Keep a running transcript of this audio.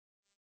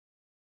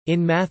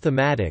In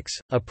mathematics,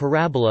 a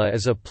parabola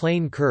is a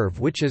plane curve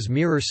which is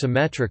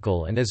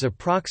mirror-symmetrical and is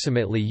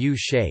approximately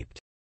U-shaped.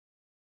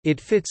 It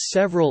fits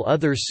several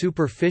other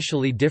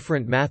superficially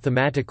different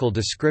mathematical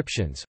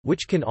descriptions,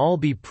 which can all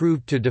be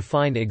proved to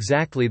define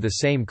exactly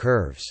the same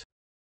curves.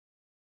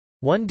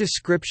 One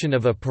description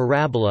of a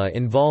parabola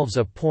involves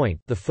a point,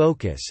 the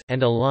focus,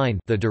 and a line,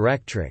 the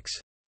directrix.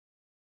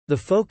 The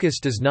focus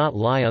does not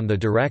lie on the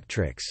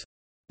directrix.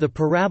 The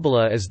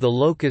parabola is the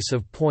locus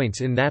of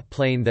points in that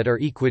plane that are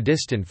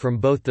equidistant from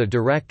both the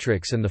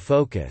directrix and the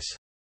focus.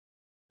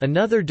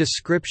 Another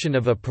description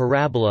of a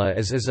parabola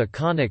is as a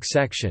conic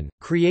section,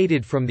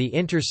 created from the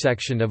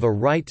intersection of a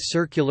right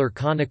circular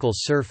conical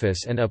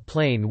surface and a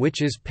plane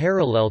which is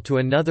parallel to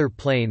another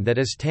plane that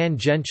is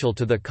tangential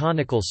to the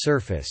conical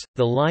surface,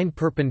 the line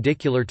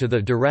perpendicular to the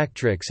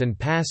directrix and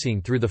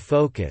passing through the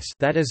focus,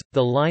 that is,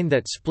 the line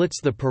that splits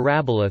the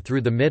parabola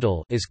through the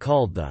middle, is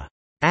called the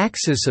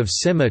axis of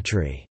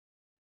symmetry.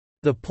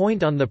 The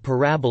point on the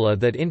parabola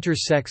that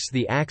intersects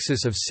the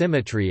axis of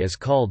symmetry is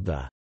called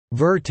the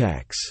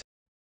vertex,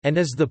 and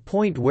is the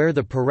point where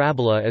the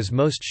parabola is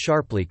most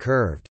sharply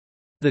curved.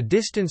 The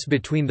distance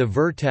between the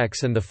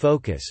vertex and the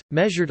focus,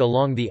 measured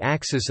along the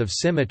axis of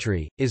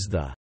symmetry, is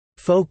the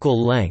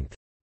focal length.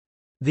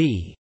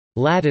 The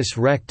latus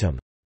rectum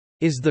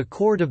is the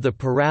chord of the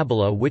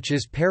parabola which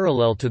is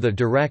parallel to the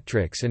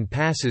directrix and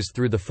passes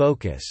through the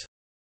focus.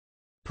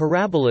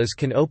 Parabolas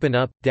can open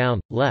up, down,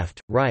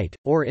 left, right,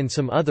 or in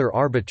some other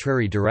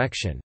arbitrary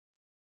direction.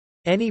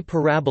 Any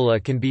parabola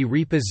can be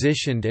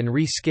repositioned and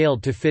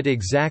rescaled to fit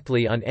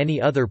exactly on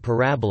any other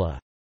parabola.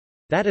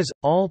 That is,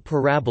 all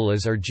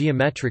parabolas are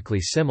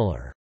geometrically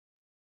similar.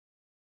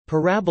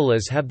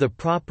 Parabolas have the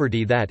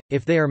property that,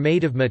 if they are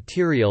made of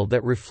material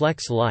that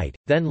reflects light,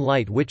 then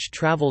light which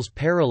travels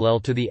parallel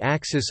to the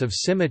axis of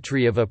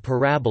symmetry of a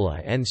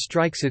parabola and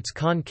strikes its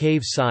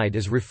concave side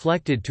is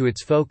reflected to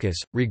its focus,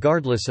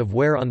 regardless of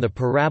where on the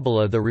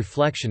parabola the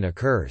reflection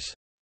occurs.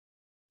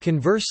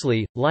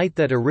 Conversely, light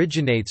that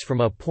originates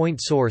from a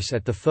point source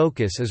at the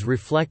focus is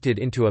reflected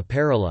into a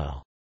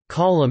parallel,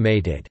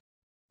 collimated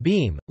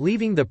beam,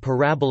 leaving the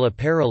parabola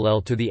parallel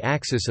to the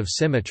axis of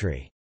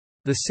symmetry.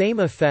 The same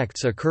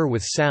effects occur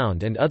with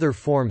sound and other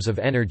forms of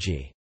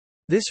energy.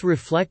 This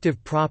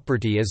reflective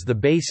property is the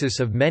basis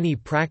of many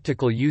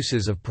practical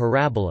uses of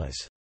parabolas.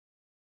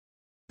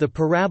 The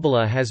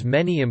parabola has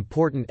many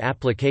important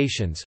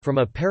applications, from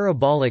a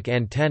parabolic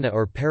antenna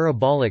or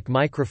parabolic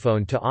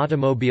microphone to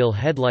automobile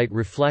headlight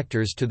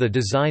reflectors to the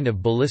design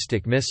of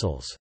ballistic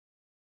missiles.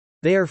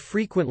 They are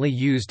frequently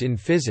used in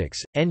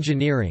physics,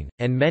 engineering,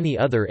 and many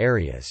other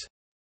areas.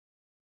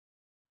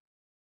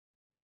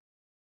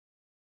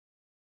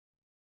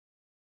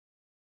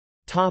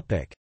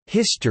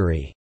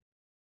 History.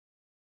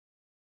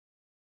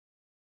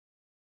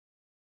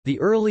 The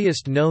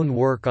earliest known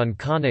work on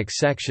conic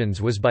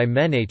sections was by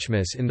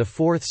Menaechmus in the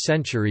 4th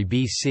century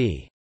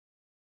BC.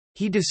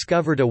 He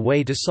discovered a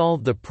way to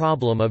solve the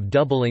problem of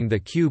doubling the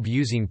cube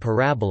using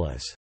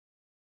parabolas.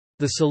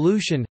 The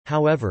solution,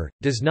 however,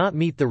 does not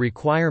meet the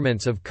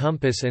requirements of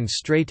compass and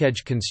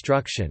straightedge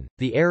construction.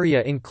 The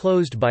area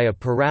enclosed by a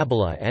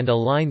parabola and a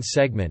line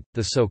segment,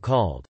 the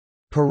so-called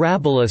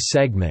parabola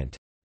segment,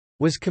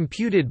 was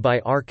computed by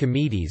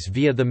Archimedes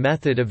via the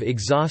method of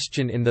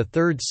exhaustion in the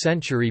 3rd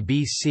century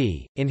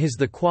BC, in his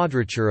The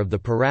Quadrature of the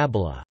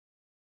Parabola.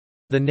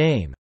 The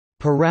name,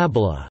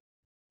 parabola,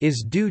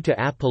 is due to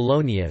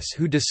Apollonius,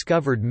 who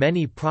discovered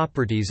many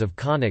properties of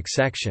conic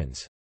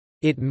sections.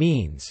 It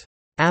means,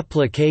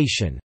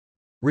 application,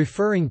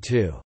 referring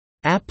to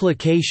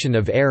application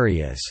of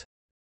areas,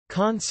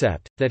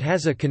 concept, that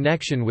has a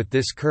connection with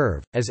this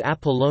curve, as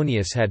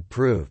Apollonius had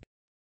proved.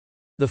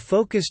 The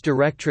focus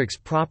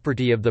directrix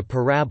property of the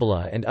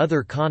parabola and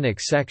other conic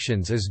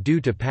sections is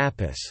due to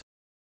Pappus.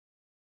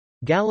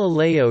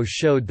 Galileo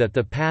showed that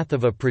the path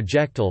of a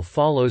projectile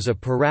follows a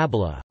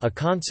parabola, a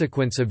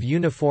consequence of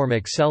uniform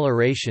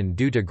acceleration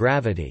due to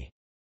gravity.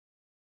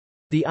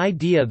 The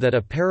idea that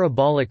a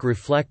parabolic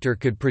reflector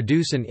could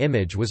produce an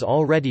image was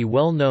already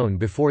well known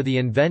before the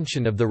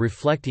invention of the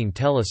reflecting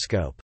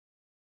telescope.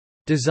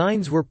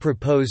 Designs were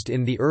proposed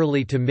in the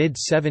early to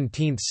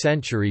mid-17th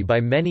century by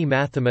many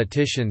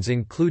mathematicians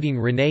including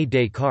René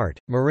Descartes,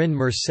 Marin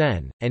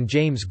Mersenne, and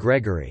James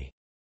Gregory.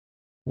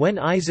 When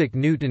Isaac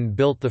Newton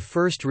built the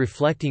first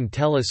reflecting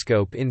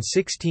telescope in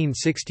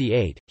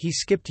 1668, he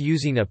skipped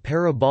using a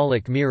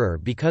parabolic mirror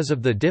because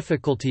of the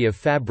difficulty of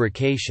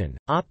fabrication,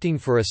 opting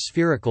for a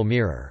spherical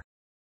mirror.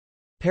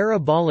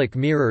 Parabolic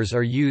mirrors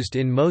are used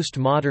in most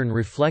modern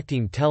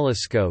reflecting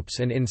telescopes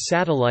and in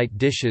satellite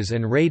dishes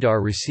and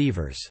radar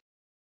receivers.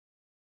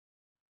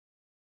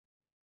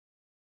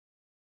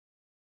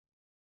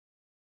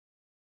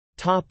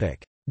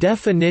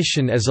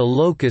 Definition as a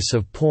locus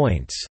of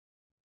points.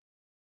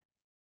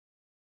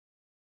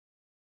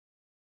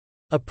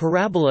 A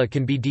parabola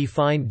can be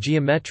defined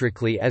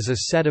geometrically as a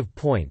set of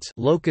points,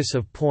 locus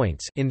of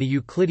points, in the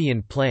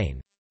Euclidean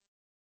plane.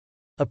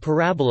 A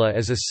parabola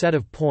is a set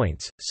of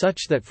points,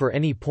 such that for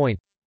any point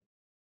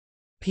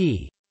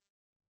p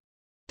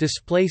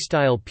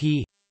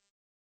p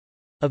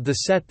of the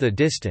set the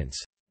distance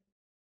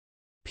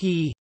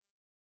p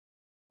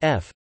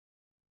f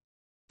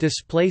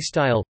display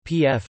style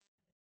pf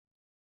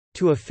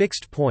to a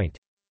fixed point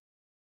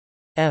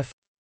f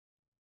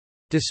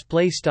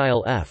display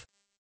style f.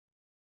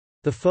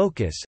 The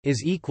focus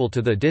is equal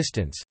to the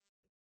distance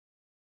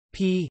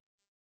p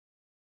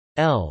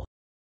l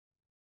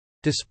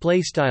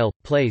display style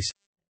place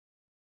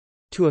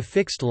to a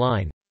fixed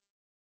line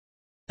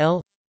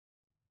l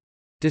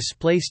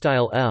display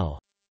style l.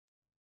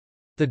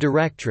 The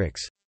directrix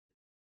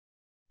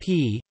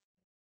p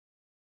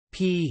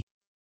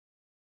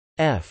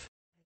f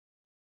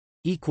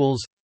equals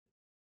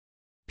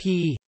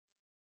p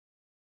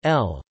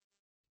l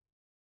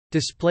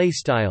display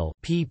style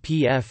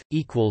ppf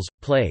equals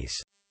place.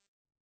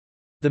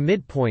 The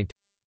midpoint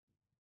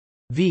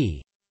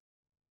v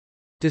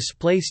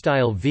display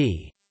style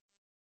v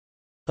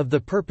of the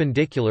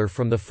perpendicular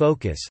from the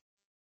focus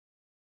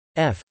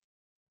f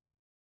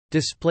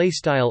display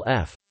style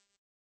f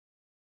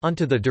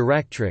onto the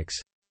directrix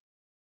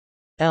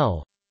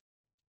l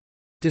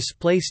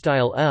display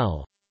style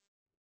l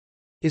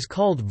is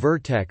called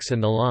vertex,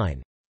 and the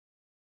line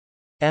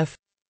f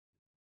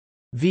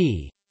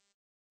v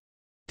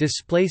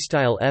display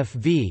style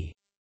fv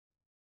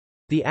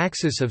the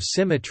axis of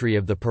symmetry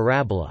of the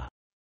parabola.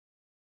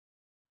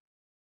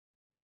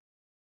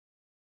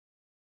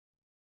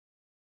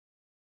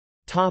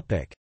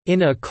 Topic: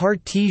 in a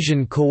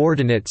Cartesian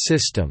coordinate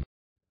system.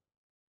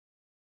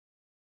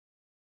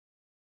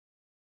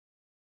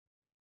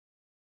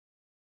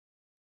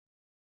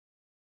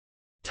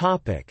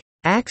 Topic: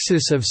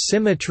 axis of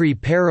symmetry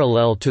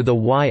parallel to the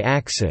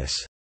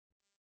y-axis.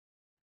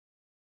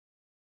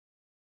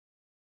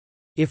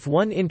 If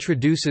one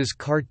introduces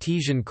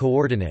Cartesian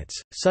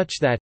coordinates, such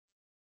that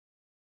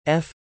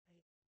f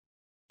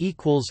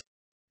equals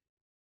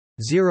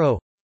 0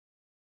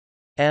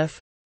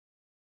 f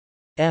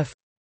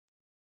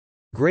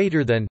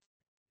greater than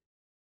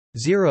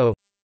 0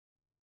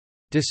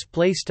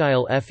 display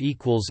style f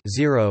equals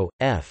 0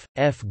 f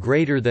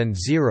greater than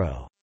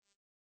 0,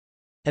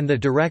 and the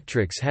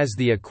directrix has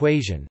the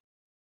equation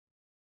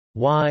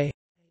y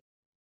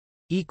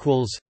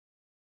equals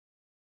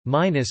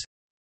minus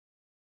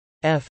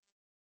f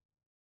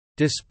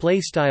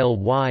display style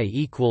y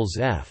equals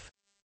f,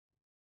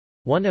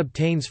 one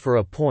obtains for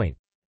a point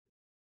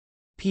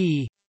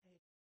p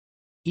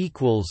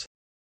equals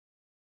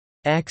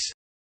x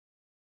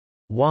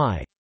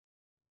y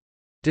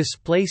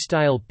display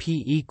style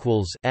p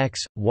equals x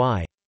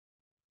y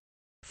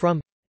from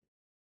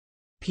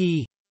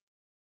p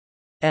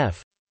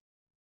f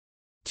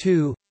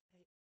 2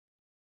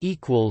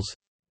 equals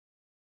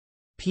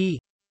p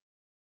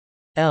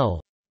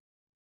l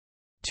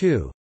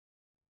 2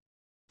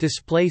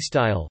 display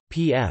style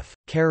pf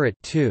caret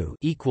 2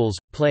 equals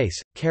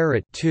place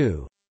caret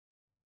 2.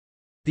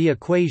 The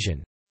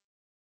equation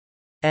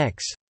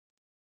x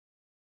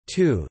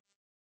 2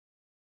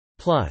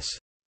 plus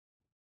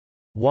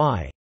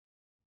y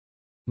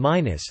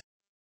minus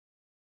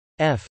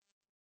f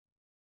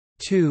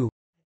 2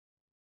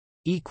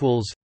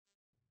 equals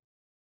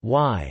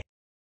y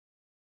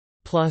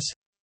plus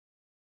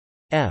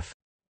f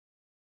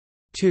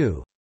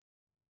 2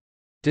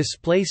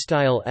 display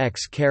style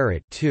x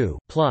caret 2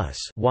 plus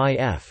y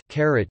f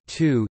caret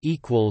 2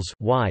 equals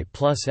y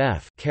plus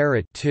f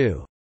caret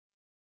 2.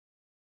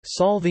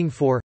 Solving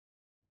for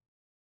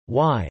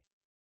y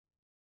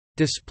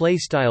display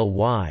style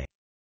y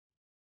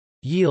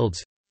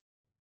yields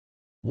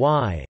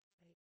y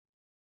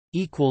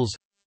equals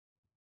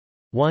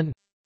 1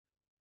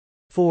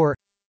 4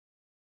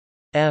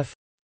 f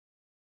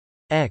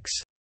x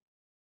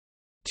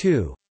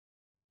 2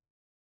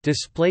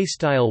 display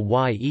style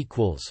y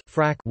equals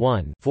frac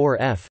 1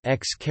 4 f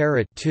x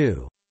caret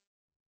 2.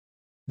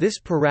 This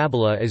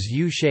parabola is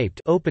U-shaped,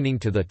 opening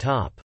to the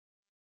top.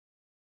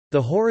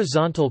 The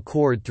horizontal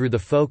chord through the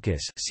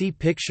focus, see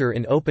picture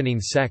in opening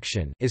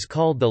section, is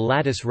called the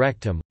latus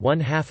rectum. One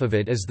half of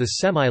it is the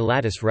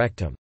semi-latus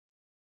rectum.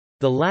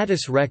 The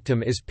latus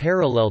rectum is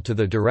parallel to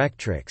the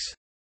directrix.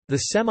 The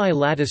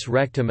semi-latus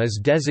rectum is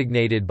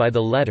designated by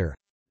the letter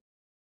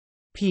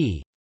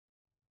p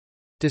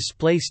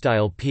display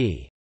style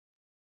p.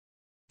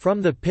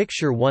 From the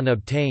picture one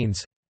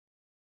obtains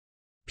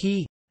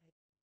p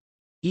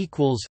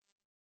equals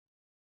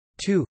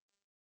 2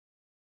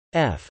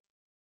 f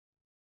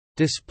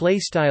display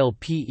style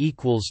p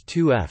equals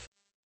 2f.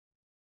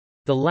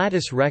 The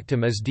latus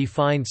rectum is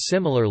defined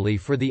similarly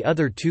for the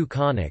other two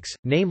conics,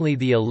 namely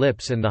the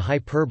ellipse and the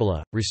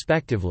hyperbola,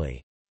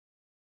 respectively.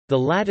 The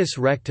latus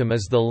rectum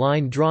is the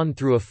line drawn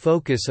through a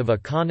focus of a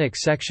conic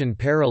section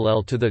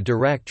parallel to the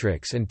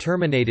directrix and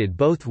terminated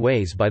both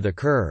ways by the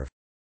curve.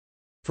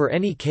 For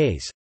any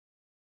case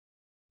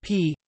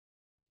p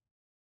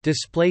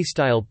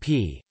displaystyle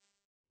p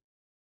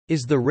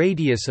is the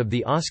radius of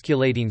the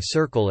osculating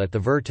circle at the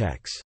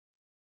vertex.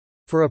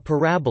 For a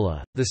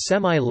parabola, the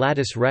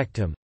semi-latus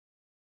rectum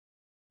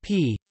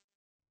p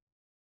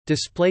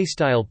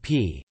displaystyle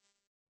p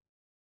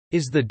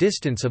is the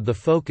distance of the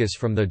focus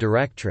from the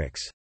directrix.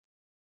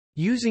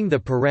 Using the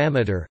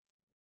parameter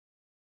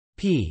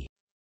p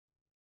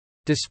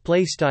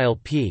display style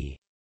p.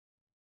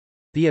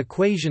 The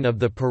equation of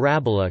the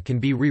parabola can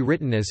be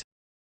rewritten as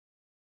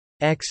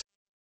x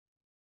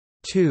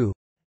 2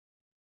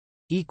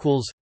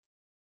 equals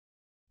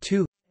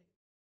 2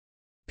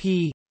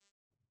 p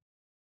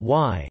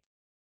y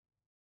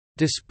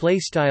display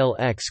style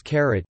x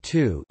caret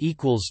 2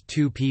 equals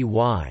 2 py.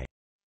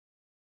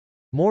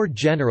 More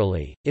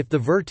generally, if the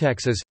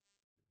vertex is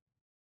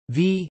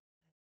v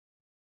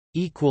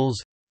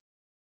equals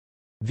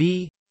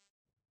v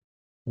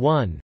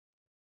 1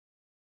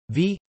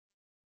 v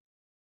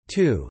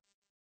 2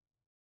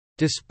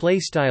 display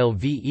style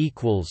v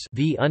equals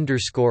v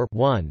underscore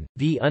 1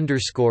 v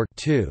underscore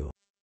 2,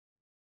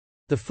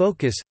 the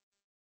focus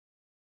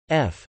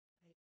f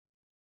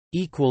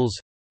equals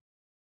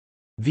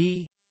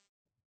v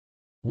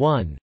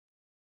 1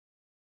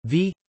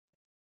 v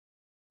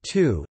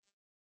 2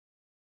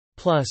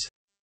 plus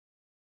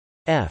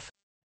f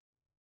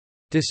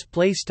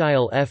display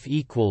style f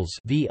equals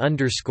v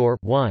underscore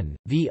 1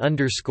 v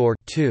underscore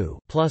 2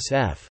 plus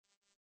f,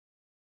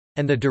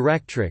 and the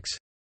directrix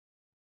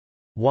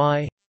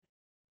y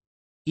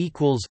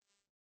equals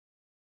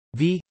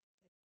v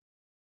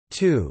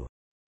 2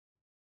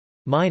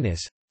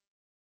 minus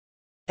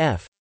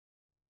f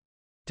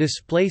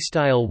display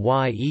style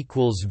y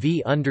equals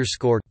v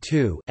underscore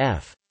 2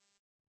 f.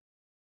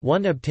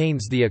 One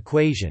obtains the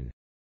equation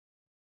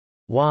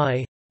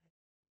y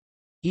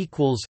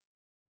equals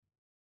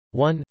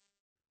 1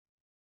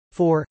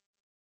 4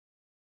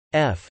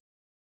 f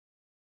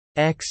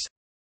x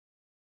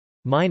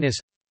minus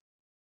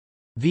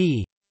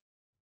v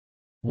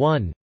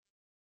 1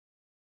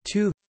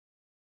 2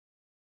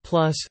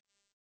 plus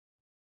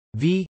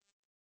v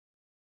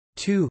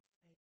 2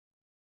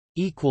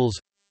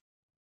 equals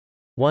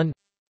 1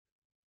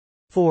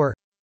 4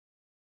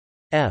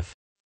 f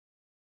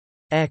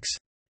x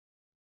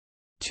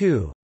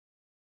 2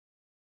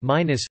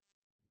 minus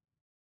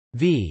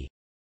v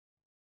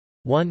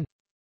 1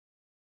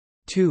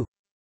 2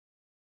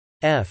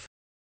 f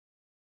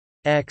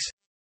x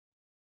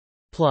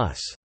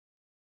plus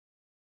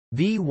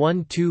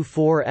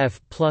v124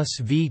 f plus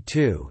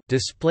v2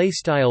 display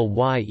style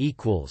y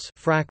equals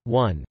frac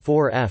 1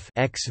 4 f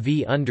x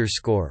v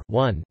underscore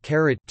 1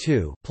 caret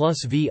 2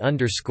 plus v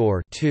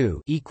underscore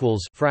 2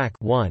 equals frac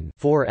 1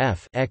 4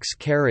 f x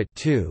caret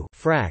 2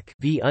 frac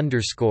v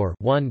underscore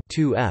 1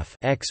 2 f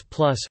x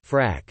plus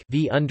frac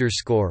v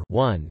underscore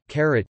 1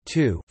 caret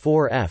 2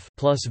 4 f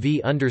plus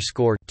v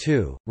underscore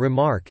 2.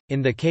 Remark: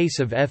 in the case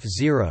of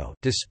f0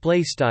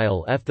 display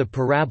style f, the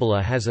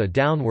parabola has a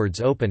downwards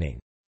opening.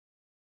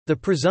 The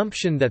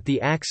presumption that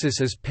the axis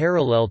is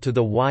parallel to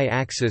the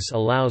y-axis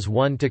allows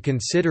one to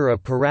consider a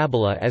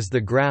parabola as the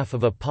graph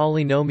of a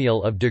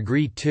polynomial of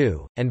degree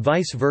 2, and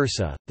vice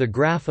versa. The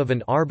graph of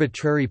an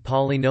arbitrary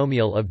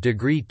polynomial of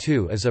degree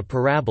 2 is a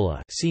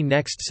parabola. See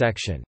next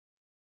section.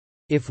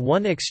 If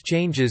one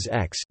exchanges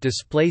x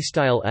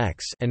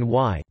and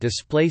y,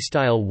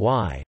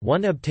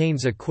 one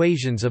obtains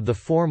equations of the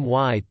form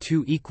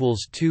y2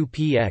 equals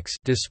 2px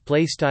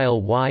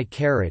y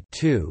caret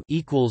 2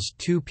 equals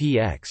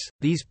 2px.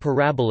 These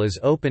parabolas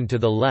open to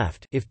the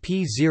left if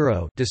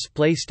p0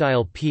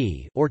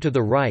 p or to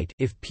the right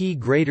if p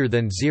greater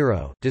than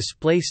 0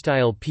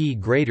 p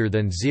greater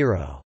than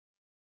 0.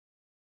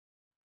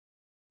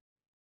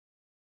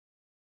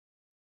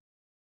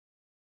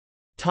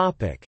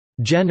 Topic: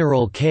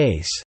 General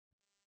case.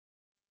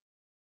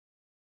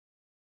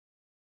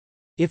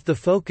 If the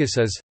focus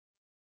is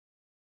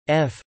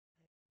f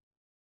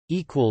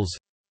equals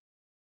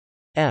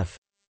f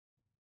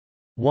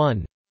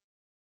 1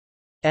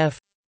 f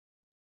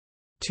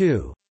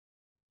 2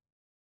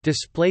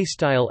 display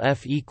style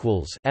f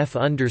equals f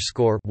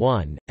underscore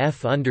 1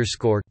 f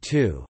underscore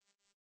 2,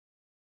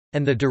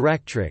 and the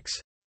directrix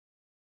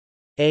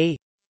a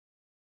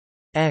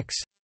x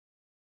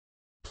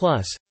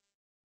plus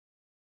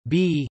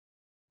b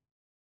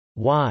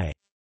y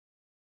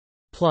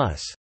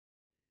plus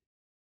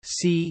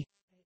c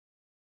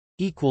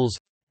equals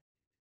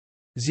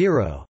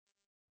 0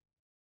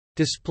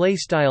 display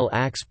style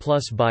x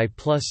plus by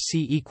plus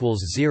c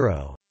equals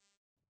 0,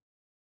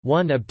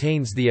 one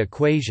obtains the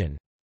equation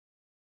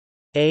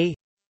a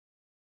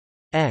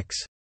x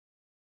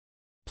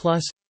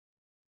plus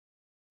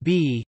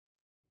b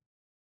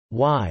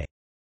y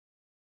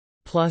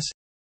plus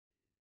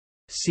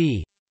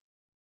c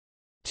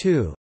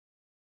 2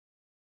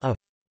 a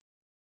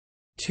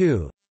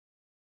 2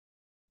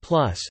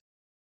 plus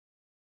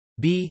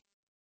b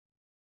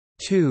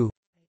 2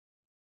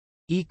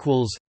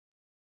 equals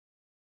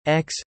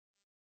x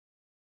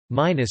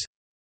minus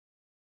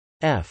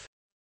f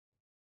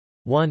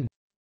 1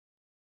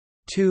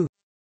 2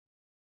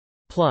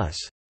 plus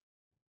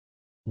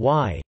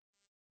y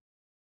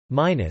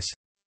minus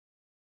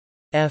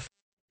f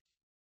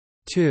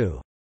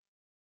 2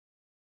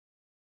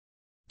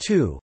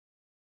 2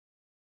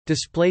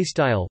 display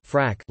style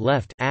frac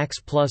left ax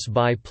plus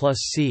by plus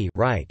c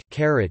right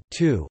caret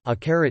 2 a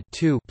caret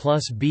 2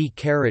 plus b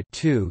caret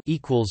 2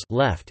 equals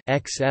left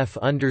x f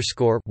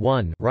underscore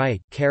 1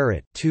 right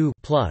caret 2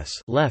 plus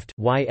left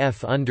y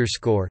f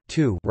underscore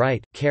 2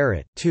 right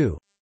caret 2.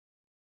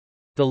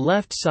 The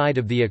left side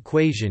of the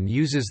equation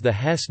uses the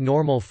Hess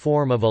normal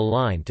form of a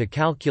line to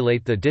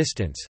calculate the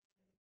distance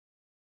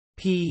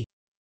p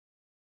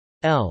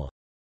l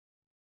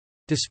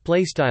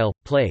displaystyle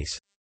place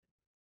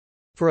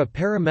for a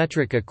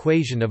parametric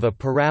equation of a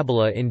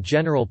parabola in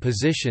general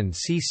position.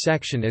 See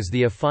section as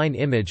the affine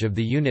image of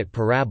the unit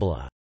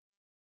parabola.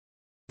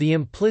 The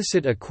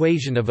implicit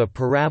equation of a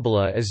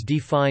parabola is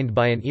defined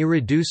by an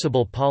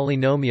irreducible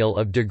polynomial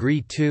of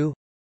degree 2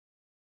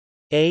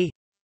 a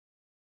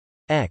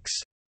x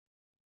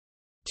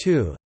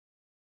 2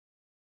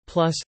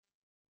 plus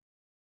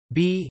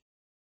b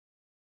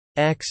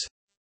x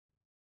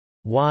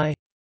y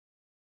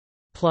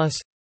plus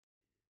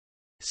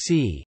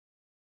c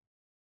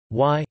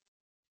y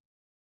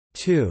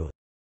 2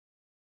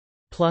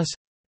 plus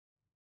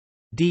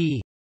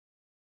d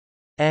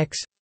x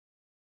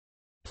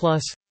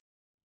plus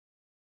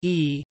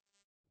e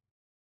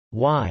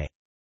y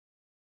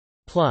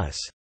plus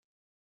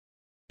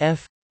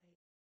f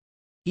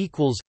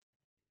equals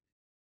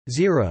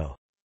 0.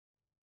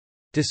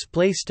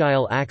 Display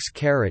style ax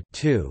caret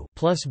 2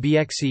 plus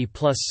bxe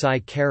plus psi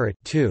caret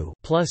 2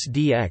 plus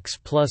dx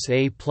plus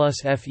a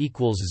plus f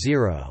equals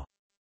 0,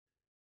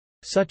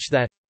 such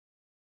that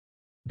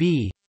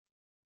b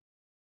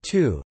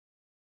 2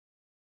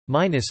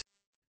 minus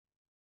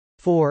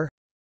 4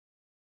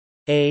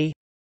 a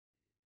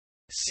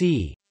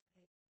c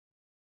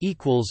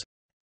equals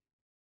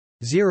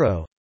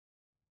 0.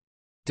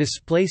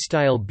 Display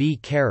style b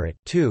caret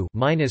 2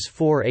 minus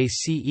 4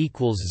 ac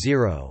equals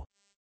 0,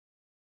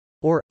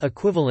 or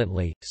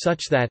equivalently,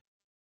 such that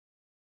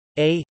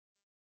a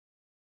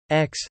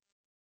x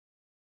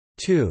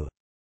 2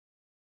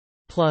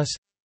 plus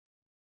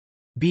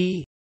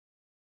b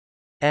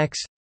x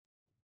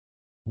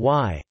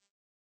y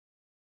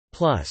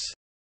plus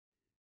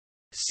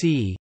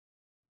c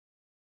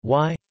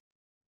y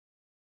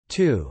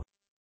 2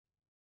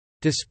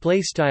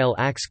 display style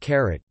ax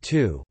caret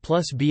 2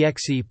 plus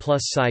bxe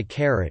plus psi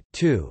caret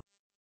 2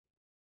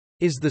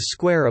 is the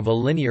square of a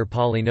linear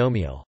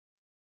polynomial.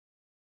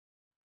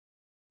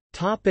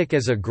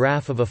 As a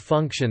graph of a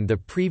function, the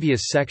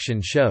previous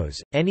section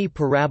shows, any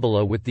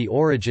parabola with the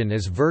origin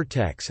as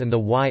vertex and the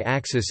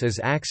y-axis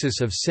as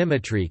axis of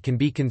symmetry can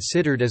be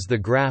considered as the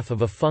graph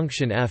of a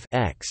function f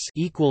x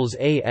equals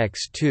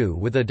ax2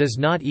 with a does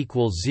not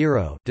equal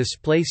 0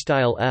 display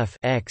style f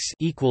x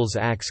equals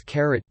ax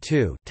caret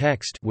 2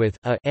 text with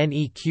a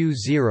neq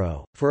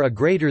 0 for a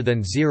greater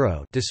than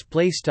 0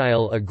 display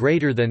style a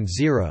greater than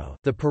 0.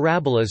 The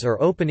parabolas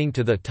are opening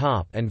to the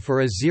top, and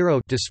for a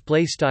 0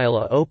 display style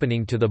a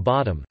opening to the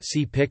bottom,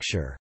 see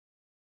picture.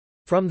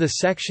 From the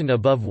section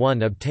above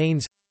one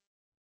obtains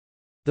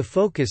the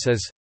focus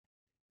is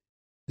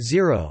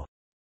 0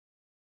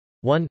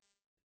 1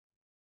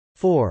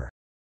 4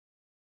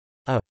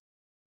 a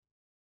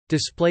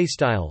display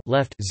style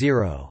left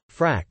 0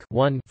 frac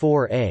 1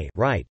 4 a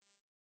right.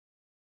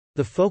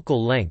 The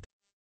focal length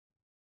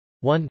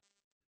 1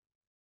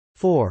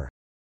 4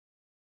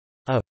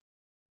 a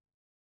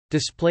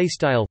display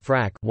style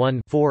frac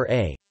 1 4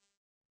 a.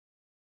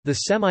 The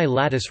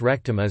semi-lattice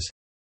rectum is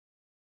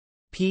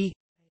p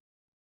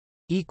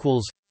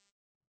equals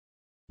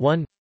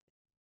 1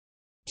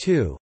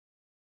 2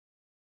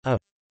 a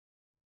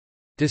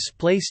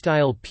display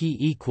style p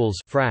equals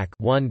frac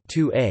 1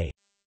 2 a.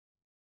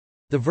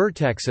 The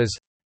vertex is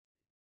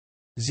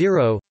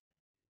 0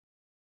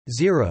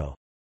 0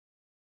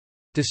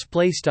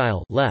 display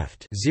style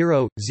left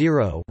 0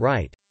 0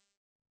 right.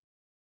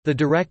 The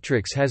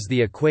directrix has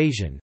the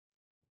equation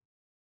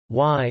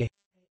y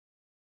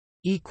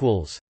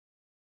equals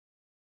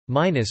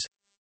minus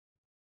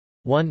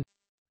 1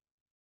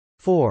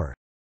 4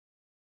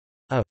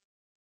 a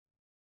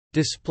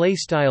display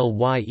style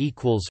y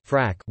equals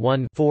frac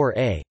 1 4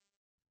 a.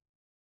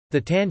 The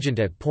tangent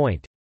at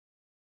point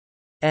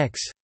x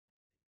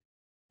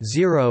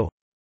 0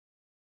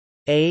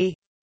 a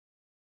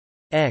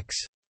x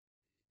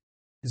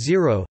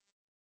 0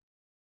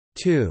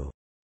 2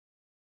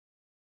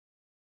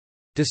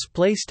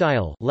 display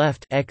style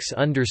left x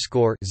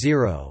underscore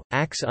 0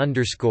 ax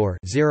underscore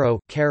 0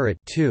 caret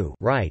 2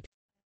 right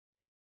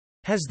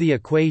has the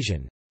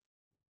equation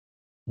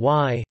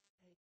y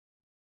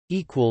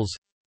equals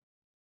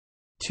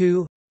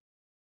 2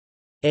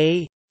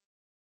 a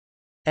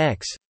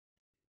x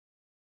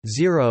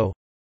 0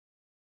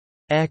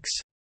 x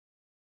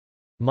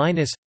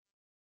minus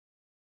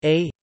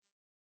a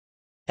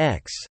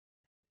x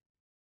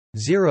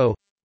 0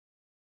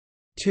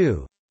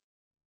 2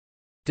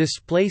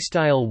 display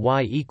style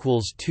y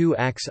equals 2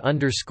 x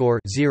underscore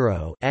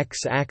 0 x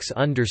ax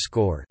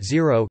underscore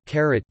 0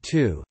 caret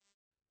 2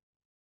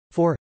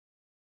 for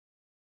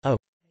a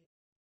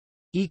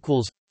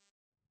equals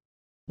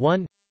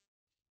 1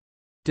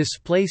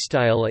 display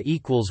style a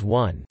equals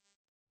 1.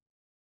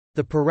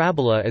 The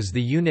parabola is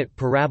the unit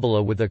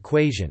parabola with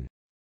equation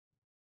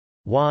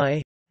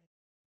y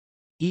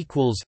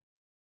equals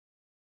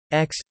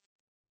x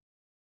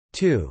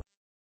 2.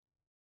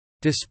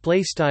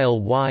 Display style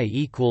y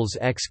equals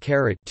x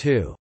caret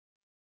 2.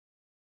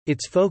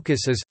 Its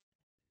focus is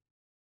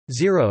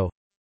 0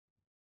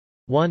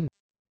 1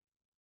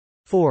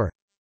 4.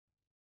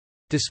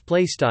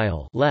 Display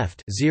style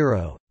left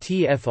 0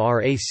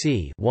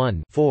 tfrac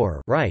 1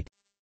 4 right.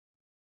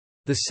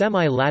 The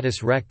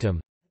semi-lattice rectum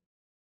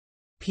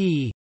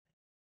P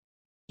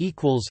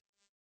equals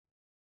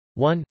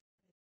 1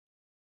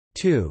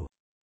 2.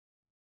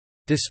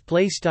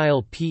 Display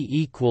style P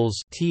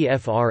equals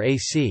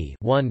tfrac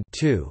 1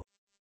 2.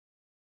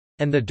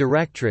 And the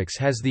directrix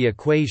has the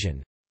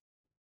equation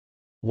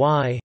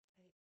y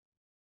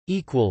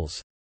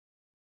equals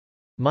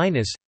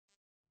minus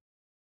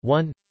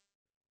 1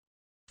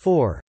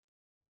 4.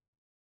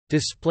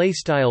 Display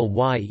style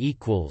y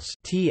equals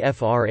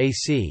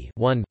tfrac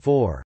 1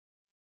 4.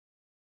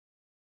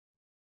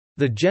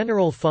 The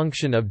general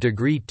function of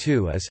degree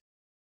 2 is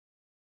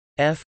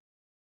f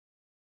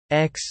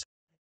x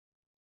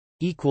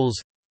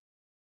equals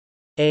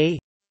a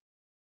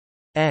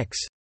x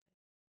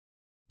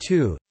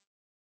 2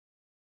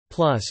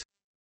 plus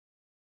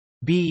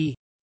b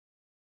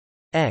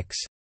x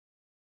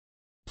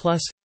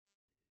plus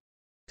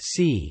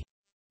c,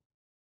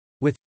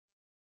 with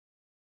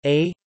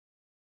a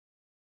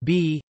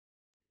b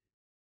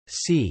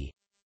c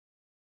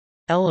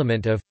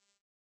element of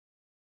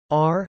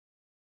R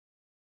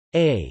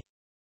A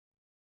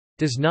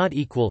does not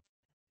equal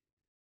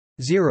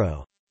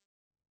 0.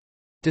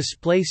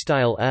 Display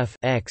style f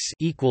x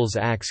equals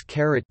x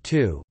caret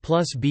 2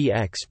 plus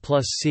bx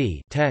plus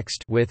c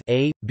text with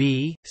a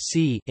b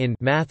c in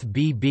math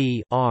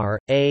bb R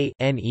A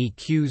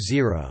neq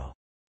 0.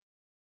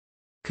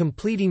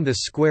 Completing the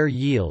square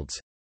yields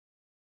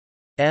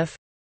f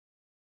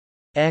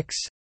x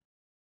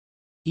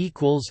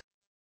equals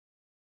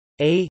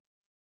a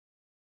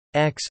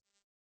x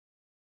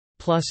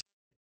plus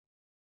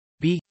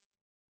b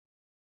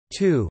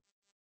 2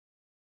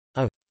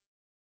 a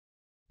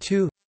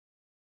 2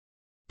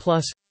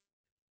 plus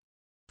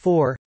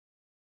 4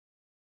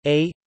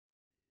 a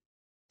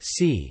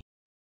c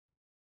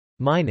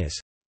minus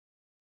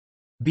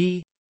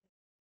b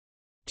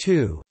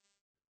 2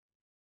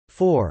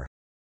 4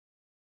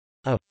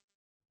 a.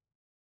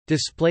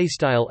 Display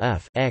style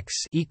f x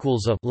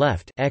equals a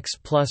left x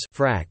plus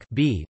frac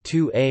b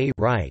 2a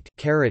right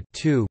caret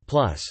 2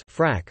 plus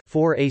frac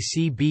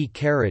 4ac b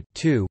caret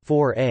 2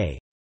 4a,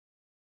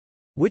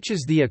 which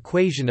is the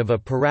equation of a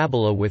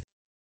parabola with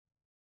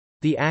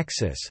the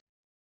axis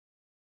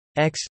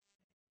x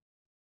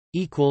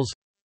equals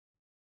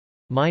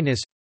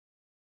minus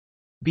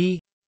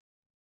b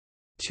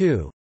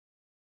 2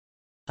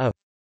 a.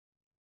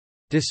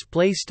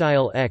 Display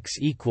style x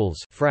equals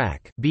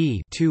frac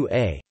b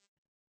 2a.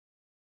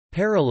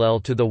 Parallel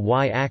to the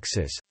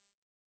y-axis,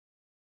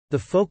 the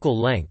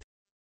focal length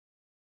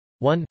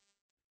 1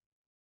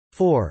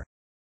 4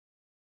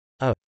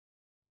 a.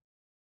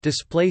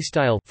 Display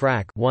style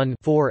frac 1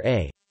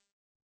 4a.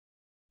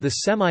 The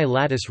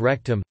semi-lattice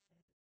rectum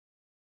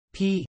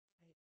P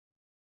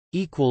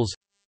equals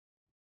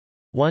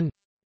 1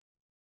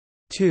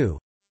 2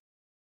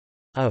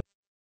 a.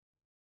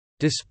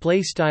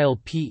 Display style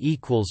P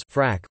equals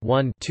frac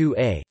 1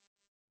 2a.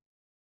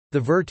 The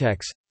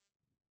vertex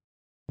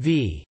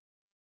V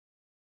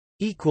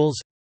equals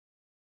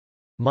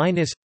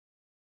minus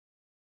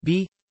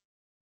b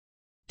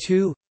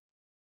 2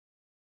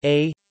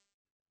 a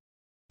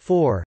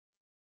 4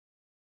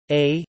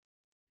 a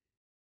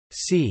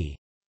c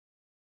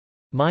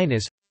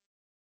minus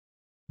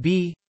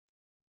b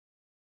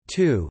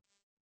 2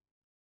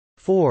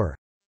 4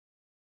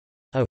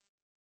 a.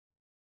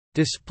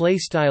 Display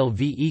style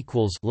V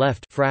equals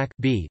left frac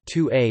b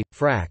 2a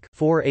frac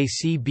 4 a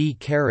c b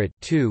caret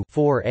 2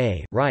 4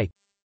 a right.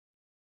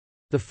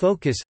 The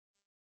focus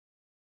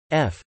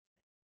f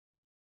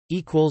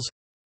equals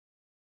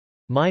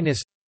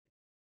minus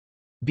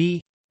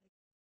b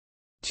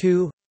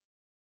 2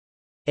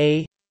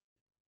 a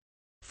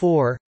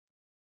 4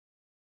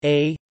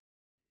 a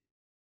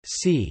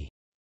c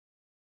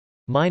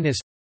minus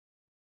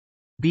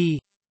b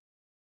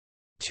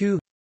 2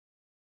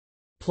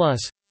 plus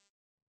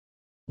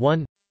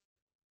 1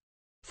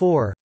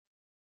 4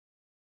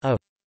 a.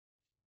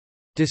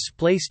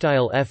 Display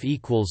style f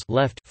equals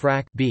left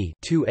frac b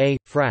 2a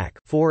frac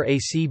 4 a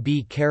c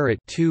b caret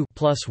 2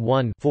 plus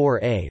 1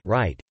 4 a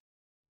right.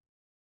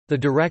 The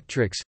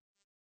directrix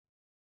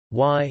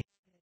y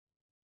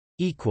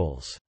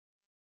equals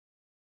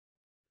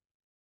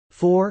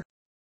 4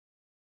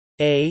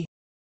 a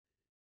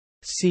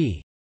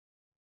c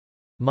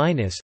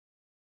minus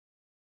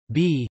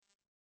b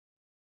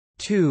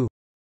 2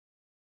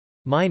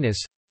 minus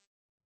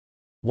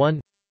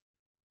 1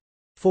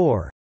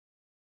 4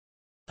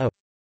 a.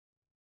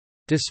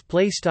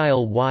 Display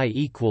style y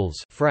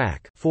equals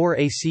frac 4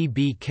 a c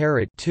b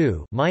caret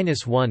 2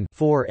 minus 1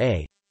 4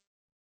 a.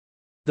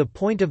 The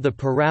point of the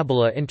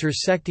parabola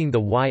intersecting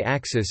the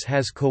y-axis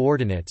has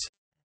coordinates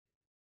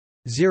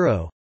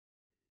 0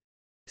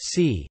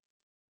 c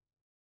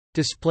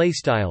display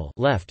style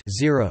left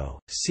 0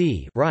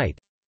 c right.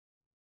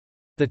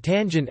 The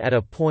tangent at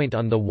a point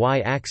on the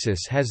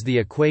y-axis has the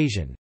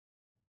equation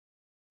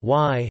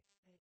y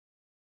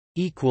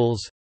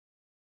equals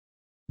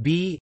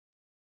b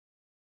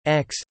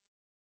x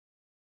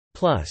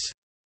plus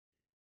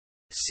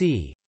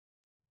c.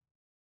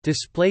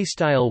 Display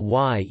style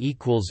y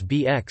equals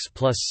bx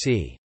plus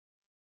c.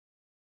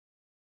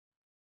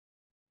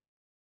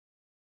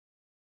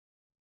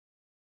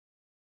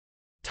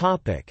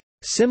 Topic: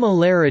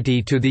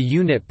 Similarity to the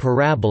unit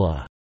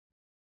parabola.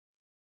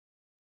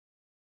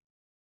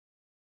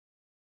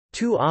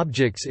 Two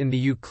objects in the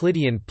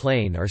Euclidean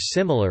plane are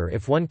similar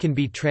if one can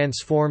be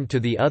transformed to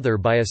the other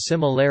by a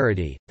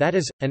similarity, that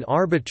is, an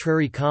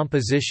arbitrary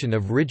composition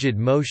of rigid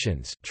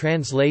motions,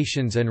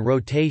 translations and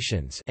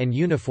rotations, and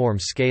uniform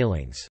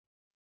scalings.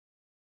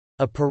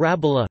 A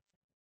parabola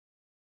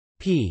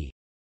p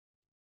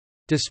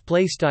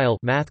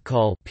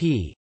 _mathcall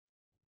p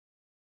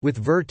with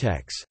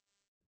vertex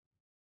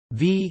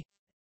v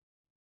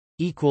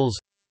equals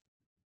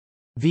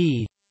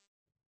v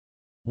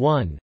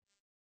 1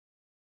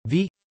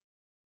 v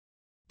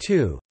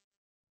 2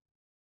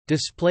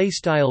 display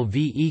style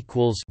v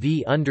equals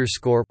v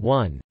underscore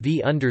 1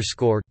 v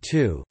underscore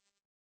 2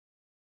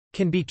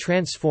 can be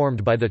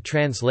transformed by the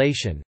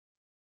translation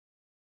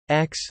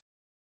x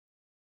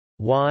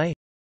y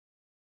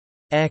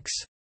x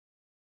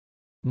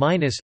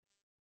minus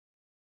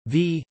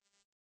v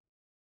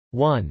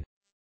 1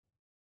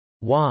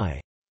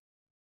 y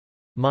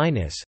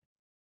minus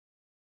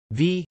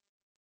v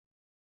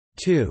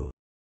 2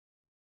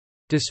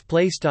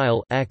 display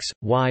style x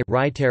y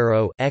right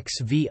arrow x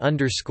v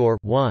underscore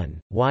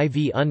 1 y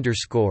v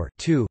underscore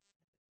 2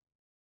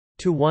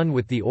 to 1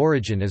 with the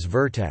origin as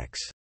vertex.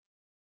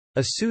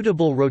 A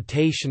suitable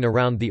rotation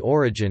around the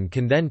origin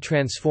can then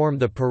transform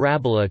the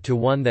parabola to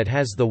one that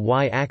has the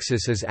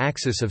y-axis as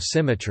axis of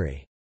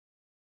symmetry.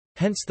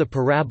 Hence the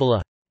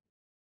parabola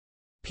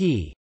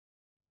p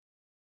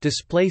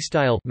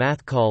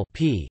 _mathcall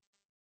p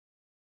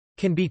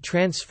can be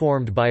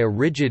transformed by a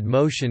rigid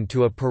motion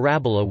to a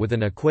parabola with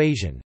an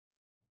equation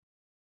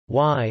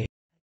y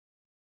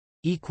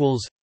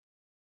equals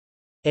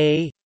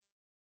a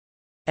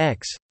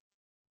x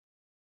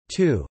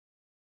 2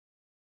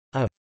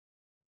 a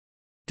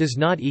does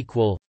not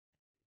equal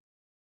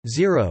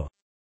 0.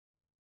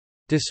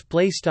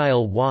 Display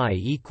style y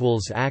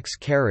equals x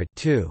caret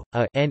 2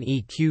 a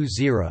neq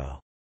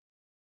 0.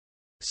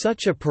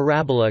 Such a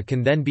parabola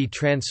can then be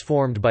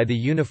transformed by the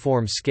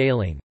uniform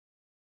scaling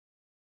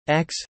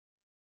x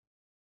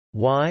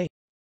y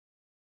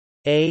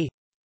a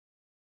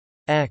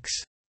x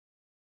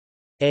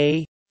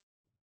a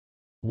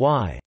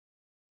y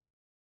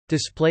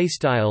display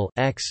style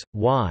x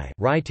y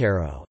right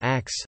arrow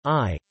x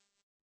I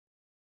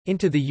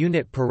into the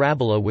unit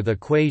parabola with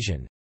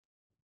equation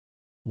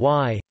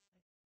y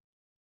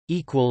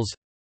equals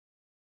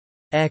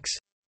x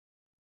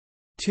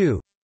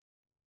 2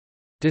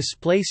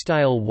 display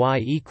style y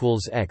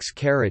equals x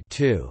caret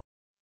 2.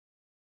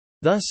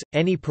 Thus,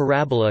 any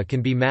parabola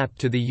can be mapped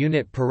to the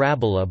unit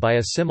parabola by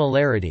a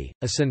similarity.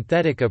 A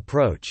synthetic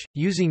approach,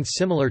 using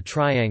similar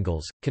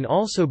triangles, can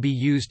also be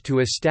used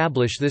to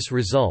establish this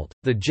result.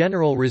 The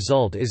general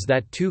result is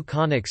that two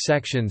conic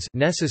sections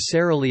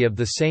necessarily of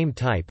the same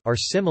type are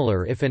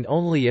similar if and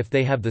only if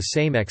they have the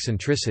same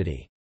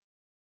eccentricity.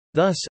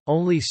 Thus,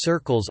 only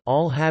circles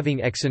all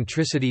having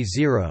eccentricity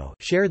 0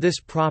 share this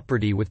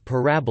property with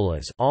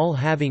parabolas all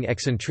having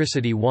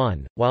eccentricity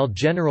 1, while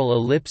general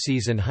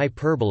ellipses and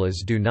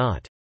hyperbolas do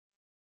not.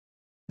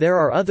 There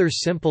are other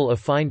simple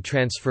affine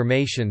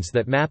transformations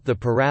that map the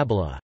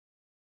parabola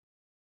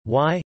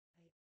y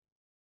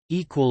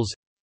equals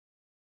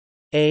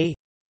a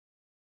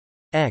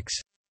x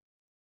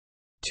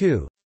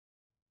 2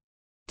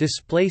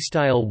 display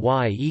style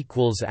y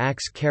equals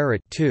x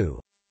caret 2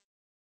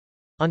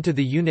 onto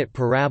the unit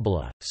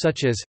parabola,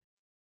 such as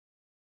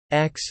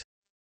x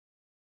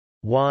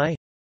y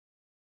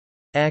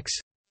x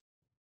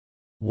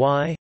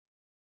y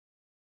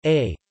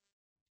a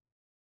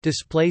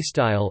display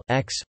style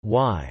x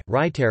y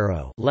right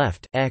arrow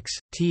left x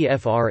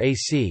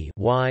tfrac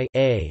y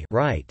a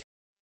right.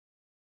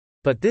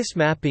 But this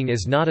mapping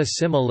is not a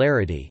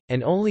similarity,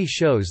 and only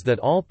shows that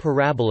all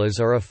parabolas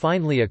are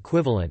affinely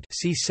equivalent.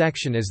 See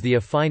section as the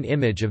affine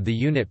image of the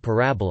unit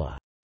parabola.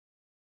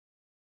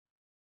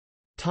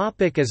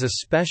 As a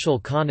special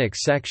conic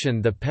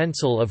section, the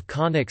pencil of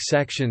conic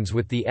sections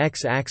with the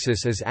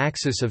x-axis as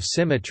axis of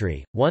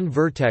symmetry, one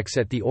vertex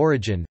at the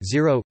origin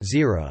 0,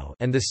 0,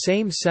 and the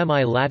same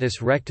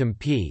semi-lattice rectum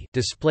p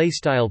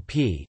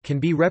p can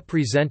be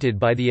represented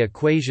by the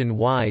equation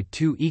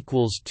y2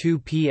 equals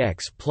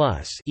 2px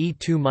plus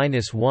e2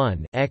 minus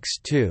 1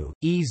 x2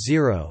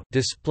 e0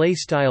 display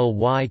style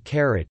y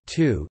caret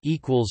 2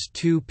 equals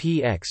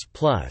 2px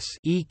plus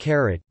e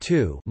caret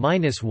 2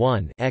 minus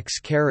 1 x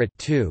caret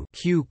 2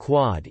 q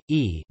quad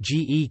e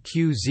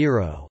geq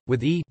 0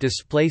 with e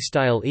display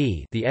style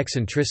e the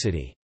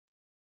eccentricity.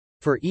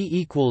 For e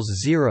equals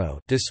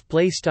 0,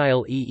 display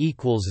style e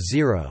equals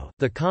 0,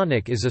 the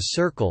conic is a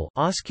circle,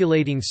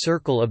 osculating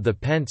circle of the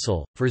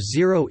pencil. For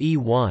 0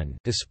 e1,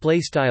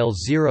 display style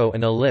 0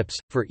 an ellipse.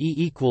 For e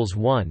equals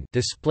 1,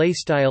 display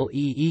style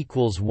e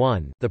equals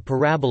 1, the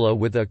parabola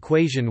with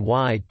equation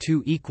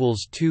y2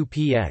 equals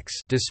 2px,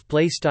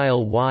 display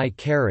style y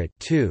caret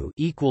 2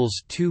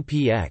 equals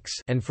 2px,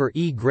 and for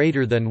e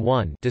greater than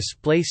 1,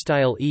 display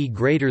style e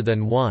greater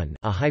than 1,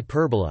 a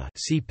hyperbola.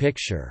 See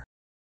picture.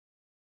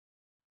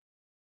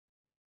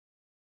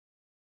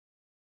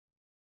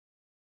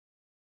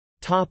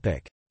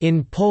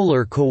 In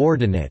polar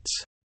coordinates.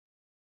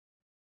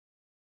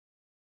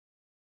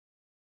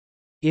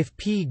 If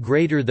p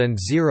greater than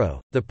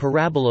 0, the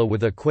parabola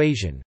with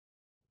equation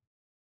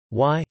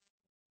y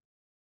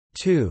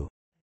 2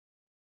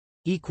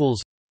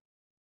 equals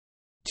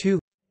 2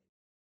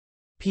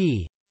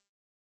 p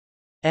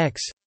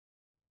x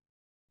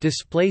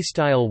display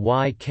style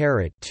y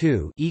caret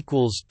 2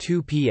 equals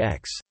 2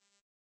 px.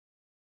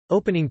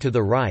 Opening to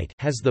the right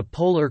has the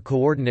polar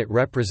coordinate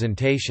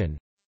representation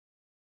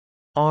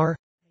r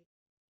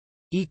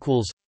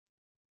equals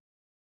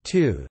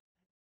 2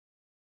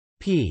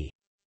 p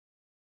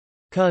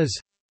cos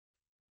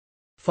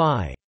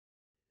phi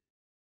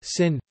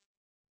sin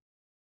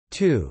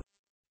 2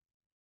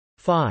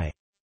 phi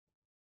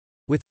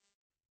with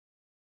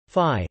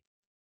phi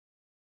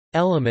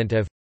element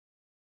of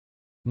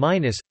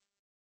minus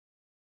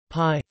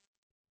pi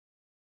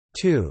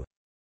 2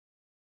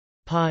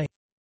 pi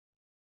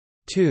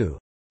 2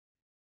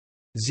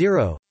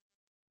 0.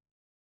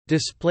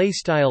 Display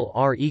style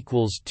r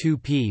equals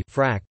 2p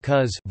frac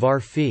cos var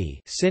phi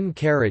sin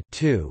caret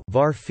 2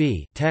 var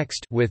phi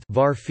text with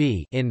var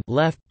phi in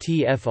left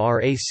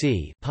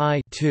tfrac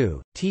pi 2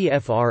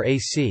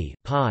 tfrac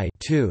pi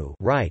 2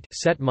 right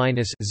set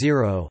minus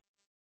 0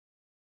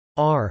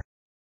 r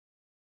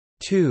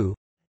 2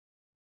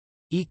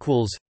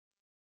 equals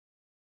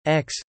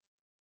x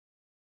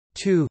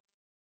 2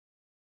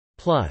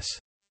 plus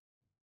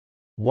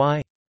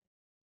y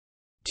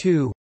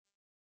 2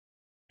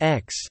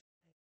 x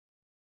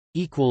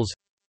equals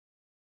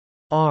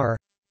r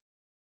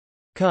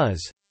cos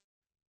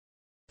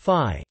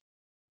phi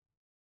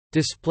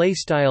display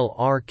style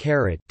r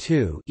caret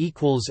 2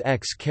 equals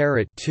x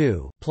caret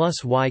 2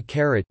 plus y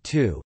caret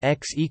 2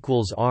 x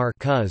equals r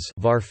cos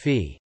var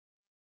phi.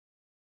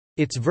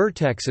 Its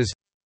vertex is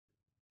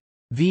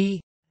v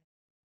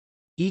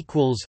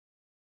equals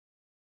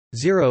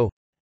 0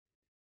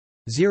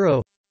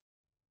 0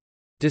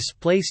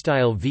 display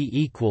style v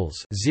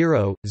equals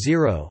 0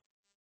 0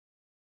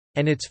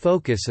 and its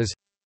focus is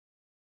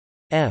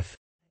f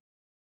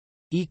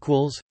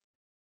equals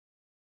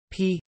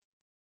p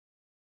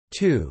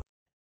 2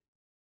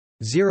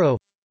 0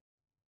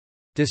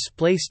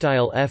 display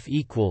style f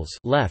equals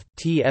left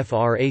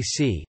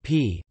tfrac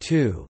p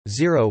 2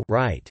 0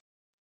 right.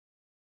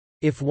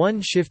 If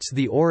one shifts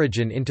the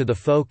origin into the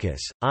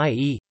focus,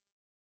 i.e.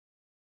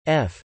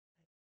 f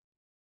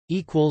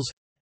equals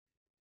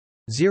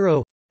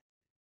 0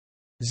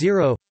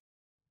 0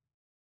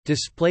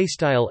 display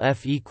style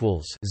f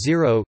equals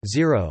 0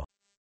 0,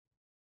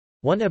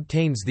 one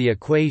obtains the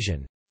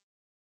equation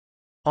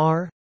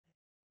r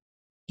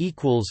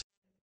equals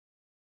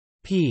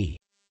p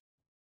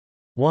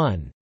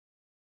 1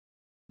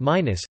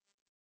 minus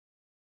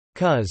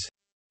cos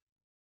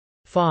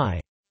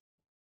phi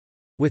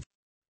with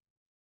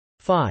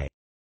phi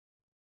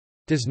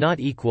does not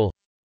equal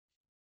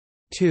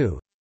 2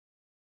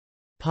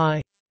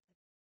 pi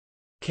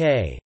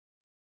k.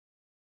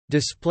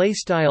 Display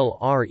style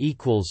r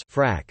equals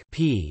frac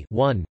p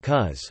 1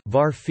 cos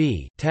var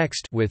phi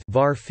text with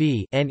var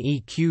phi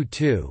neq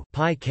 2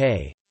 pi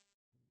k.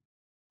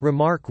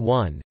 Remark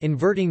 1: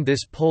 inverting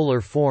this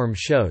polar form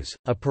shows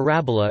a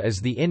parabola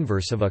is the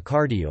inverse of a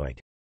cardioid.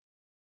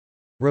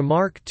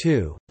 Remark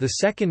 2: the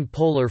second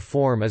polar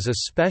form is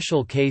a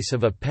special case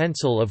of a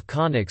pencil of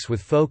conics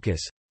with focus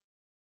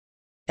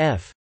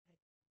f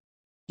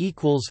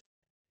equals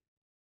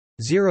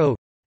 0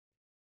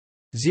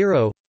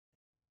 0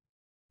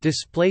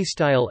 display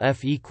style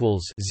f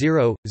equals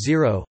 0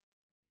 0.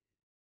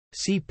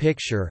 See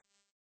picture.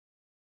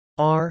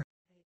 R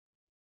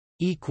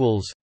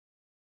equals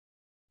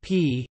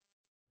p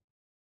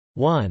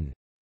 1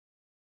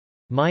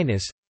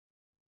 minus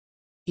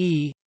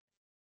e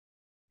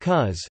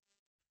cos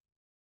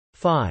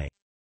phi.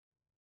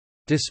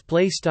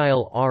 Display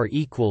style r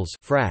equals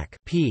frac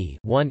p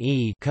 1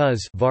 e cos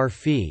var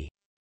phi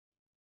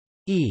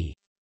e.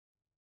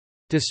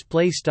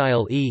 Display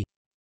style e.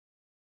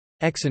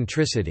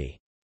 Eccentricity.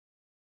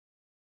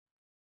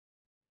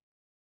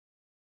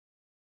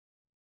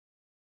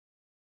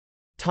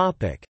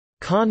 Topic: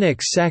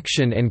 Conic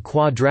section and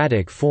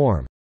quadratic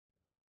form.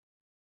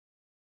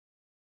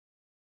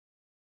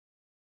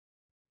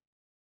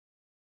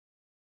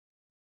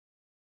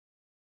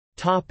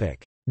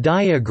 Topic: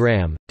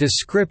 Diagram,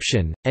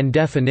 description, and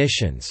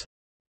definitions.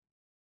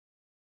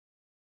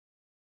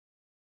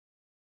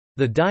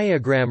 The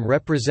diagram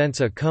represents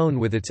a cone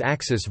with its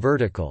axis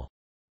vertical.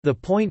 The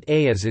point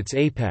A is its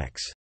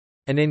apex.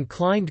 An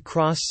inclined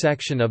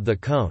cross-section of the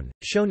cone,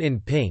 shown in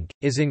pink,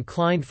 is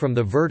inclined from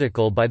the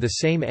vertical by the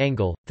same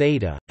angle,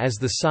 theta, as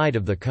the side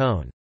of the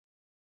cone.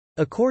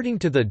 According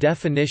to the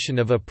definition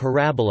of a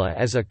parabola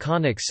as a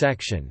conic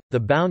section, the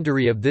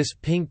boundary of this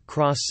pink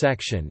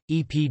cross-section,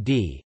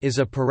 EPD, is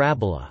a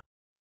parabola.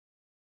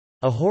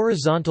 A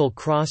horizontal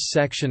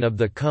cross-section of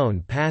the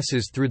cone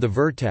passes through the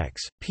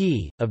vertex,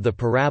 P, of the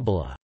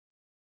parabola.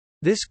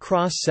 This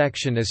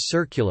cross-section is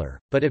circular,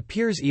 but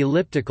appears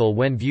elliptical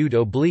when viewed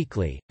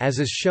obliquely, as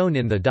is shown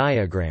in the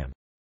diagram.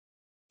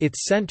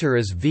 Its center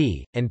is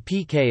V, and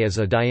pk is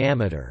a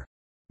diameter.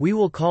 We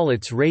will call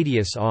its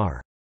radius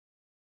r.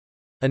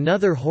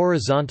 Another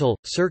horizontal,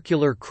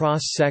 circular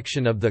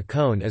cross-section of the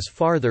cone is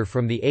farther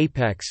from the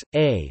apex,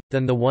 A,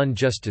 than the one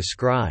just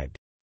described.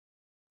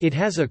 It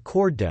has a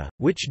chord D,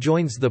 which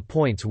joins the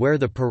points where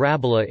the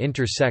parabola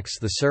intersects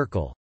the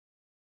circle.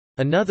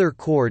 Another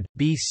chord,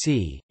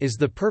 BC, is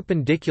the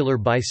perpendicular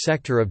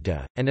bisector of D,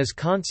 and is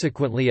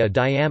consequently a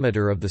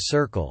diameter of the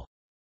circle.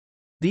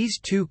 These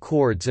two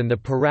chords and the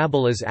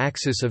parabola's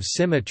axis of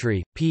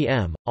symmetry,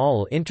 PM,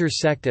 all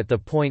intersect at the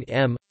point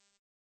M.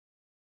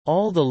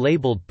 All the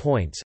labeled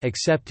points,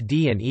 except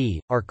D and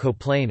E, are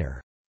coplanar.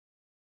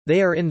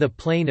 They are in the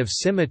plane of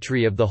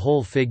symmetry of the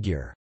whole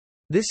figure.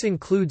 This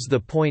includes the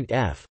point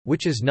F,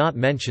 which is not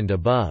mentioned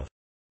above.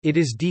 It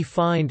is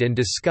defined and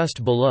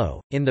discussed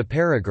below, in the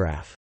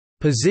paragraph,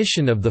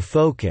 "Position of the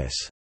focus."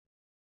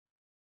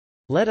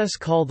 Let us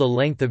call the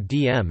length of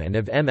dm and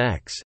of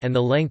mx, and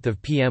the length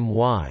of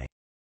pmy.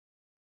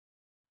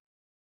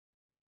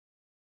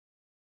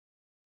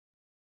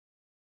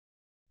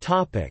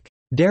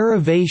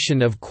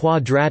 Derivation of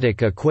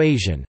quadratic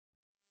equation.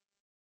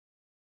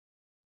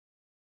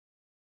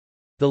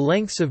 The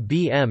lengths of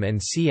bm and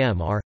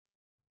cm are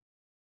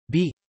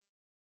b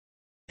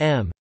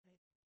m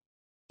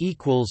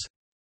equals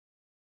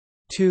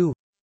 2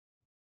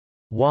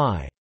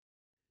 y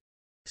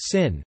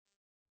sin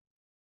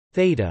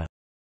theta.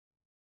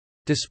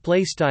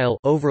 Display style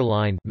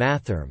overline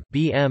mathrm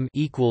bm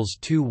equals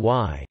 2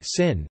 y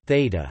sin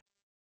theta.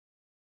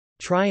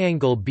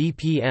 Triangle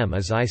BPM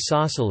is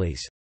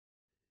isosceles.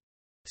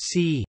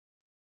 C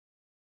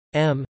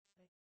m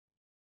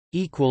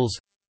equals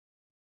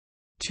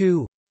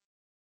 2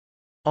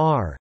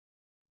 r.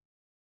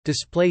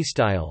 Display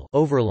style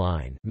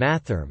overline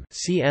mathrm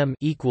cm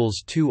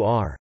equals 2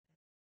 r.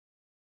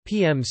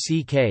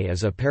 PMCK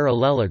is a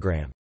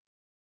parallelogram.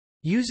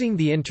 Using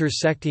the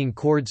intersecting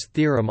chords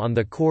theorem on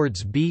the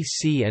chords B,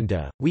 C and D,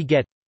 we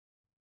get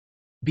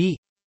B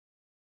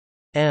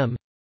M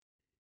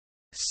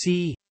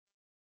C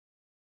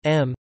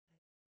M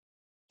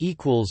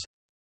equals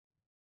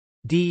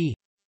D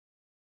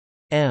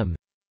M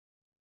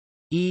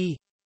E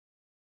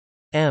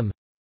M.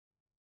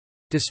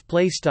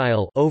 Display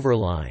style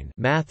overline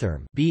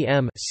mathrm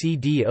BM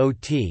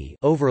CDOT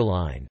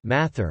overline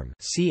mathrm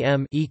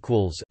CM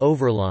equals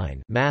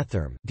overline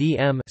mathrm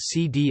DM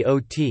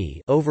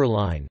CDOT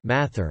overline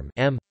mathrm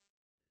M.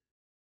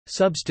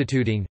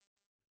 Substituting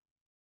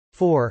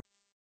 4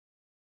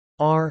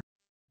 R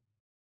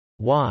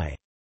Y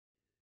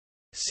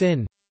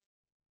sin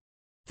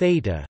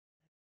theta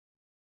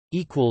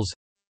equals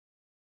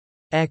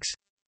x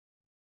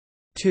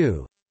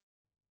 2.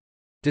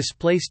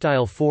 Display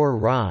style 4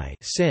 rho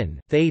sin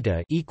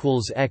theta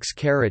equals x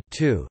caret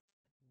 2.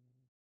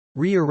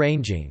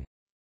 Rearranging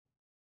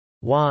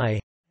y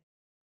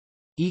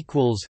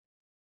equals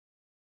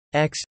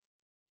x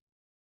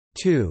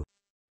 2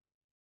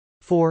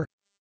 4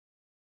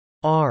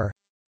 r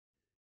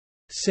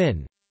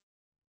sin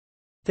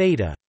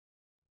theta.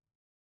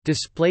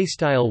 Display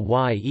style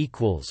y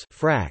equals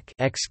frac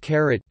x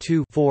caret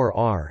 2 4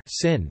 r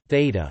sin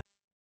theta.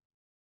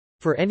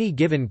 For any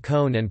given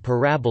cone and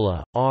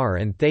parabola, r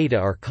and theta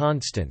are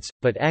constants,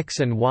 but x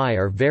and y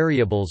are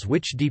variables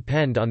which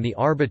depend on the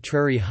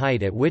arbitrary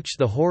height at which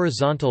the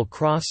horizontal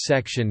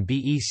cross-section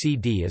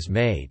BECD is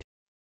made.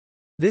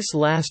 This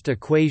last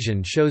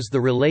equation shows the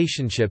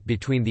relationship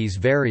between these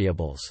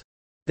variables.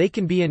 They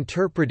can be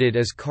interpreted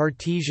as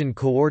Cartesian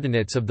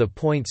coordinates of the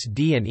points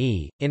D and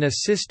E, in a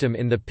system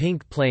in the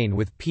pink plane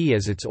with P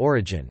as its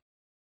origin.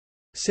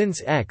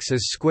 Since x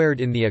is squared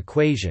in the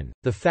equation,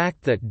 the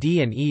fact that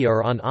D and E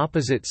are on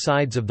opposite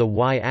sides of the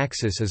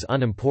y-axis is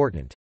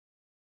unimportant.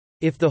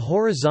 If the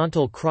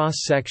horizontal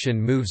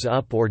cross-section moves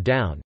up or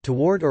down,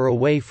 toward or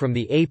away from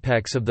the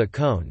apex of the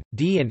cone,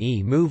 D and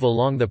E move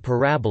along the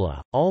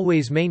parabola,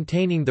 always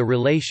maintaining the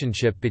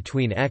relationship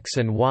between x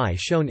and y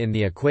shown in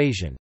the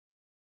equation.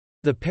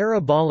 The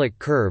parabolic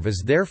curve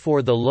is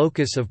therefore the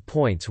locus of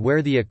points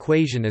where the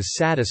equation is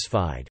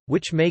satisfied,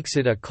 which makes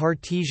it a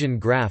Cartesian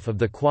graph of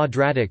the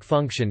quadratic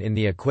function in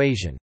the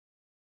equation.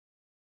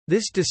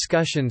 This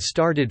discussion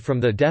started from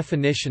the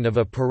definition of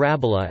a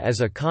parabola as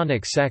a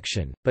conic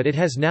section, but it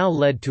has now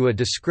led to a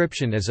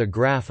description as a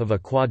graph of a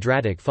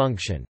quadratic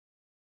function.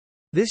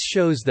 This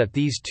shows that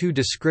these two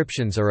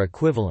descriptions are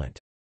equivalent.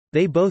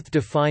 They both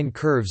define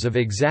curves of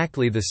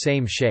exactly the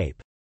same shape.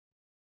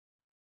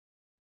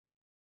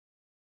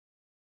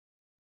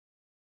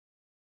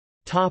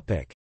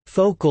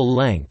 Focal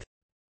length.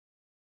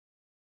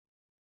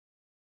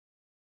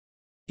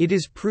 It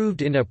is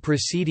proved in a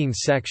preceding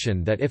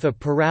section that if a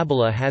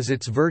parabola has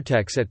its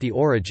vertex at the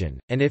origin,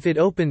 and if it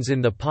opens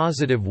in the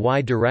positive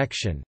y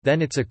direction, then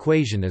its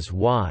equation is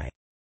y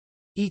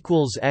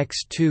equals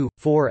x2,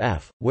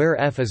 4f, where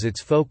f is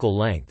its focal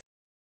length.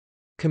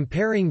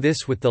 Comparing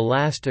this with the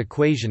last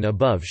equation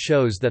above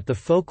shows that the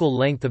focal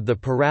length of the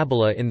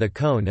parabola in the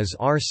cone is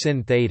r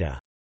sin theta.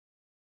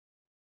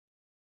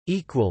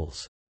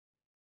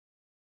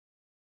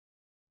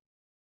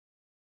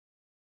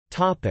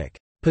 Topic: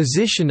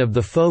 Position of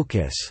the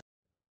focus.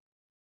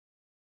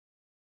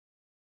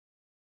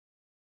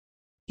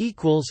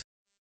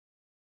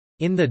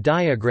 In the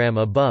diagram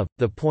above,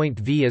 the point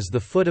V is the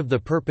foot of the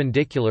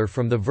perpendicular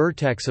from the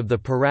vertex of the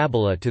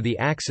parabola to the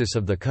axis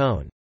of the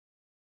cone.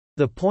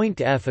 The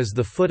point F is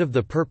the foot of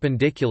the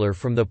perpendicular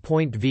from the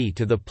point V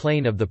to the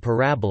plane of the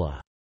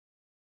parabola.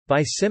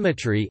 By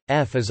symmetry,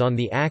 F is on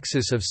the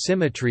axis of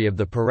symmetry of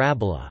the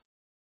parabola.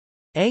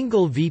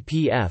 Angle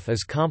VPF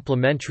is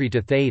complementary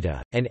to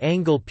theta, and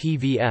angle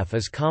PVF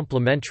is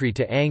complementary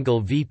to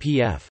angle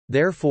VPF,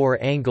 therefore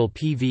angle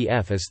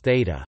PVF is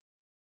theta.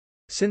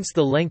 Since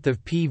the length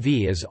of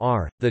PV is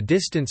r, the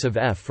distance of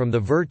F from the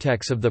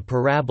vertex of the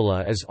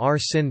parabola is r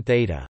sin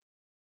theta.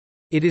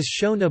 It is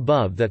shown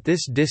above that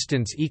this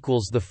distance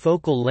equals the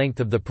focal length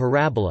of the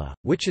parabola,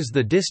 which is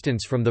the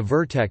distance from the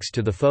vertex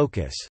to the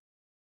focus.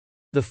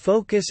 The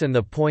focus and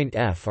the point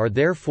F are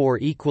therefore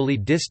equally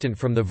distant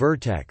from the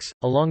vertex,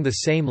 along the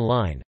same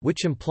line,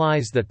 which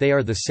implies that they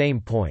are the same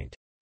point.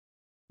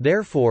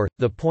 Therefore,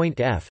 the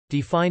point F,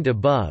 defined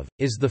above,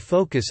 is the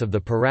focus of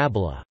the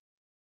parabola.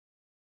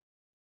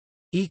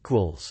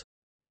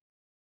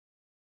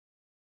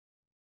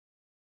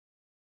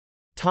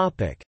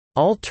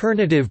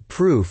 Alternative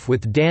proof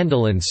with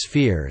Dandelin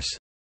spheres.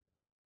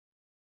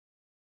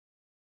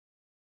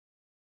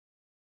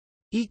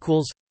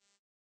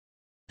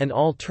 An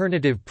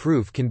alternative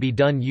proof can be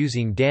done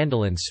using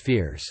Dandelin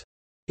spheres.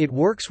 It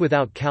works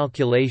without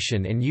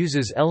calculation and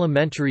uses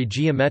elementary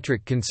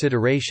geometric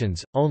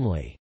considerations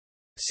only.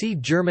 See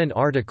German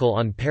article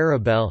on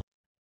Parabola.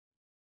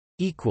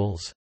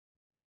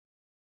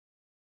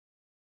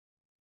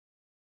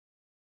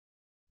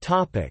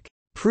 Topic: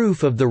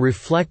 Proof of the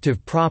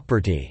reflective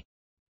property.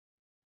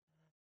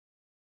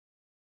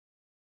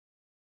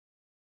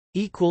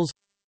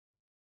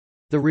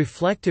 The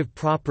reflective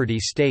property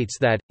states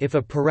that, if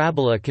a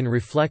parabola can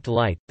reflect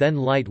light, then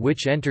light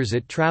which enters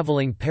it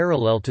traveling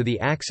parallel to the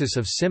axis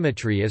of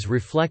symmetry is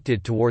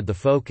reflected toward the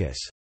focus.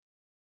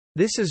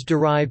 This is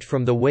derived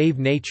from the wave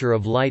nature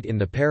of light in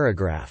the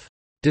paragraph,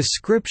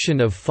 "Description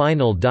of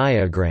final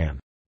diagram",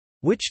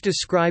 which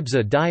describes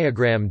a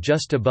diagram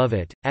just above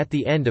it, at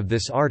the end of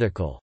this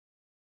article.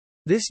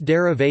 This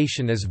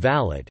derivation is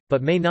valid,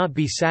 but may not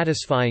be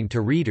satisfying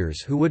to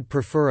readers who would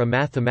prefer a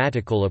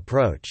mathematical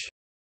approach.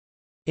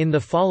 In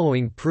the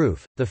following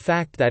proof, the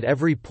fact that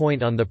every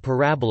point on the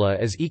parabola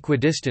is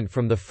equidistant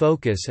from the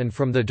focus and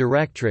from the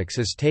directrix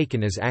is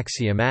taken as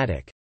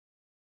axiomatic.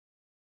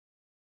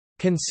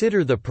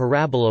 Consider the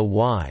parabola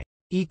y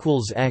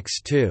equals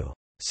x2.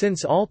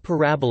 Since all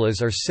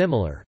parabolas are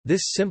similar,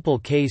 this simple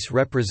case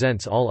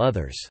represents all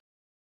others.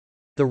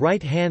 The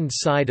right-hand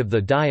side of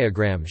the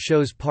diagram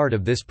shows part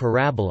of this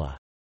parabola.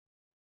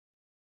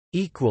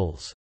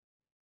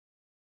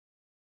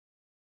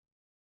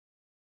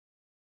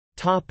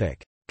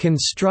 Topic: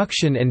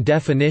 Construction and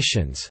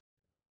definitions.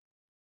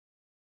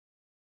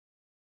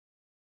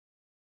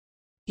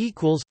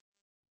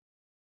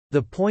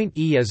 The point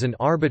E is an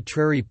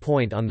arbitrary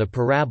point on the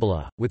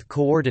parabola, with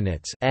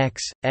coordinates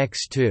x,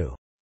 x2.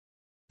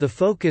 The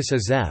focus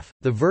is F,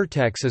 the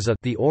vertex is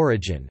the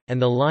origin,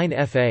 and the line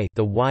FA,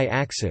 the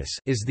y-axis,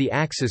 is the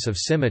axis of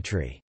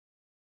symmetry.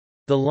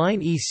 The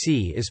line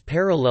EC is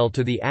parallel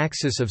to the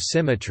axis of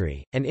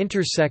symmetry, and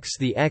intersects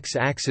the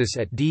x-axis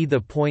at D.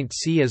 The point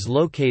C is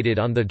located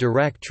on the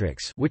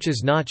directrix, which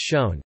is not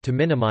shown, to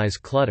minimize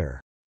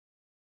clutter.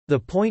 The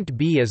point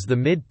B is the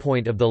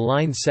midpoint of the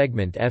line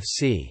segment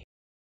FC.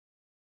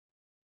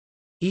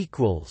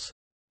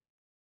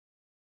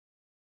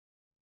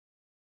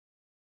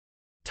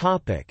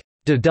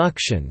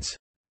 Deductions.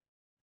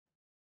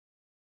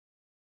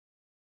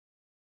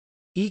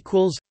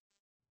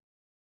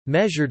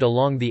 Measured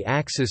along the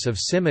axis of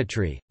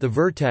symmetry, the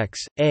vertex,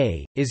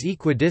 A, is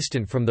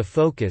equidistant from the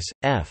focus,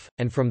 F,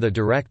 and from the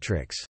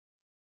directrix.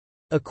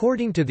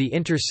 According to the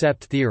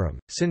intercept theorem,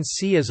 since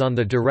C is on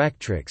the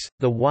directrix,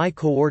 the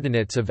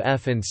y-coordinates of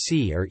F and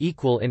C are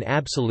equal in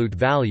absolute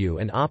value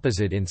and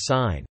opposite in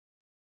sign.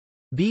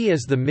 B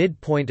is the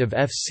midpoint of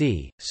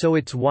FC, so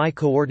its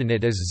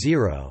y-coordinate is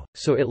 0,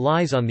 so it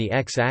lies on the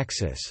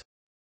x-axis.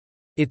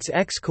 Its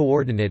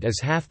x-coordinate is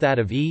half that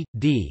of E,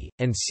 D,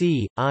 and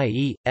C,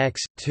 i.e.,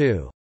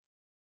 x2.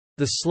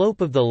 The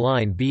slope of the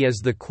line B is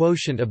the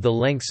quotient of the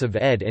lengths of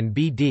ED and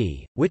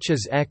BD, which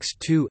is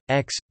x2,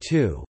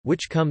 x2,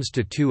 which comes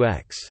to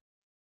 2x.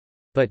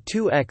 But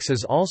 2x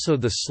is also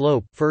the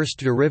slope first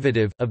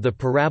derivative of the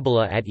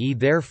parabola at E.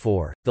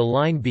 Therefore, the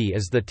line B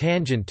is the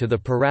tangent to the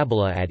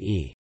parabola at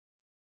E.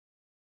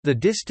 The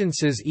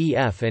distances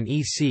EF and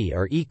EC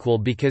are equal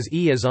because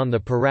E is on the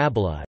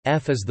parabola,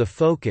 F is the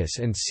focus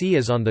and C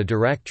is on the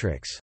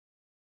directrix.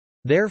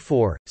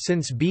 Therefore,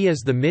 since B is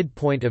the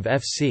midpoint of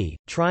FC,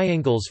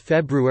 triangles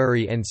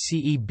February and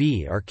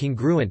CEB are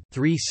congruent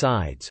 3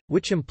 sides,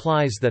 which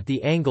implies that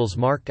the angles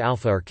marked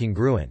alpha are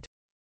congruent.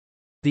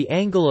 The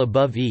angle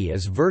above E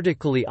is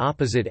vertically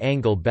opposite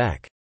angle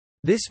Beck.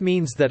 This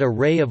means that a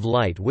ray of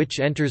light which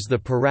enters the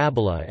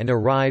parabola and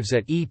arrives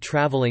at E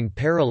traveling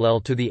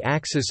parallel to the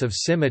axis of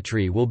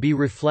symmetry will be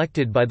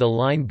reflected by the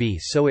line B,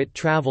 so it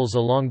travels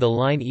along the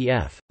line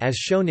EF, as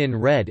shown in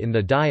red in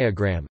the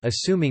diagram,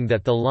 assuming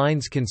that the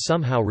lines can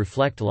somehow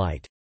reflect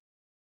light.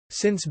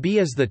 Since B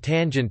is the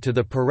tangent to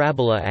the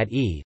parabola at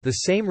E,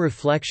 the same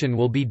reflection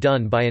will be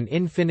done by an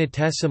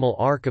infinitesimal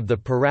arc of the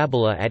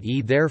parabola at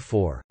E.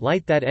 Therefore,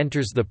 light that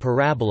enters the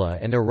parabola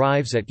and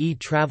arrives at E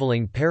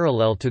traveling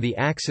parallel to the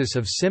axis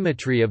of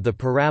symmetry of the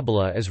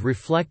parabola is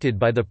reflected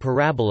by the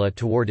parabola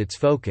toward its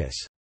focus.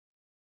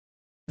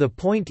 The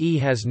point E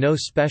has no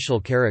special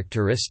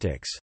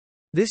characteristics.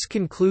 This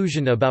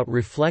conclusion about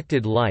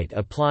reflected light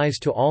applies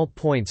to all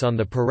points on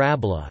the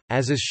parabola,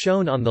 as is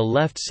shown on the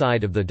left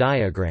side of the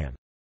diagram.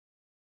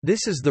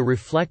 This is the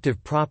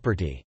reflective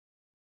property.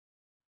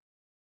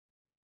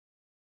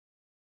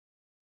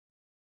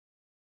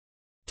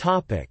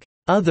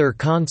 Other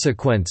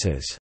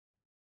consequences.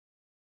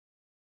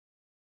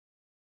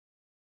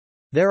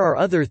 There are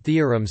other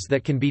theorems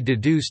that can be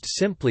deduced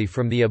simply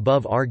from the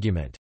above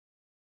argument.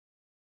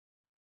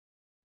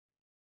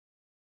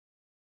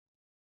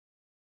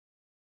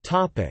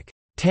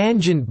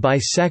 Tangent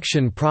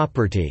bisection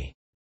property.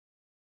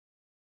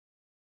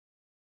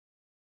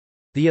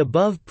 The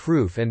above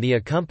proof and the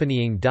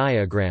accompanying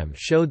diagram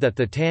showed that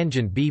the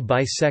tangent B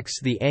bisects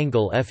the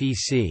angle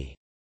FEC.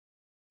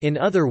 In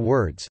other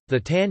words, the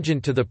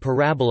tangent to the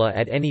parabola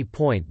at any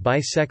point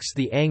bisects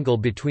the angle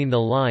between the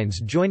lines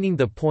joining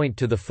the point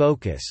to the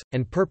focus,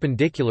 and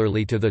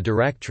perpendicularly to the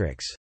directrix.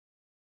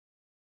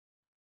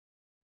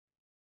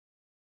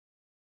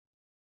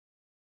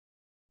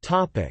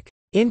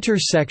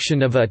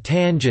 Intersection of a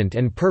tangent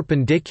and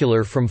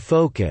perpendicular from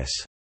focus.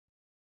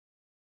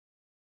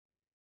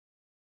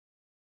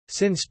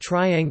 Since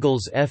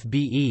triangles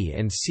FBE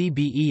and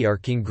CBE are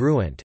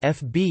congruent,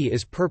 FB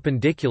is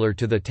perpendicular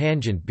to the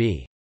tangent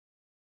B.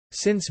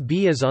 Since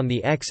B is on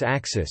the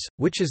x-axis,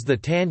 which is the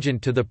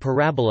tangent to the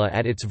parabola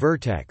at its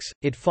vertex,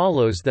 it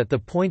follows that the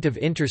point of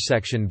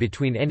intersection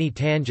between any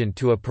tangent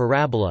to a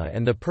parabola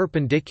and the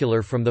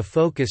perpendicular from the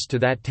focus to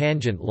that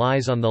tangent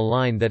lies on the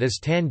line that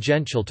is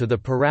tangential to the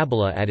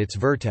parabola at its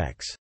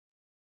vertex.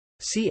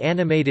 See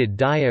animated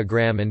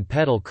diagram and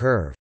pedal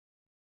curve.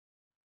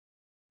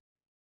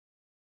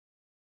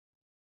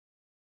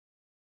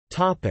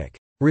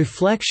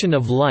 Reflection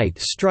of light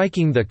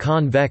striking the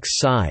convex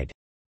side.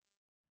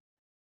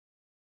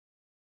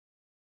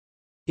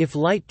 If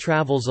light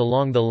travels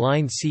along the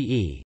line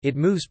CE, it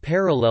moves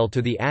parallel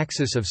to the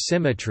axis of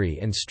symmetry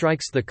and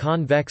strikes the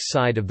convex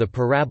side of the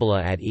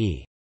parabola at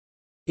E.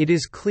 It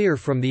is clear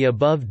from the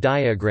above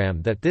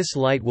diagram that this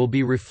light will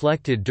be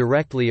reflected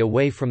directly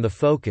away from the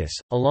focus,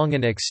 along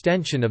an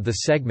extension of the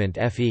segment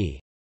FE.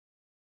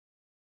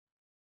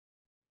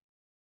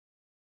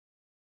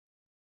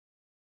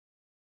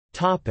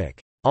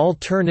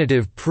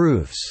 Alternative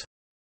proofs.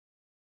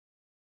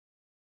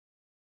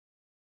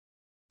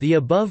 The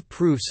above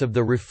proofs of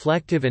the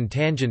reflective and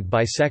tangent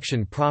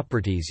bisection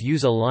properties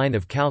use a line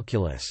of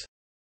calculus.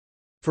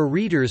 For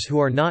readers who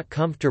are not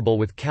comfortable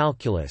with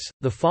calculus,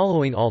 the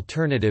following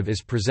alternative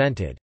is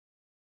presented.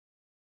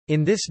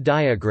 In this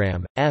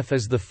diagram, F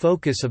is the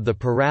focus of the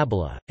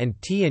parabola, and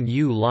T and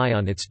U lie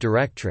on its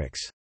directrix.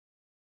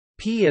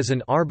 P is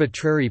an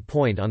arbitrary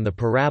point on the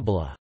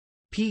parabola.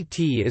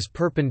 PT is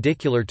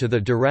perpendicular to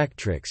the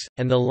directrix,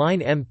 and the line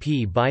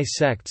MP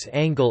bisects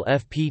angle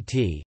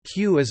FPT.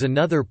 Q is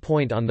another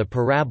point on the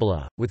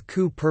parabola, with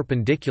Q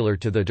perpendicular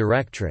to the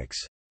directrix.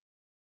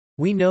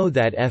 We know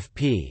that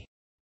FP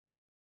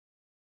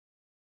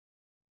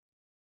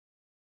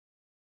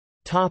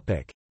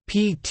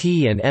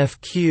PT and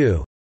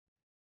FQ.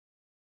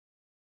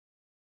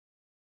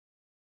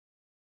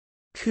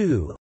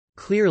 Q.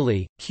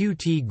 Clearly,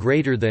 QT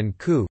greater than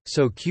Q,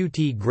 so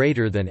QT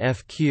greater than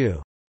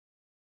FQ.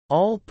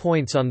 All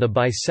points on the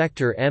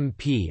bisector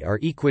MP are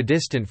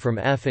equidistant from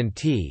F and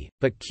T,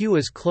 but Q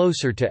is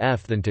closer to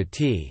F than to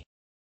T.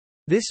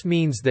 This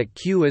means that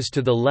Q is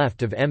to the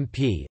left of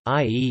MP,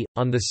 i.e.,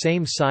 on the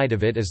same side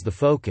of it as the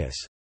focus.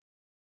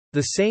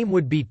 The same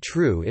would be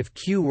true if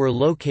Q were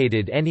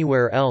located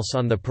anywhere else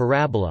on the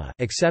parabola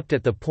except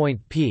at the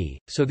point P,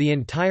 so the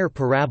entire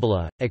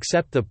parabola,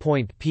 except the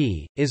point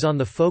P, is on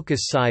the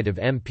focus side of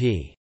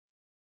MP.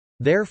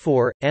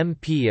 Therefore,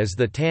 MP is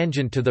the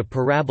tangent to the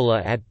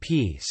parabola at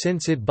P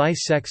since it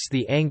bisects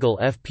the angle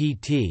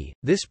FPT.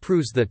 This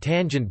proves the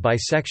tangent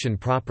bisection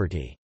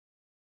property.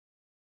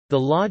 The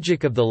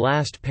logic of the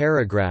last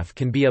paragraph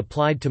can be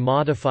applied to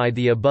modify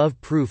the above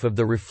proof of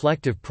the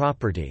reflective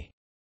property.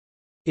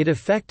 It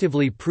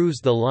effectively proves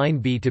the line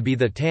B to be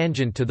the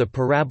tangent to the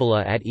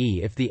parabola at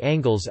E if the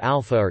angles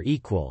alpha are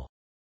equal.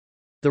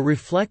 The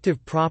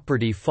reflective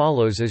property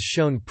follows as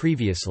shown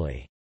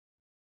previously.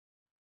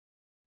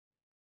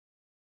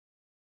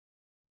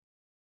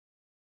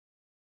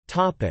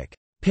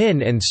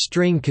 Pin and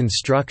string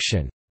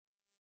construction.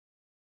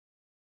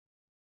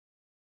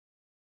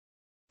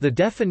 The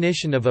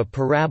definition of a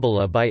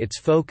parabola by its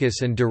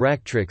focus and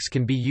directrix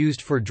can be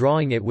used for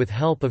drawing it with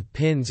help of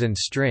pins and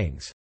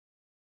strings.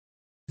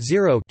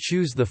 0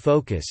 choose the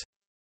focus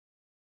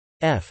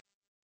f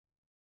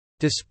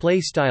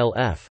display style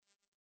f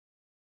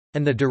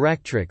and the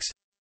directrix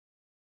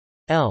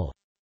l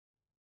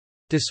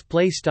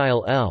display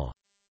style l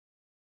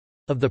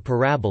of the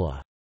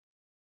parabola.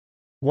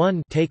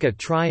 1 take a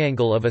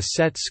triangle of a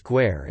set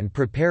square and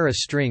prepare a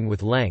string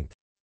with length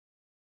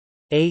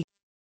a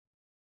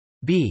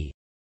b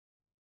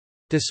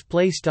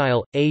display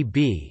style a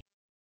b.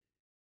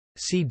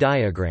 See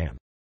diagram.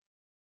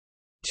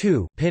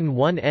 2 pin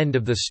one end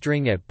of the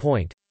string at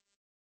point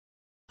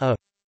a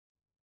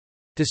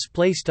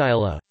display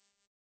style a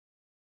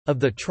of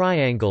the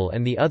triangle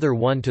and the other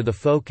one to the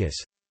focus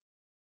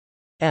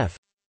f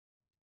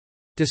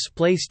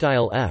display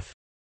style f.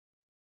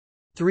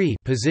 3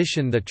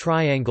 position the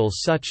triangle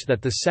such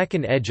that the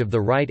second edge of the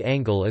right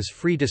angle is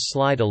free to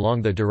slide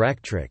along the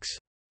directrix.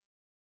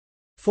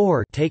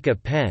 4 take a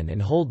pen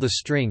and hold the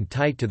string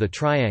tight to the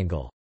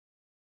triangle.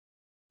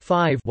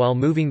 5 while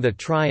moving the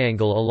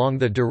triangle along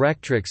the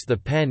directrix the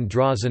pen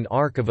draws an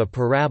arc of a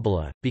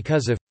parabola,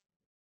 because of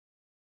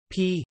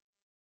p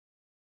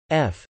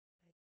f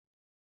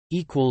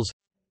equals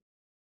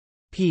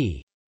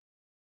p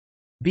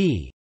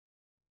b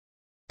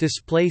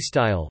display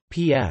style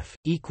pf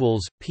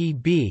equals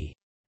pb.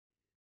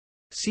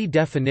 See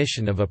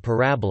definition of a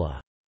parabola.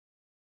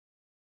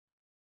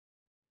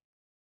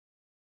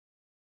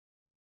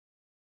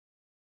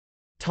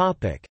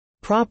 Topic: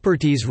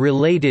 Properties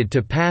related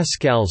to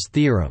Pascal's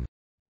theorem.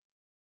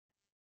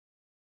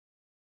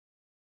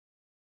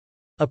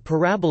 A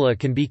parabola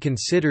can be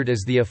considered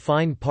as the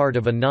affine part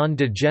of a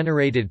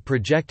non-degenerated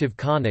projective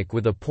conic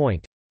with a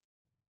point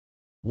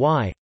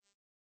y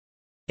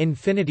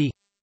infinity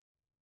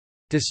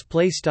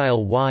display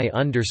style y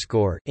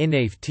underscore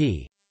inf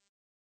t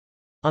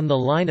on the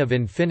line of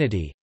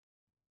infinity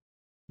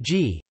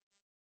g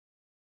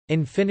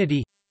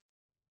infinity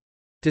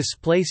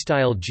display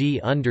style g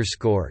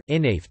underscore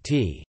inf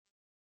t,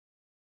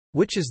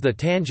 which is the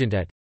tangent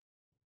at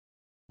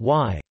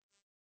y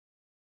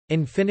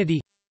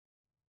infinity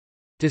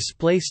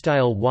display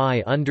style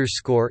y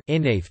underscore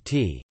inf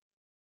t.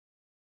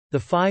 The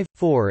 5,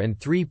 4 and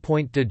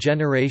 3-point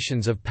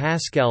degenerations of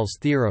Pascal's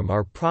theorem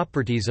are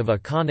properties of a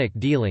conic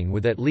dealing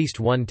with at least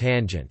one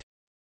tangent.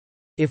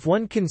 If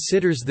one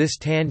considers this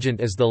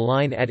tangent as the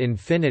line at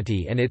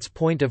infinity and its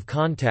point of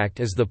contact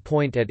as the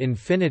point at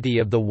infinity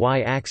of the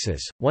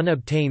y-axis, one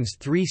obtains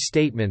three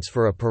statements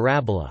for a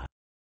parabola.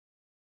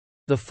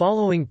 The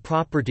following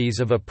properties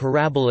of a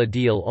parabola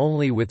deal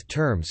only with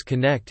terms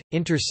connect,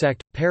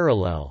 intersect,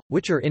 parallel,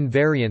 which are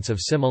invariants of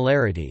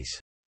similarities.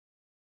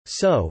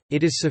 So,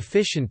 it is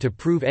sufficient to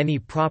prove any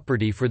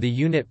property for the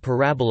unit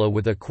parabola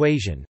with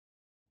equation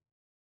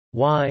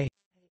y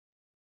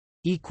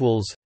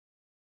equals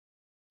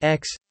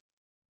x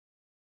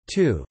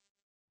 2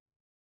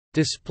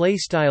 display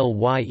style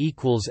y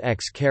equals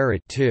x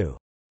caret 2.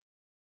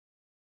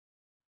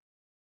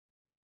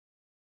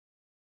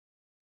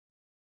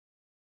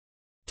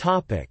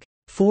 Topic: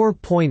 4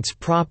 points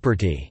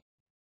property.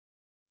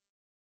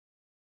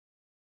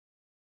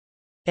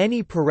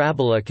 Any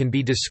parabola can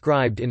be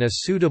described in a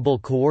suitable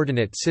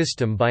coordinate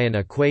system by an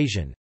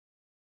equation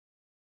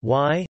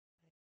y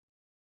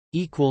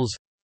equals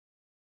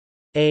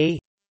a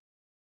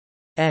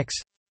x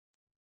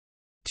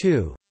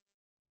 2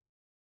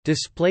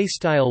 display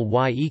style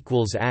y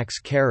equals x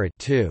caret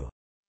 2.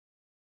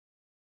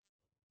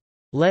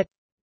 Let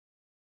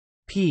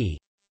p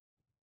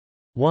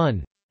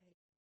 1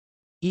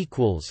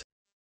 equals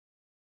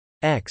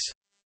x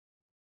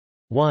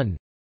 1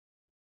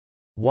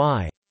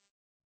 y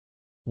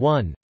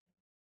 1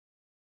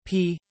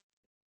 p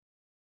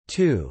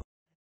 2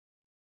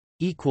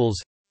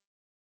 equals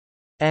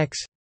x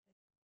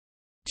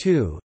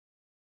 2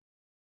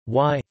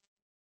 y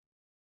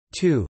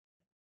 2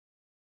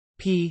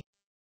 p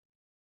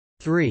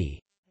 3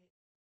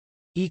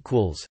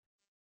 equals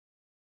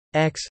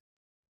x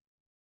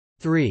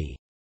 3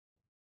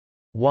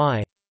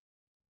 y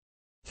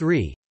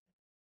 3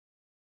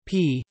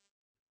 p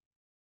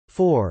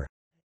 4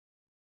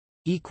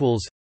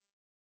 equals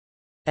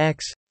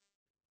x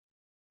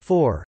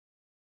 4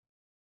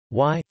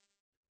 y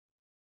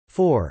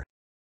 4.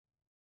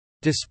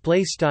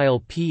 Display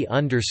style p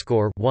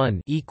underscore 1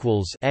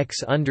 equals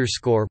x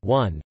underscore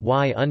 1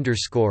 y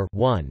underscore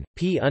 1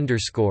 p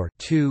underscore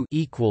 2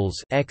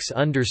 equals x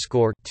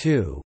underscore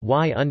 2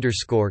 y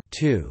underscore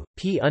 2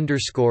 p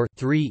underscore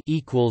 3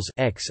 equals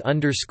x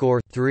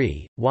underscore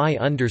 3 y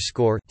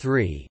underscore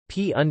 3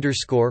 p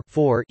underscore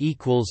 4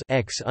 equals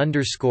x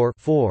underscore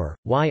 4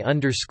 y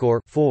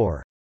underscore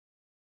 4.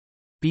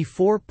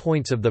 Before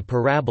points of the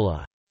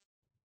parabola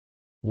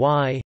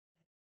y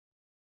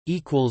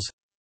equals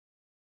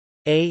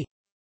a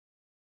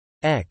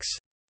x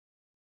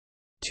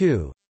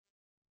 2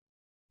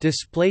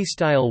 display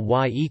style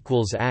y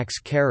equals x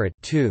caret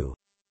 2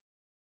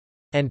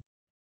 and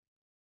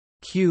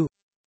q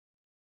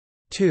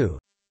 2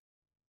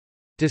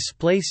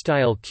 display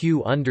style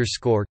q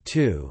underscore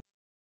 2.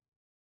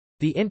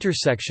 The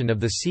intersection of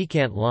the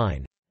secant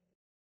line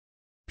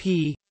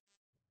p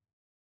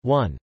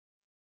 1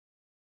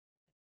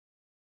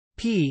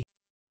 p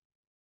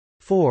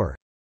 4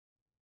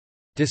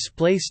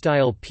 display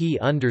style p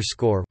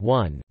underscore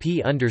 1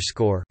 p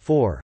underscore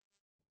 4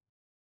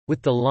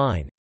 with the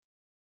line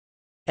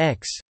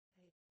x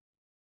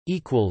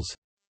equals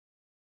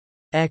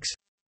x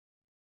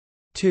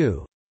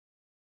 2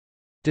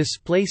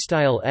 display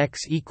style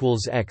x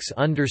equals x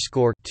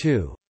underscore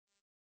 2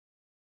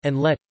 and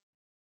let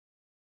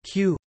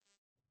q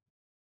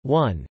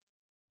 1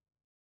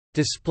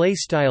 display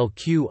style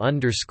q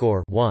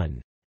underscore 1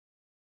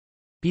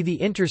 be the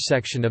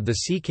intersection of the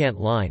secant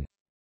line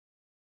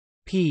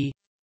p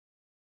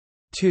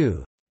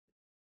 2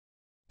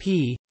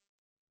 p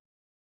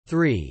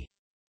 3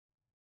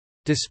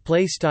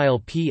 display style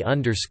p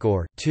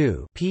underscore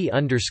 2 p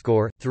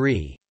underscore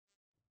 3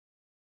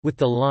 with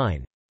the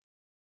line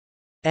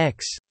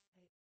x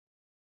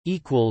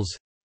equals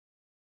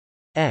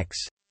x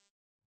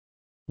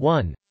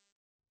 1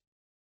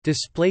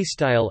 display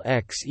style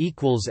x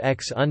equals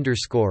x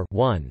underscore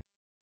 1.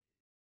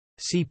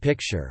 See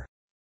picture.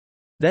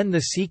 Then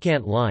the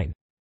secant line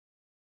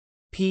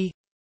p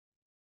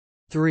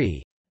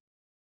 3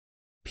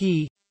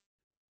 p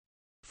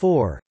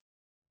 4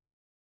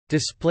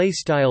 display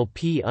style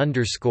p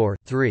underscore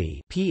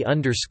 3 p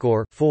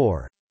underscore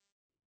 4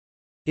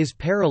 is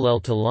parallel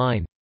to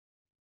line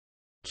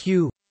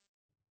q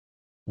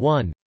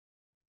 1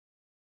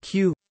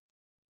 q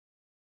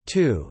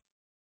 2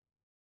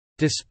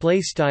 display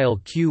style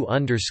q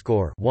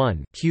underscore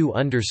 1 q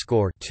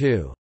underscore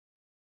 2.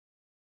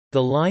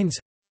 The lines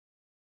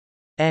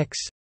x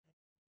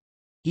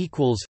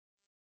equals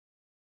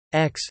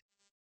x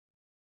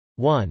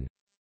 1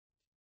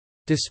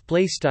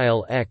 display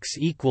style x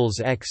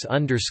equals x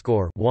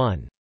underscore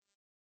 1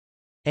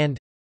 and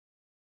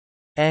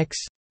x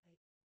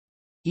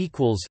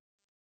equals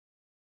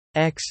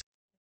x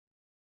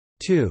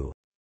 2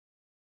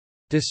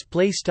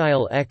 display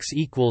style x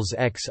equals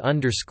x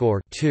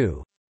underscore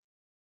 2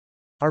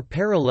 are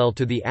parallel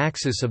to the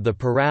axis of the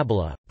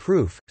parabola.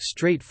 Proof: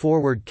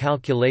 straightforward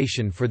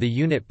calculation for the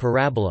unit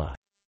parabola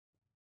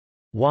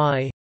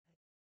y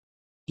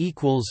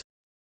equals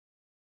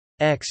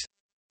x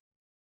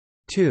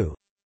 2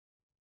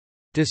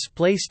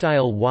 display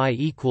style y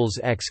equals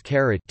x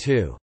caret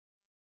 2.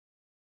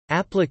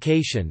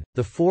 Application: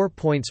 the 4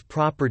 points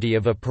property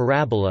of a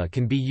parabola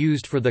can be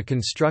used for the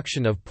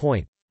construction of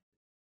point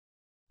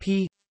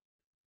p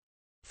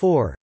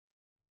 4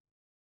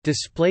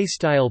 display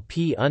style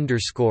p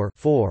underscore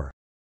 4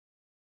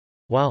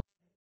 while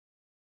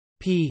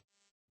p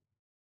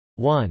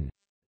 1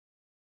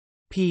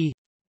 p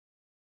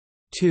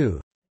 2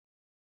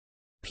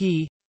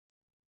 p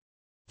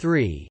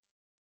 3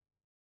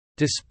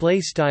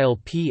 display style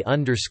p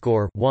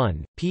underscore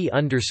 1 p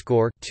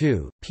underscore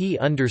 2 p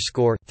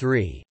underscore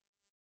 3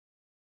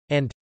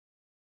 and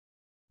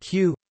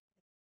q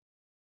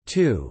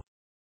 2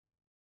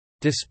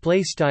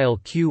 display style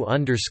q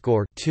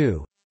underscore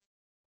 2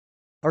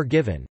 are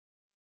given.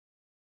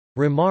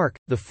 Remark: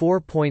 the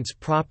 4 points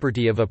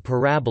property of a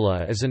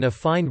parabola is an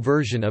affine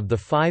version of the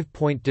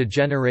 5-point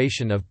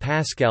degeneration of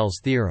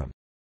Pascal's theorem.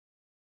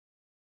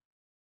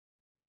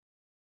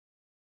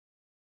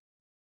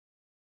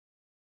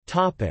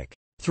 Topic: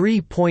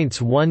 3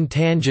 points 1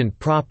 tangent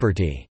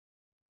property.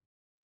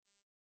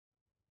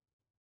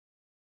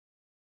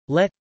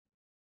 Let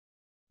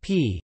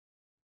p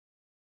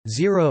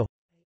 0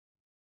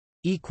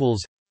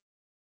 equals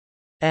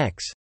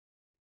x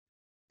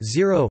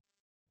 0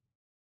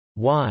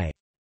 y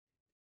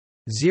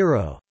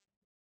 0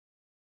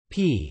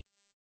 p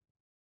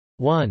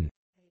 1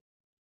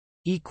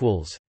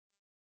 equals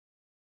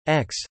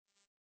x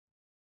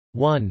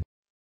 1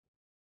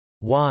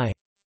 y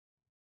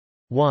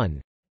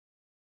 1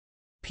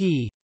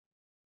 p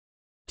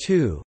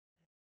 2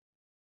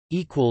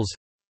 equals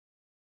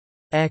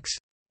x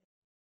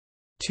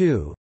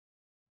 2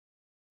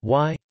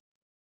 y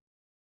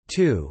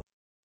 2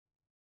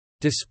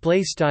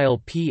 display style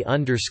p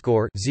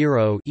underscore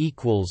 0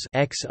 equals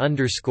x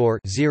underscore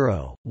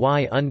 0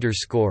 y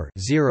underscore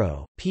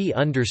 0 p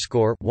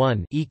underscore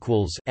 1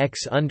 equals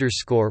x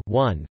underscore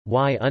 1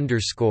 y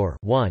underscore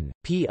 1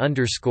 p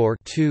underscore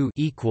 2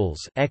 equals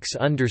x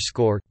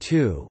underscore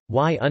 2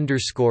 y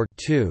underscore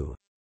 2.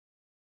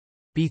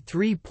 Be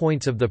 3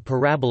 points of the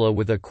parabola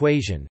with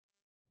equation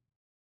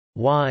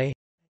y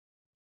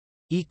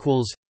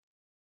equals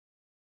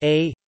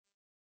a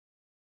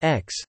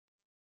x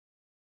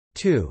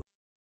 2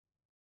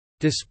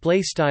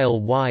 display style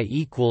y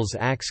equals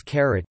x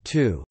caret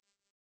 2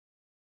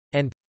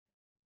 and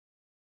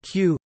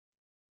q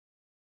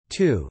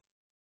 2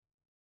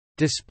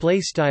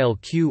 display style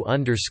q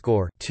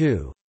underscore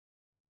 2.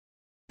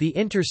 The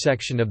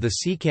intersection of the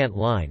secant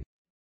line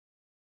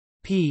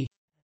p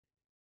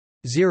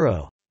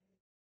 0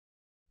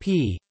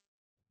 p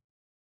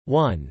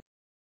 1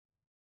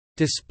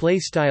 display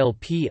style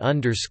p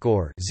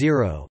underscore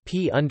 0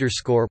 p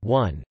underscore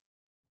 1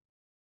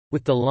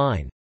 with the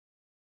line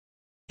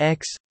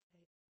x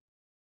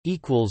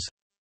equals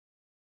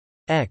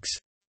x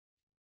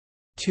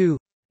 2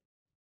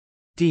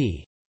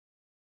 d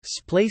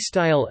display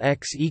style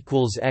x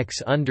equals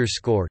x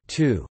underscore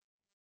 2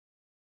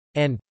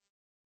 and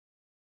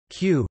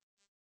q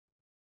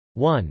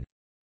 1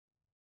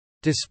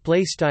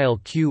 display style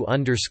q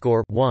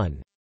underscore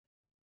 1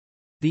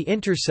 the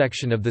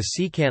intersection of the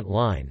secant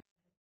line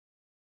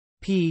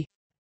p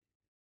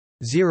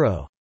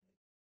 0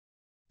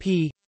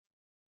 p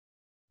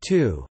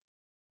 2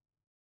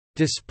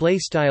 display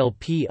style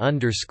p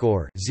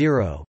underscore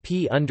 0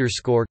 p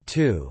underscore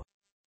 2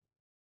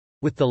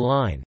 with the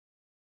line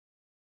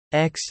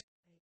x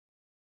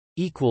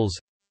equals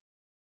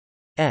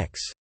x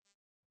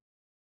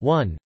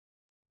 1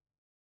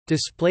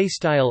 display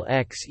style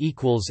x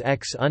equals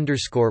x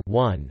underscore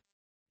 1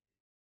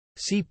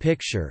 see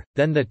picture.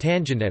 Then the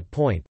tangent at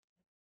point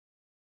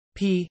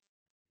p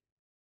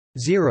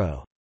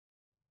 0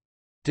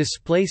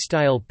 display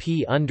style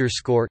p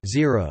underscore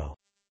 0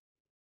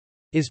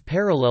 is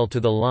parallel to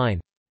the line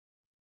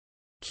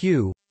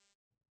q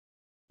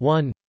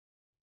 1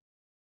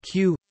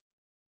 q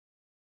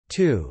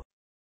 2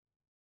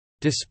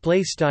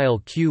 display style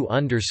q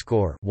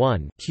underscore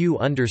 1 q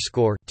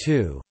underscore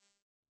 2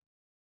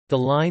 the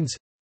lines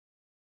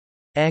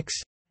x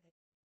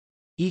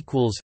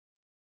equals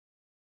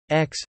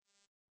x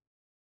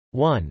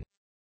 1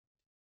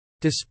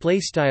 display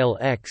style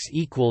x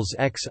equals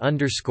x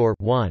underscore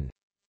 1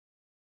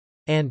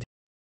 and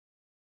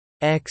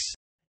x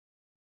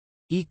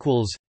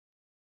equals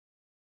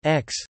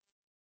x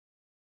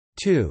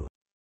 2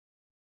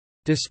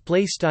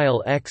 display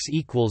style x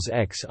equals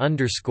x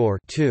underscore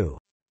 2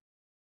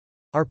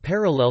 are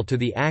parallel to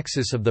the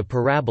axis of the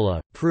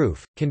parabola.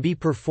 Proof can be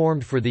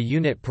performed for the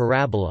unit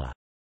parabola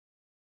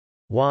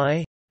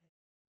y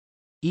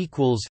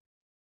equals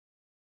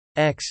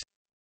x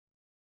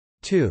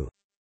 2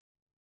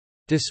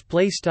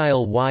 display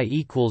style y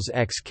equals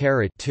x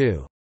caret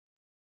 2.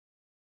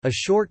 A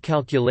short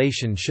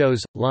calculation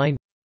shows line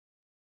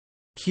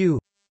q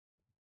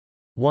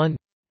 1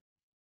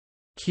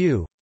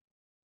 q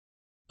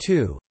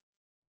 2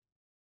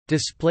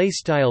 display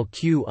style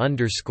q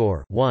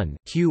underscore 1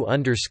 q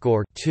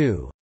underscore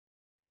 2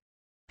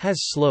 has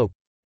slope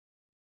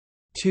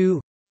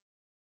 2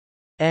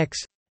 x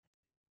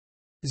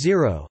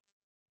 0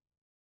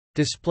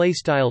 display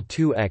style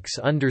 2x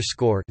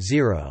underscore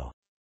 0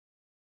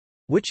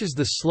 which is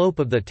the slope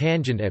of the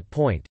tangent at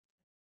point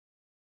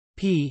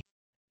p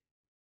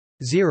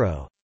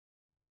 0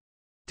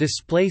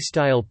 display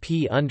style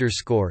p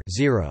underscore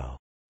 0.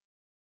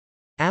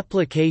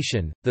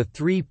 Application: the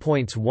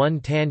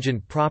 3.1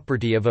 tangent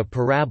property of a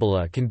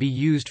parabola can be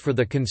used for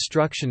the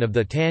construction of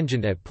the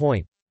tangent at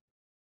point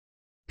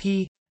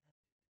p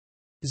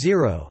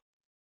 0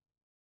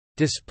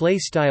 display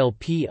style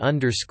p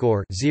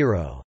underscore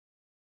 0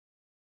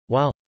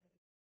 while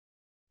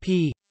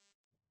p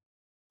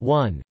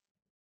 1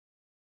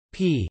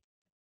 p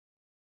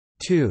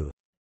 2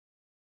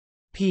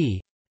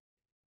 p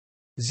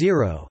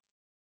 0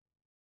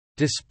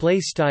 display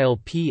style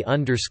p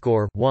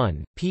underscore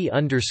 1 p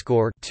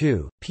underscore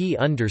 2 p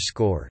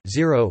underscore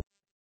 0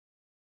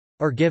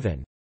 are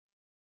given.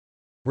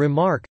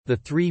 Remark: the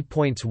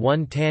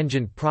 3.1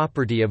 tangent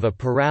property of a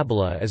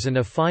parabola is an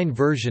affine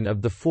version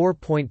of the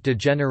 4-point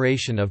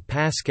degeneration of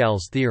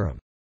Pascal's theorem.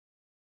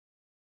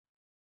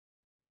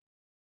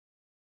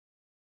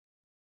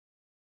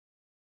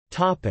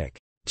 Topic: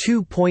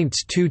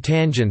 2.2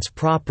 tangents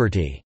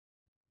property.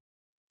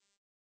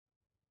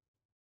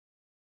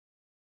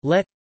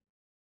 Let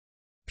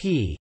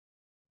p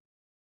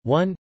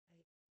 1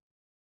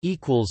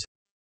 equals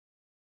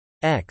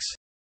x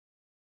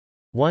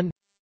 1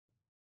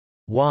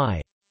 y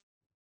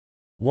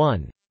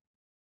 1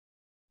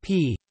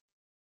 p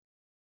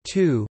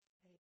 2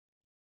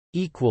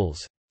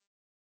 equals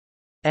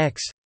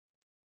x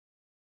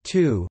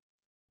 2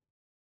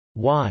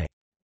 y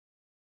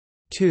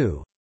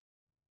 2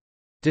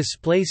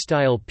 display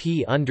style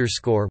p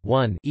underscore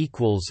 1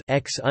 equals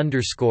x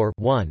underscore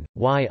 1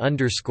 y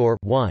underscore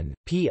 1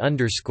 p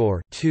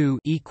underscore 2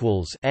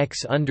 equals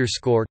x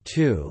underscore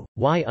 2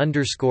 y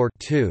underscore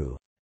 2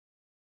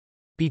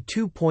 be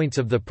 2 points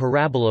of the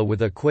parabola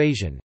with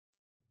equation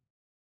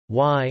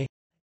y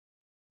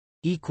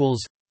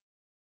equals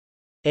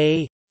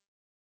a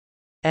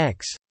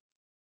x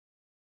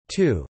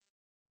 2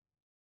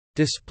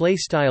 display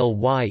style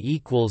y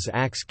equals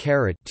x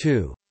caret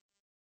 2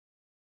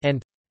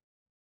 and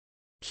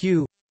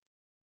q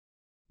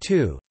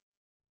 2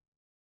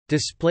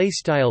 display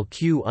style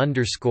q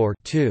underscore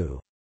 2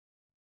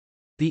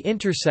 the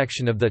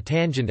intersection of the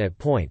tangent at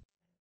point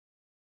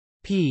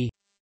p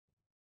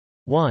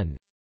 1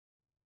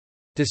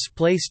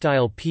 display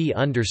style p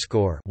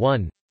underscore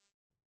 1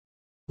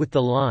 with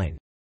the line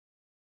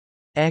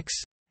x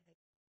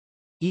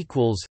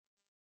equals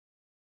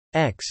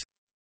x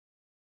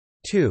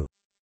 2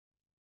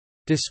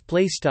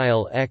 display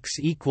style x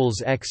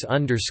equals x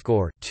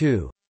underscore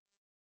 2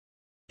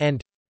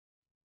 and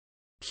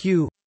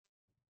q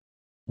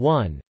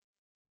 1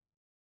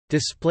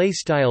 display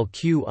style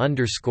q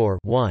underscore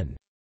 1,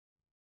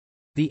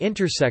 the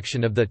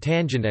intersection of the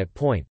tangent at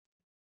point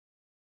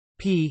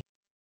p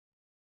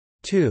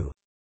 2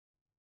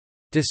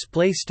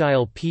 display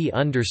style p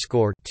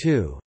underscore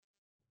 2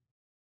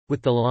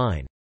 with the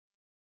line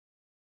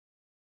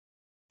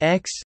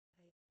x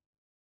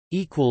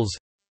equals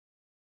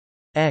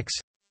x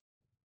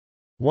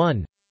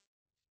 1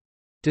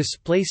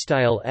 display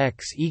style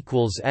x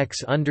equals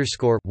x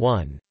underscore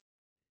 1.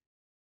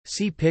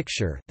 See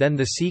picture. Then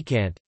the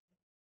secant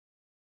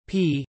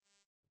p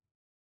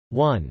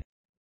 1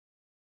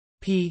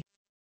 p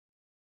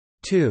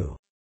 2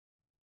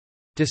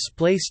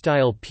 display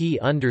style p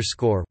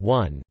underscore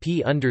 1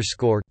 p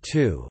underscore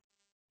 2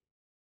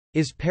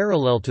 is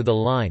parallel to the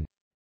line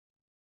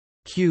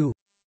q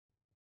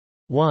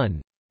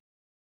 1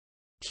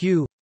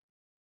 q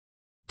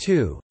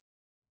 2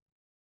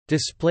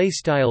 display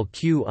style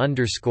q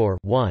underscore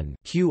 1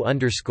 q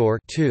underscore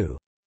 2.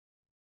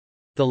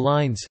 The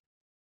lines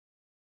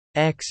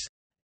x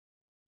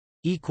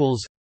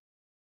equals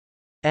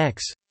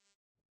x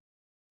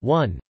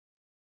 1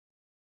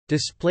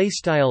 display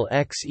style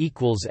x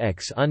equals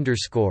x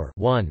underscore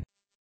 1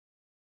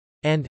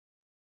 and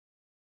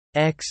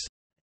x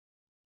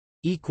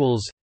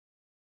equals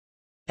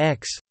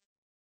x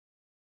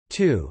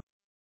 2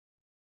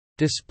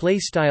 display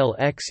style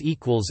x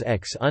equals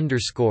x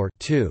underscore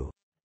 2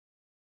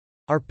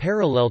 are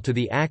parallel to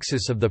the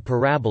axis of the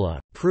parabola.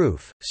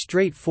 Proof: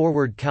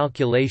 straightforward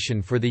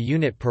calculation for the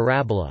unit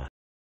parabola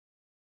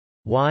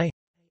y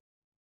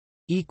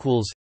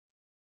equals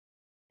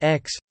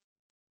x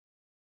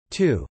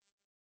 2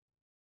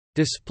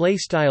 display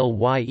style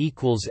y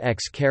equals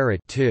x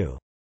caret 2.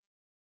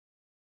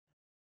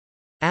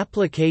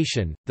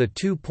 Application: the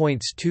 2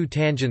 points 2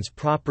 tangents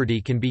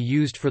property can be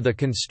used for the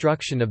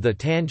construction of the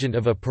tangent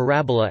of a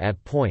parabola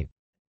at point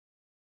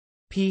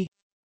p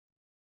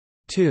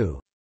 2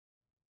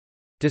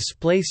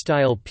 display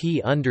style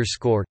p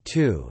underscore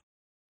 2,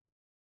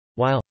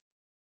 while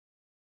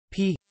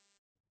p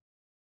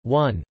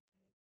 1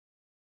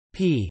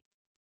 p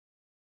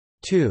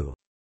 2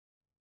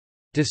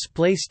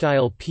 display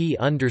style p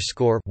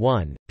underscore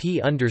 1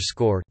 p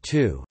underscore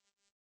 2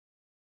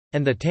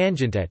 and the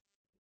tangent at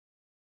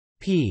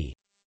p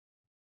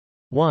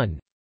 1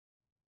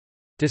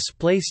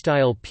 display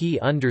style p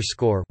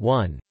underscore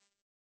 1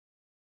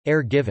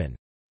 are given.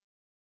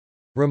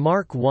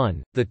 Remark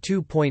 1: the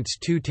 2 points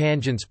 2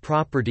 tangents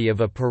property of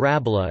a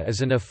parabola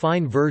is an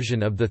affine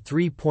version of the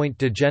 3-point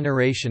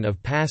degeneration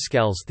of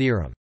Pascal's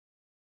theorem.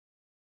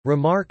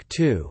 Remark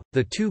 2: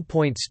 the 2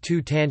 points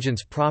 2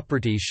 tangents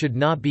property should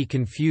not be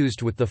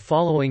confused with the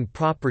following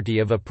property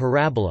of a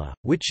parabola,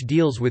 which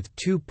deals with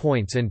 2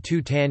 points and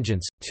 2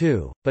 tangents,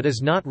 too, but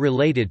is not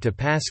related to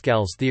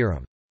Pascal's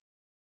theorem.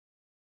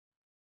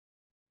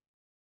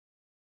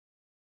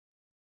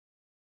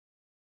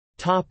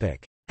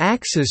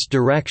 Axis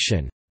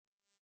direction.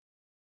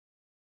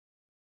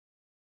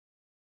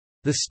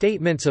 The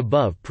statements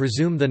above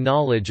presume the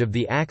knowledge of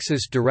the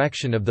axis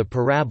direction of the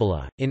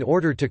parabola, in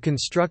order to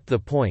construct the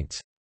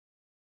points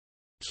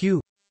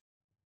q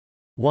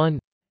 1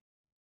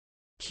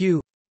 q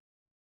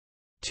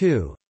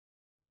 2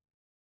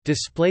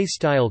 display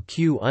style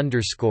q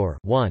underscore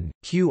 1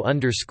 q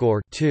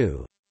underscore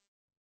 2.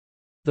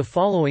 The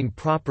following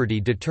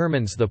property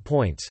determines the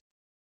points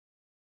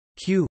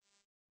q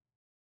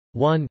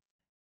 1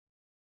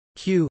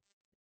 q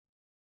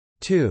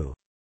 2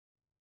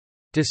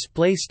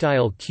 display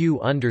style q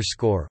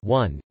underscore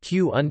 1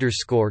 q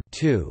underscore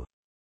 2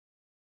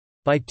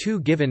 by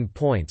 2 given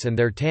points and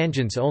their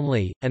tangents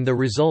only, and the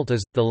result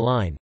is the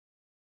line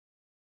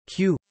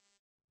q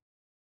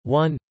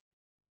 1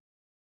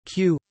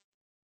 q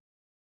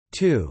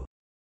 2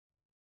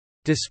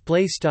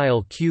 display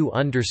style q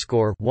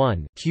underscore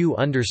 1 q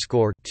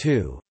underscore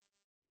 2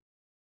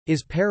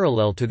 is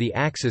parallel to the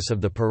axis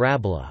of the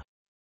parabola.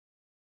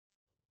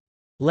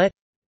 Let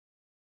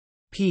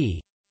p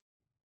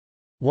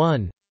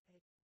 1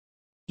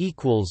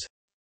 equals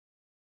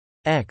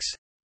x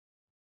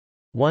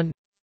 1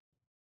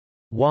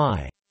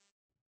 y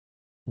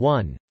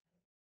 1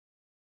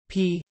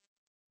 p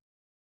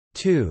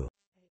 2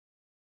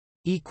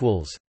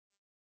 equals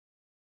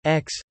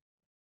x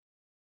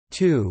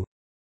 2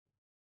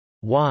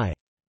 y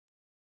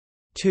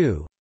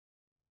 2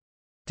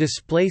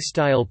 display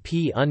style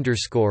p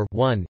underscore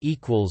 1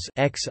 equals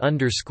x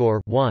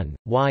underscore 1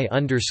 y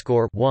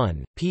underscore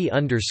 1 p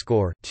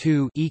underscore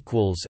 2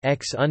 equals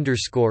x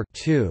underscore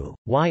 2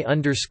 y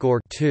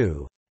underscore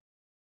 2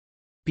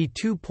 be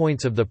 2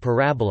 points of the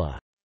parabola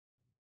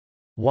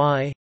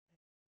y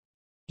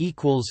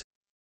equals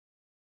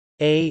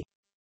a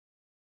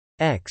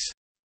x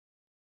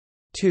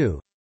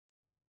 2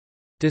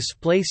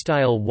 display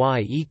style y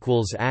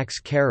equals x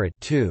caret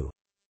 2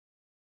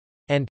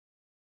 and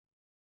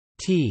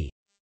t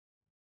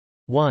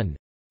 1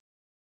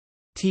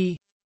 t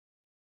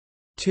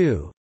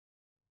 2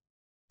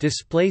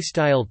 display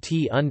style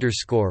t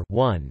underscore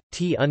 1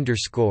 t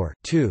underscore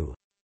 2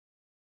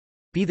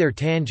 be their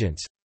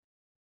tangents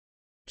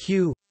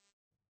q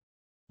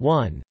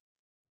 1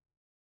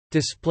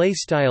 display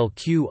style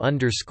q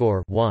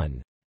underscore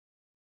 1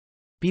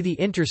 be the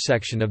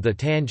intersection of the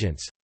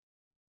tangents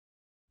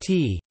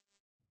t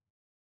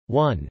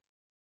 1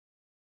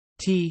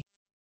 t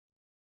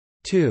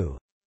 2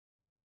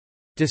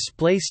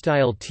 display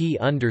style t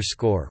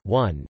underscore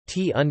 1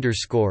 t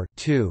underscore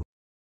 2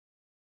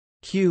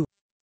 q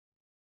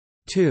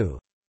 2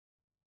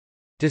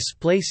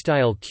 display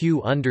style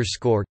q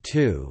underscore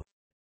 2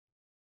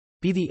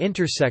 be the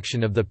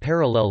intersection of the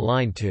parallel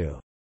line to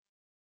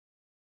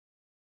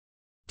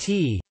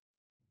t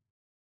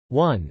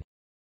 1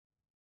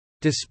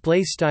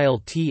 display style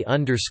t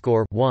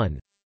underscore 1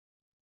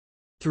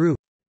 through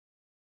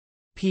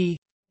p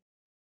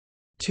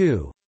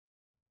 2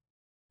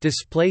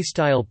 display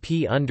style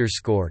p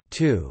underscore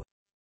 2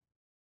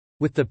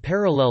 with the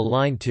parallel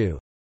line to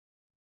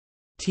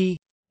t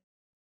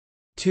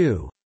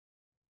 2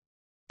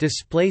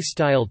 display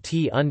style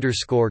t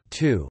underscore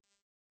 2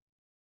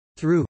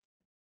 through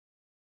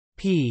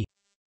p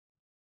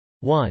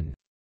 1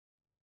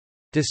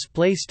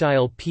 display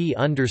style p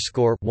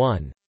underscore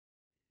 1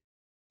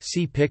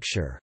 see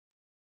picture.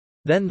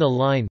 Then the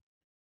line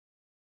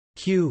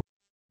q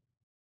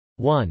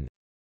 1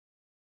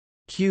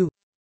 q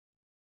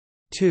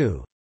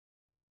 2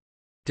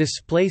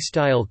 display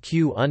style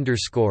q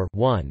underscore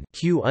 1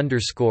 q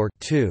underscore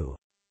 2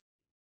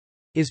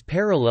 is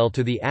parallel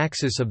to the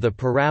axis of the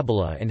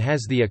parabola and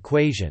has the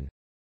equation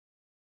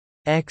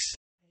x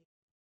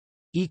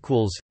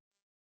equals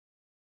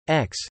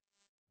x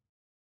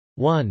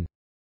 1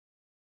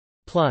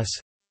 plus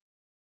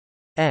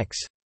x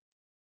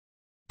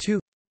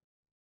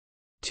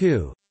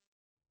 2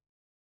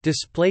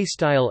 display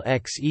style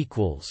x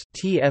equals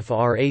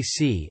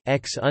tfrac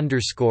x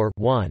underscore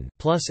 1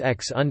 plus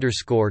x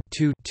underscore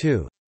 2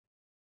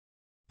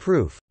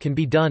 Proof can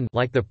be done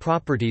like the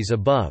properties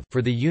above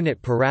for the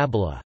unit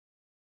parabola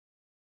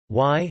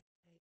y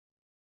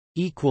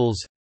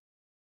equals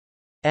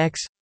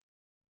x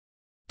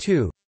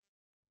 2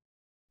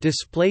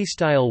 display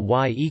style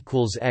y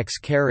equals x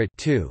caret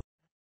 2.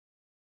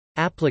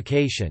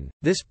 Application: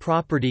 this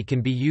property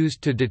can be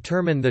used to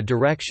determine the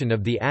direction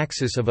of the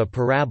axis of a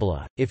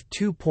parabola, if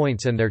 2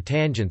 points and their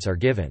tangents are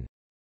given.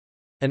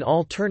 An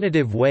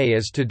alternative way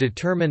is to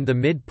determine the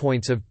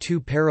midpoints of two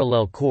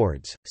parallel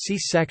chords, see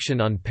section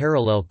on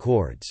parallel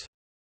chords.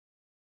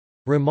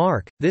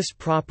 Remark: this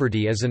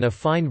property is an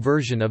affine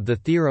version of the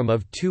theorem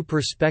of two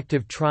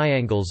perspective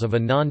triangles of a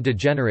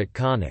non-degenerate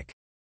conic.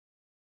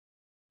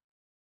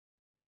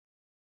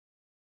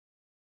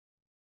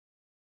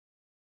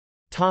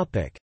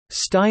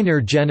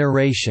 Steiner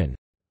generation.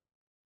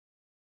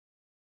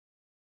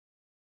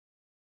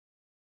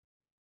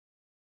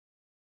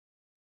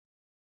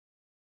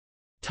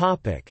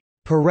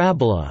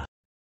 Parabola.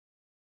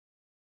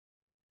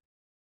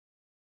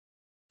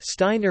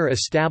 Steiner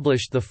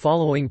established the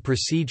following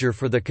procedure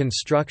for the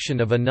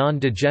construction of a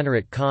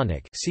non-degenerate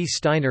conic. See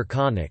Steiner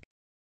conic.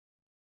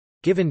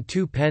 Given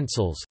two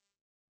pencils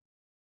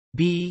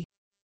B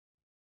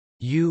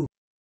U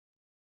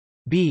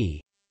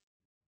B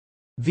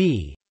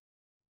V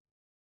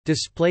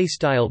display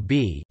style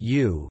B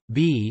U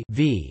B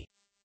V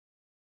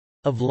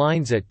of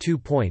lines at 2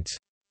 points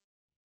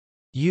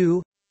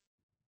U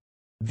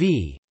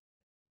V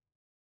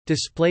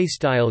display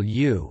style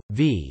U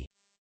V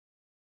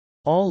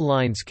all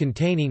lines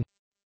containing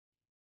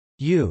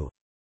U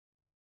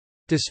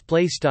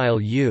display style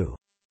U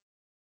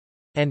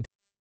and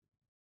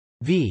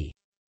V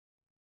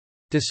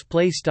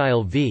display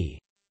style V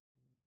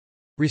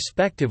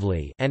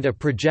respectively, and a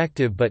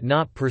projective but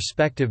not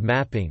perspective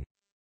mapping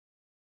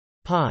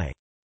pi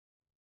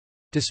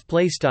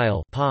display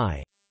style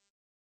pi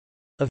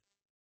of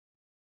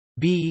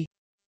B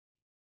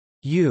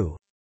U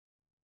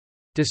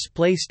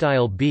display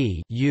style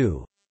B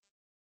U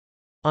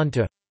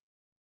onto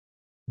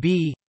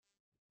B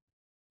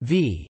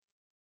V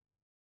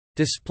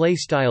display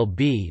style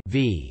B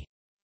V.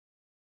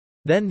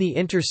 Then the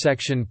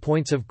intersection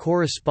points of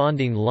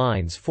corresponding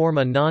lines form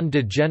a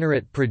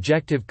non-degenerate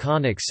projective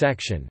conic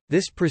section.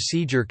 This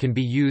procedure can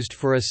be used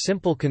for a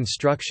simple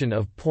construction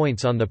of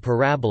points on the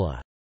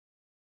parabola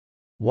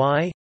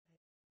y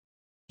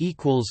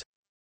equals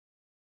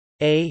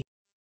a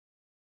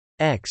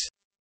x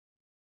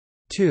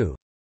 2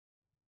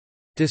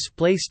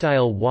 display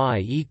style y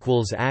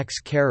equals x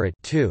caret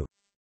 2.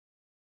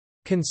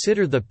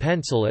 Consider the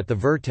pencil at the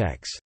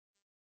vertex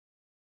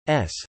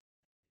s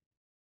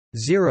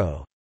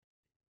 0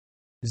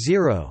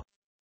 0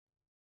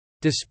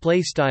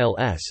 display style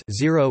s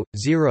 0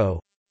 0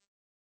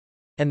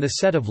 and the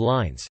set of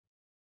lines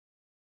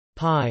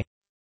pi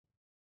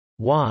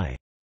y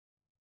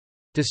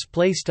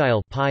display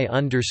style pi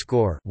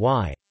underscore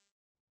y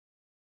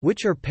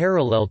which are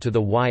parallel to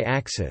the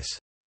y-axis.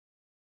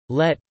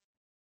 Let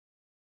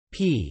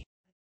p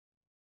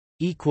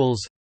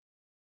equals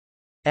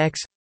x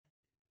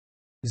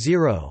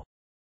 0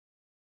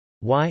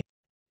 y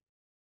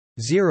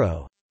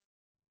 0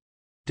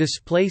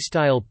 display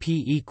style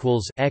p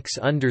equals x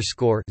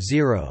underscore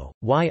 0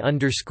 y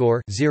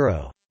underscore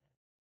 0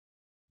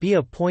 be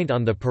a point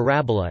on the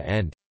parabola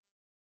and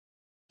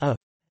a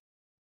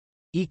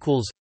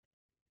equals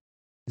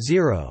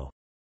 0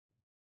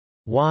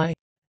 y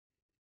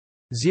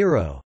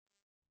 0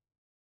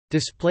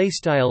 display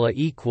style a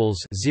equals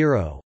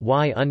 0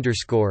 y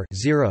underscore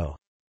 0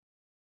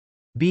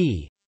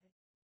 b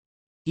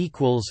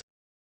equals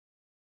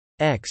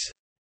x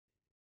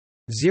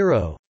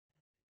 0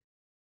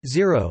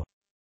 0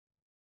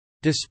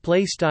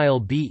 display style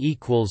b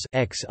equals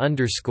x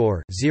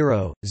underscore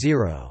 0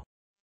 0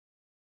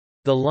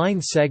 the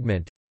line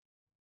segment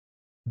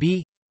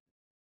b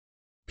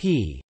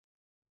p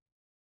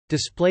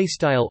display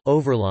style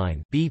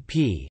overline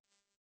bp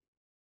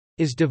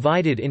is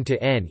divided into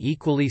n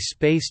equally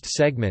spaced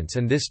segments,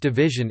 and this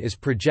division is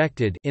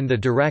projected in the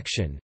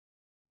direction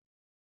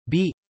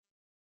b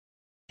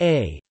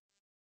a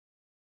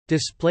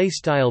display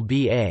style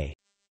ba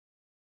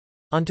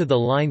onto the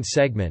line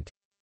segment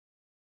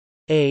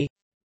a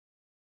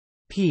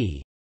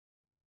p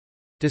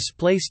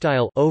display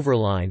style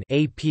overline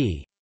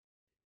ap.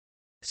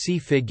 See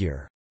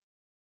figure.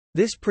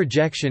 This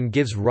projection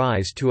gives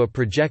rise to a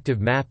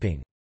projective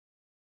mapping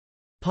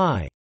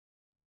pi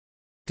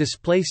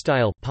display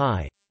style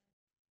pi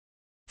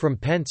from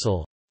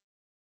pencil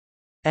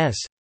s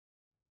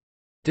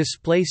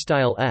display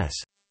style s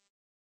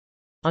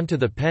onto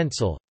the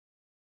pencil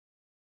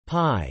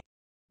pi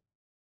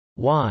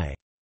y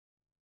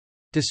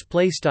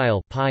display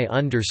style pi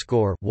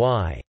underscore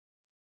y.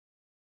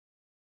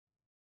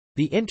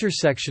 The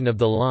intersection of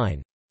the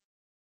line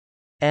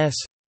s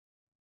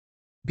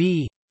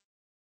b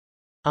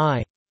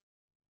I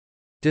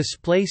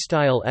display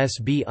style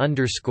sb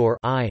underscore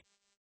I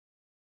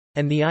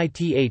and the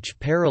ith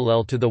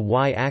parallel to the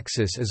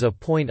y-axis is a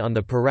point on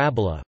the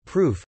parabola.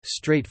 Proof: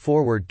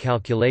 straightforward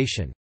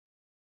calculation.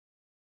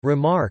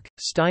 Remark: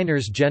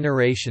 Steiner's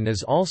generation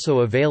is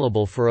also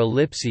available for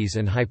ellipses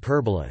and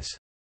hyperbolas.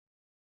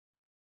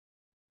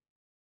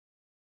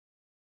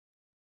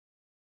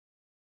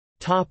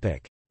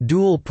 Topic: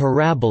 Dual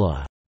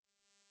parabola.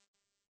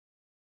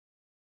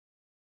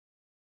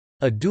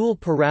 A dual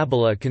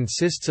parabola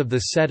consists of the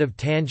set of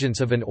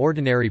tangents of an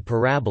ordinary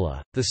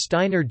parabola. The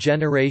Steiner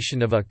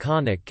generation of a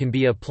conic can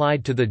be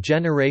applied to the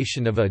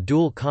generation of a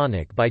dual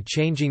conic by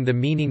changing the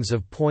meanings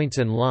of points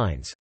and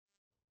lines.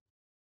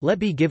 Let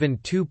be given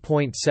 2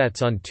 point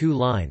sets on 2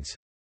 lines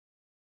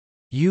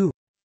u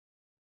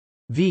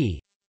v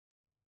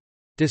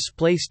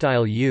display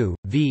style u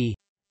v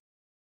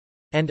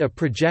and a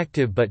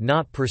projective but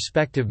not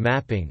perspective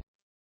mapping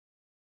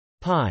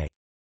pi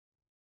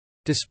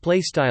display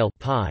style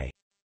pi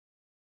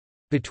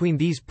between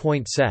these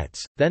point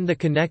sets. Then the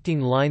connecting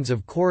lines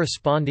of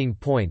corresponding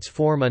points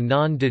form a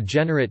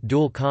non-degenerate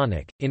dual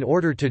conic. In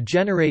order to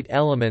generate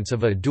elements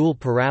of a dual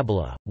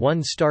parabola,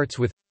 one starts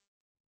with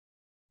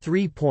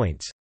 3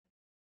 points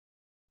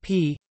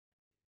p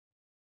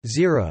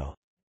 0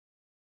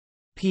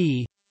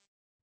 p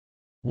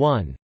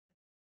 1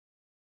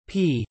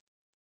 p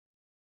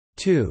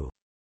 2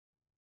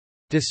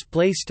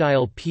 display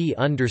style p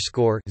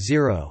underscore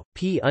 0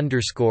 p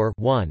underscore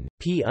 1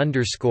 p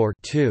underscore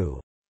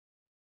 2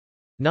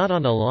 not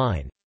on a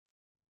line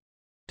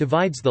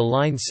divides the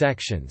line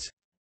sections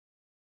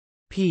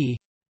p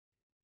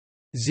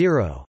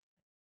 0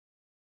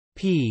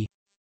 p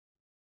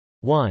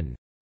 1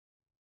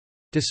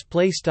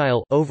 display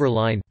style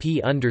overline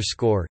p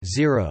underscore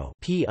 0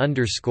 p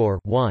underscore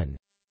 1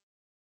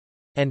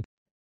 and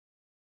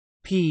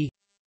p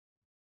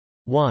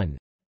 1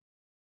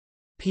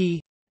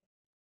 p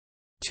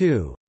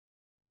 2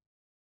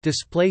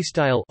 display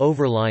style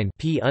overline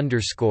p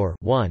underscore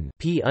 1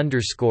 p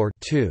underscore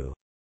 2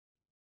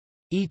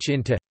 each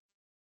into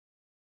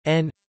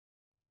n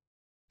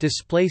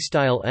display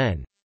style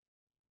n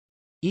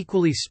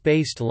equally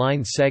spaced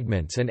line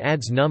segments and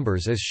adds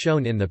numbers as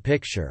shown in the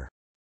picture.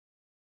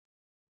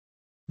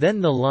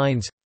 Then the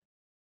lines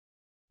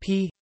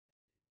p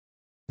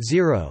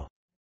 0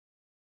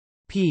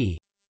 p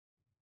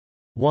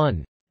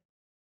 1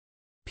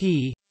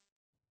 p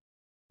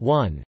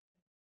 1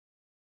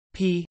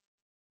 p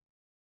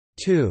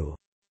 2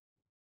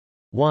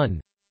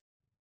 1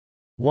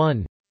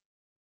 1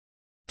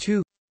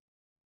 2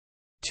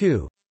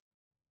 2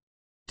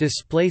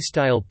 display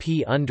style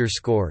p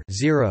underscore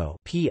 0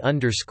 p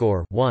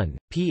underscore 1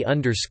 p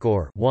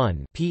underscore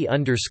 1 p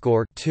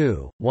underscore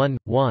 2 1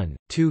 1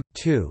 2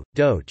 2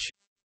 doge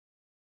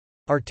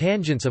are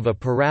tangents of a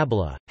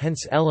parabola,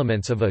 hence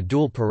elements of a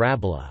dual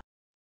parabola.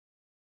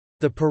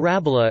 The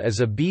parabola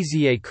is a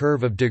Bézier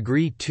curve of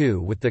degree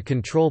 2 with the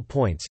control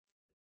points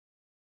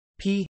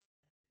p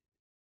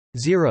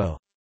 0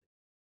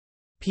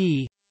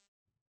 p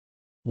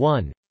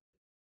 1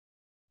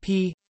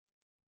 p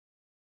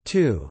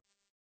 2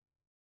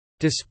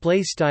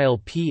 display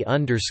style p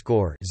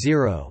underscore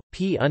 0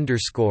 p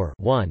underscore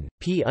 1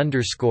 p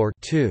underscore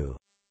 2.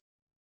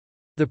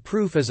 The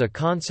proof is a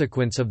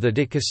consequence of the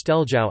de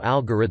Casteljau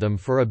algorithm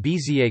for a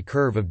Bézier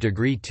curve of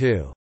degree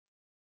 2.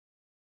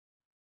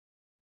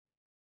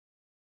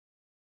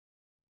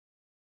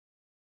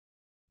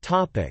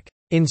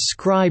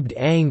 Inscribed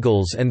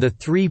angles and the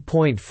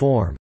three-point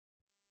form.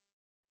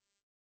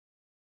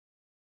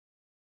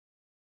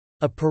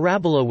 A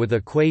parabola with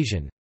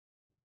equation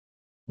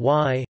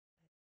y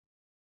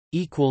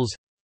equals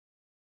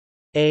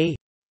a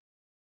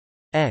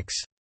x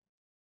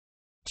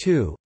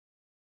 2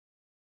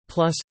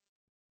 plus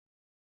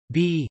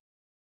b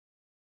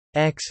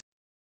x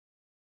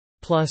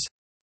plus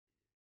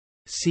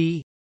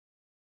c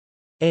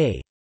a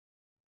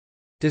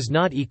does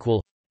not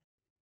equal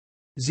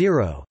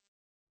 0.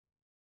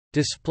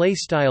 Display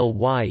style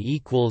y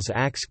equals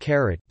x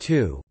caret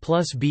 2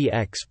 plus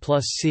bx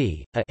plus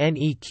c a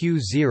neq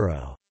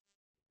 0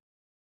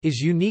 is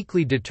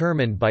uniquely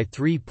determined by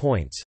 3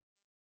 points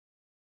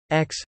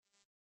x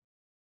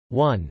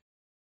 1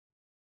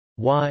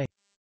 y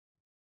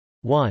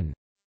 1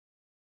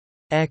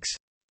 x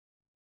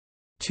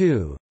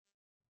 2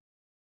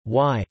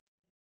 y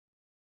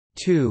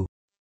 2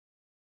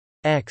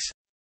 x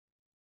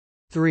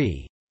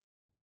 3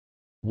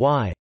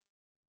 y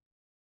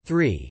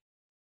 3.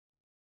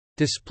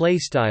 Display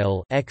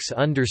style x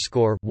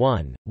underscore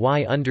 1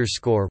 y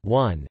underscore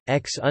 1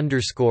 x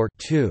underscore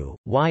 2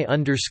 y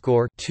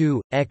underscore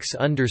 2 x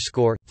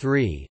underscore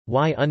 3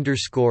 y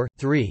underscore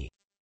 3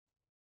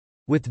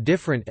 with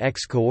different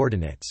x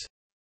coordinates.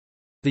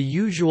 The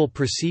usual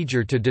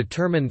procedure to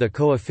determine the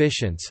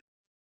coefficients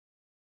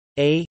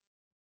a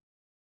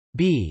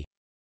b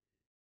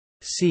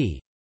c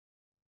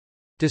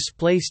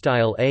display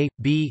style a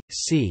b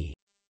c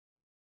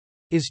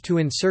is to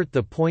insert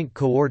the point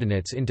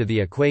coordinates into the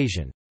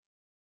equation.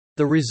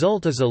 The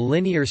result is a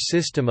linear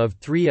system of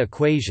 3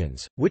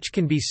 equations, which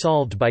can be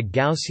solved by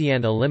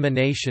Gaussian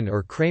elimination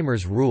or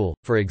Cramer's rule,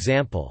 for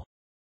example.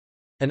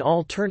 An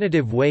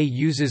alternative way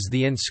uses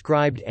the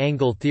inscribed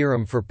angle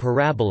theorem for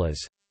parabolas.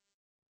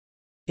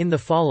 In the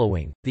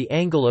following, the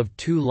angle of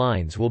 2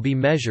 lines will be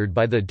measured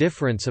by the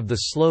difference of the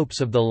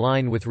slopes of the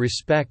line with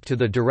respect to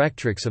the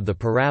directrix of the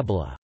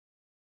parabola.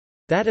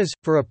 That is,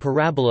 for a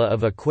parabola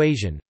of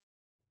equation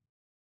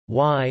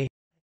y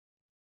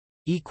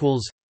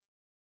equals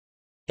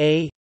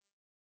a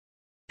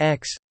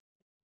x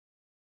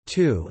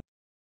 2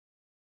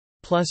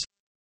 plus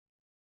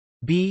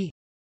b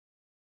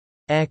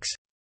x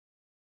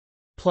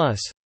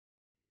plus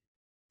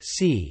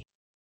c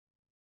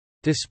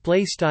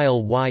display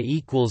style y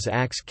equals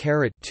x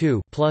caret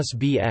 2 plus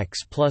bx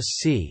plus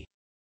c.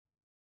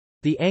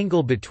 The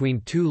angle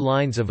between 2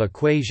 lines of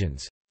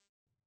equations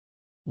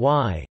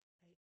y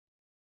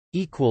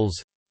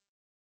equals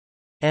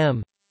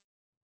m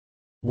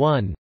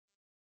 1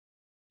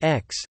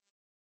 x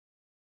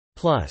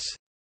plus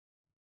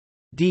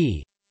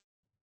d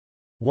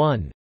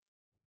 1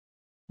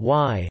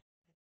 y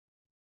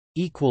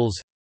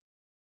equals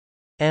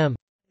m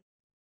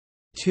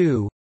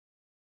 2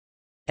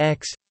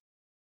 x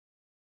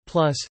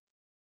plus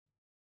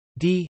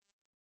d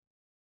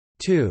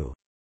 2.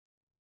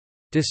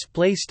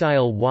 Display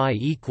style y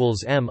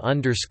equals m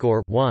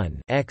underscore 1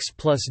 x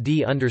plus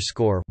d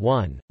underscore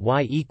 1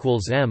 y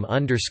equals m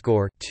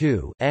underscore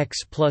 2 x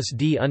plus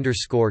d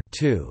underscore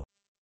 2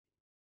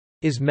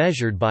 is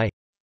measured by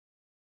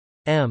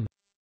m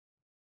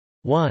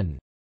 1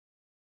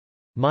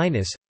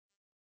 minus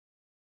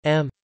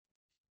m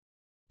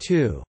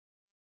 2.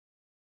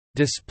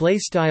 Display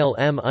style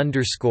m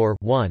underscore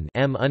 1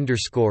 m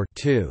underscore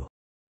 2.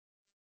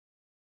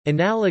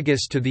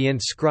 Analogous to the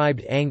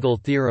inscribed angle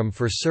theorem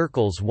for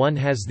circles, one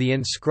has the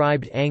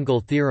inscribed angle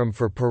theorem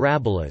for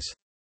parabolas.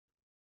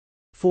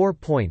 4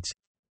 points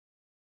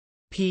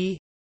p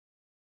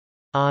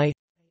I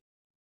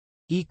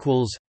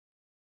equals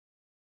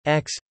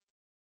x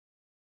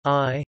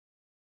I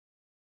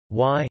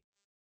y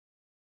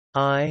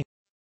I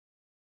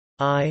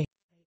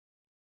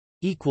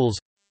equals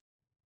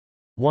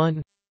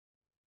 1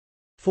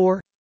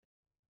 4.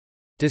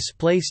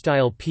 Display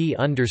style p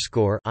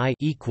underscore I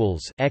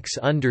equals x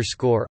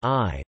underscore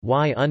I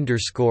y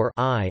underscore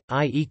I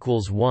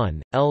equals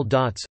 1 L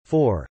dots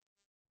 4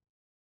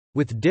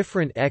 with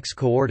different x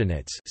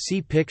coordinates.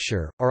 See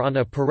picture, or on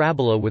a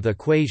parabola with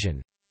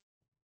equation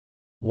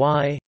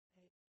y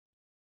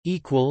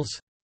equals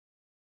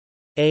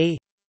a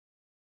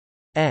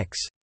x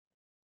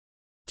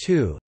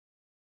 2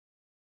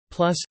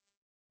 plus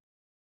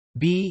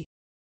b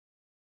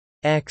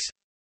x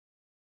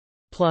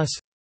plus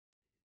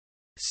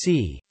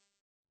c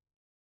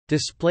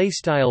display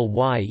style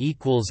y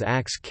equals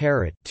x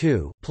caret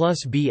 2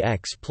 plus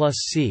bx plus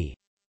c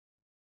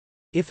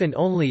if and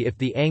only if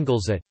the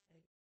angles at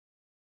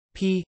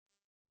p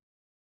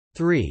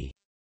 3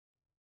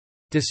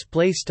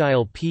 display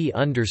style p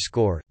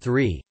underscore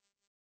 3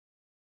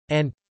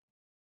 and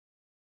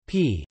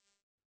p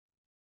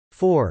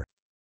 4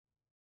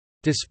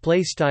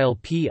 display style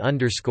p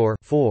underscore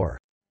 4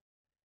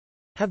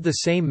 have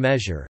the same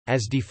measure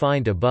as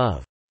defined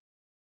above.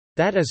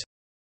 That is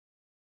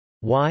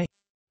y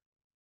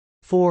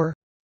 4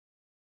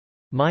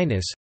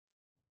 minus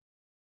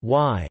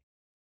y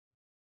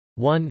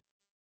 1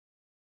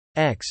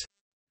 x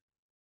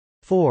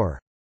 4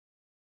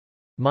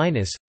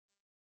 minus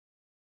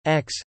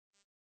x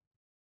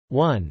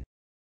 1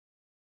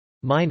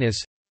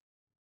 minus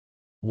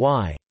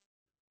y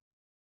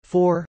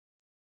 4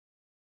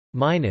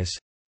 minus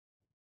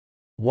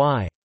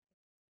y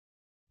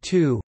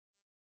 2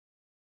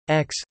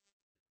 x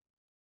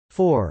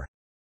 4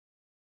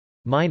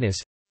 minus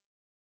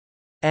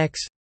x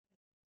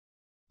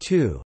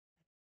 2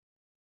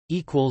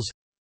 equals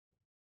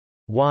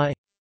y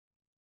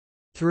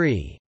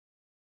 3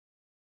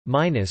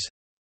 minus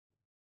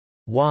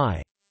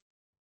y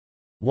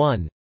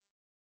 1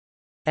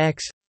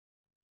 x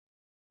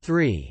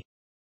 3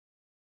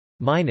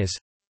 minus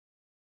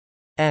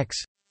x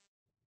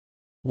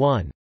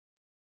 1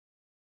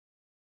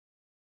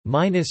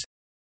 minus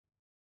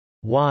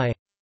y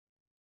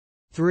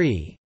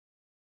 3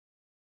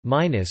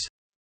 minus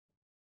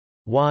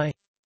y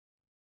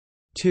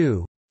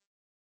 2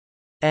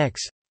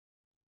 x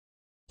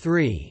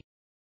 3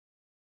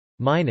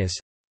 minus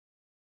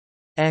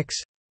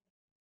x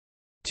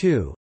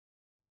 2.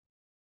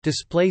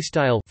 Display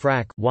style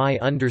frac y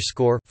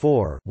underscore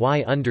 4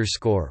 y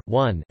underscore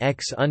 1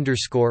 x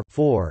underscore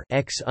 4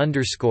 x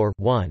underscore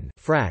 1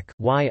 frac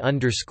y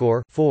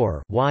underscore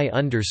 4 y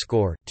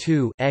underscore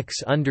 2 x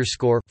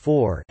underscore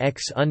 4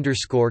 x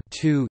underscore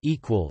 2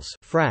 equals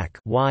frac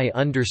y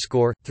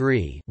underscore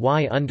 3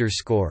 y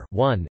underscore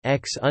 1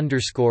 x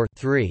underscore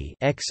 3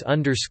 x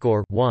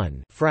underscore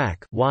 1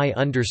 frac y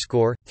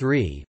underscore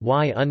 3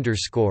 y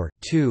underscore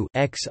 2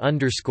 x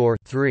underscore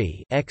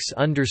 3 x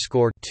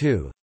underscore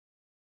 2.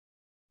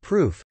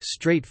 Proof,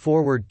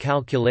 straightforward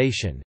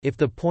calculation. If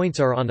the points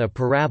are on a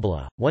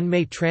parabola, one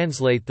may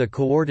translate the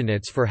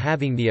coordinates for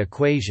having the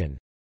equation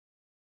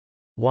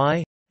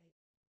y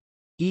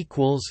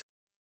equals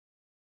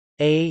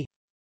a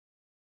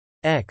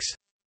x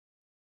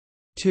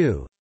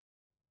 2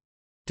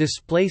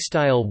 display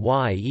style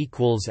y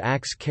equals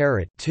x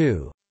caret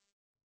 2.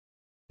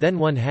 Then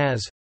one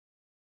has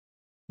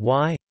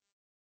y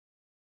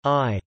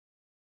I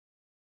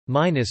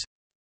minus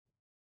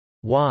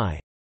y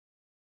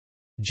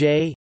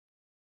j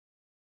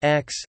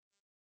x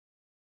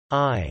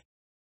I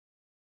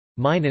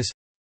minus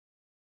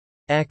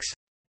x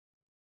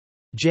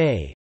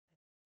j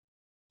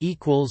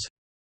equals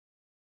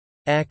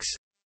x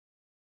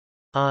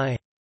I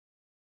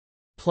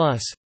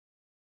plus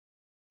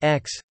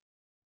x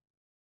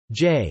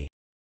j.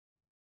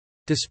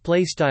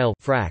 Display style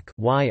frac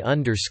y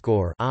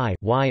underscore I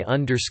y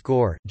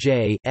underscore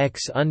j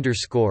x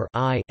underscore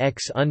I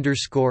x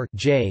underscore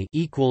j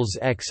equals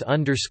x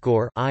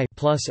underscore I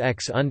plus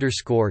x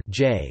underscore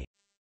j.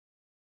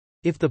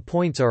 If the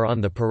points are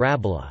on the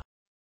parabola,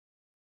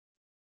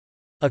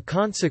 a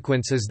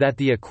consequence is that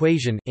the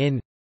equation in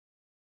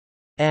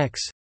x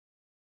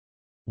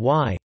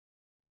y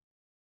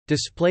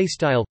display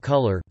style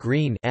color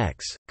green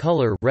x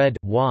color red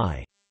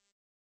y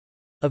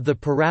of the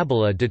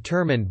parabola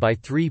determined by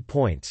 3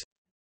 points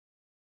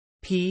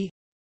p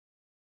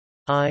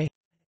I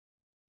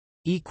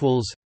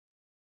equals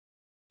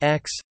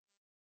x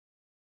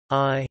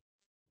I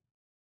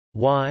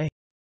y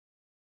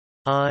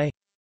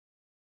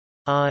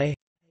I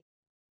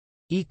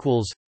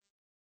equals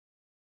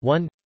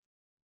 1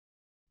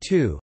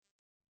 2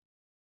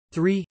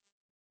 3.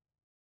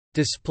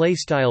 Display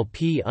style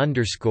p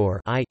underscore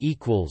I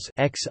equals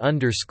x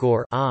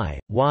underscore I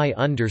y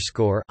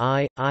underscore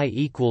I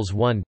equals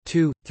 1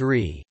 2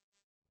 3.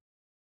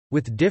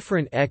 With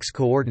different x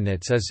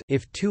coordinates as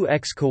if two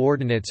x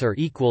coordinates are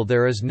equal,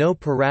 there is no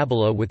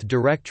parabola with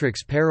directrix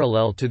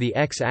parallel to the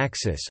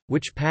x-axis,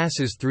 which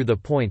passes through the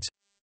points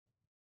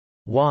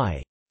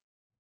y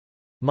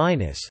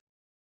minus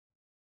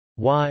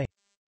y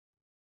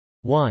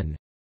 1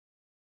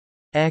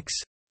 x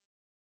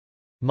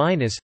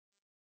minus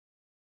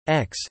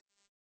x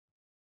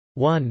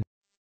 1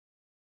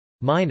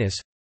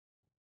 minus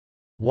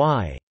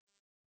y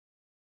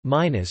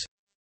minus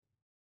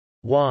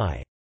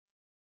y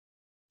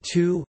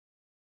 2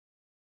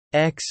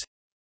 x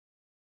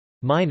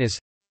minus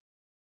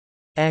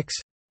x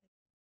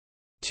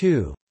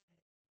 2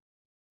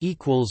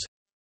 equals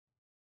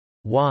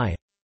y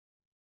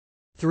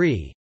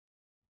 3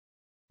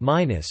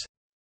 minus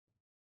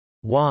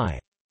y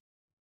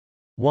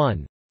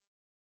 1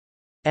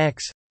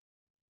 x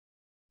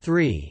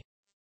 3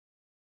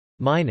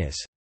 minus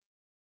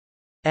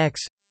x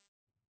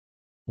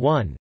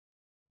 1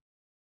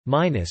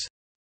 minus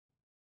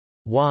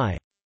y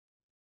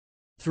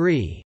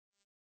 3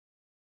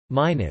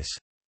 minus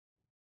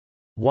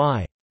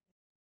y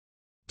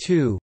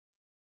 2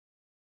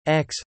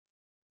 x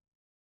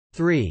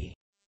 3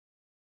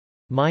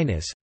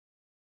 minus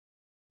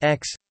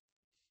x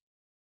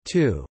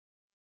 2.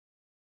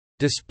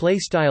 Display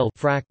style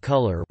frac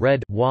color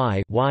red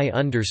y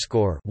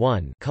underscore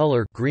 1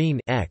 color green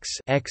x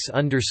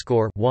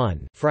underscore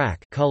 1 frac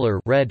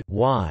color red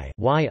y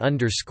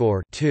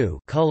underscore 2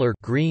 color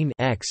green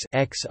x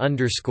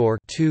underscore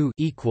 2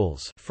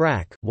 equals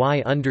frac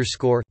y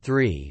underscore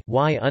 3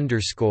 y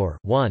underscore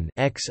 1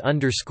 x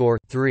underscore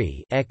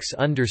 3 x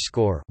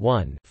underscore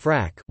 1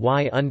 frac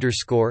y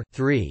underscore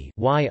 3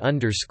 y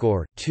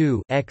underscore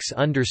 2 x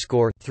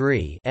underscore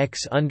 3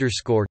 x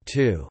underscore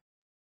 2.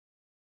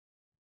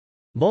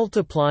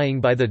 multiplying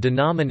by the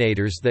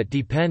denominators that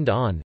depend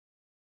on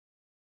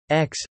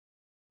x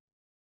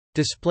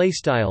display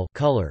style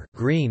color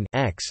green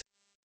x,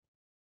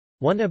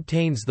 one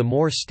obtains the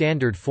more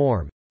standard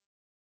form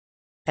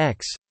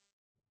x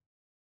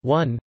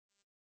 1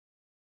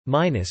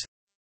 minus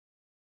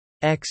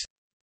x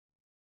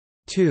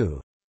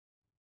 2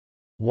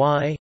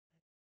 y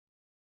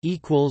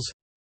equals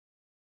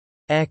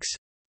x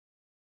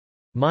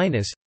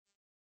minus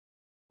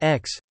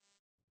x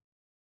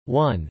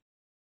 1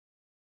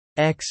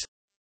 x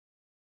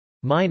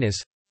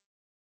minus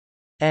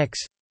x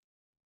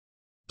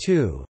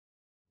 2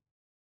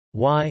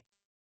 y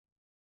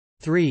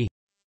 3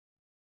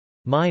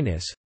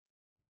 minus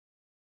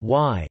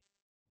y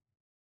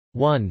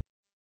 1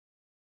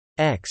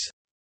 x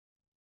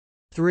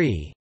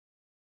 3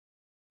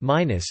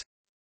 minus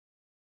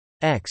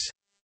x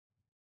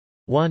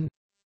 1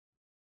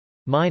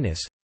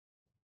 minus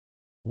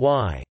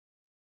y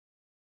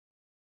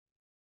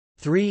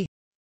 3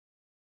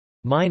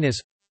 minus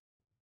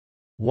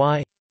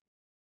y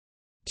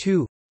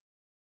 2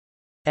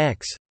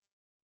 x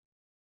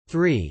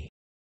 3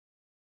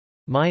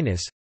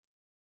 minus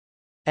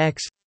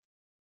x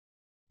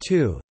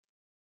 2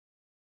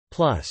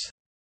 plus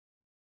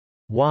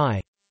y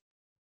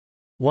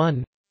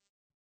 1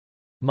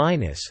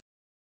 minus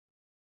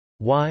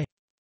y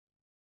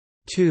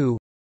 2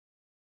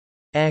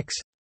 x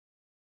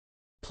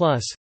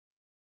plus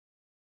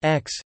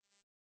x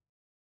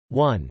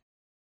 1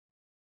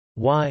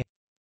 y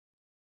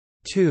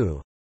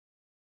 2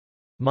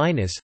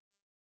 minus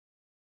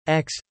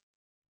x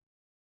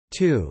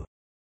 2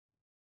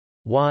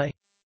 y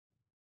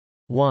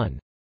 1.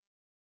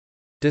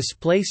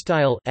 Display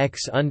style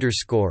x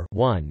underscore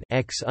 1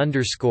 x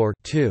underscore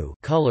 2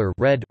 color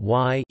red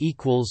y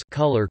equals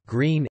color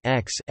green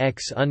x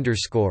x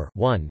underscore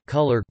 1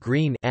 color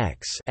green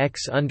x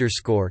x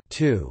underscore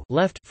 2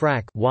 left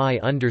frac y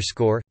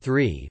underscore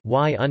 3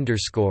 y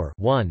underscore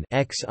 1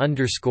 x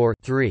underscore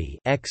 3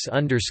 x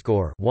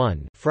underscore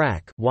 1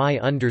 frac y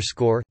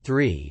underscore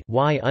 3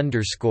 y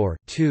underscore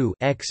 2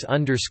 x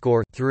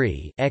underscore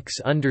 3 x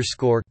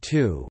underscore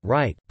 2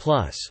 right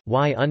plus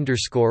y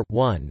underscore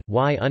 1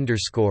 y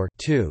underscore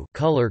 2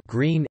 color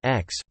green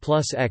x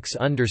plus x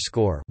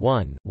underscore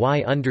 1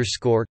 y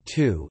underscore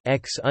 2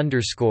 x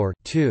underscore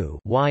 2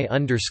 y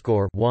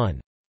underscore 1.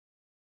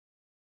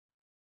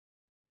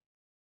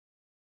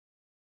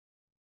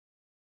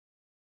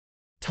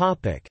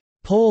 Topic: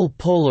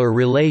 Pole-polar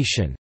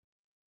relation.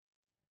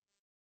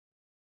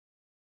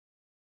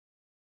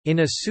 In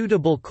a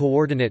suitable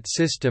coordinate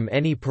system,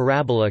 any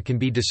parabola can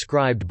be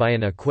described by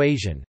an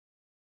equation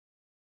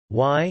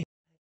y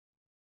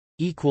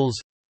equals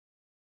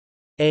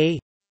a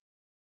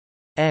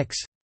x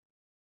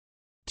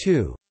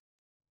 2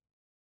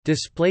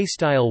 display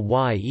style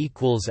y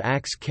equals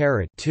x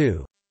caret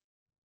 2.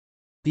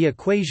 The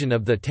equation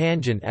of the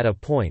tangent at a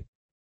point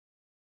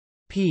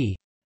p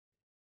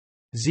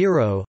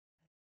 0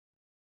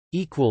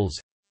 equals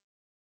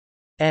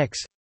x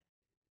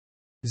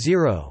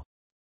 0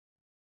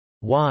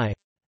 y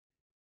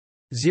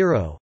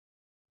 0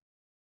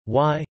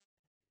 y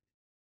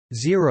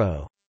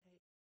 0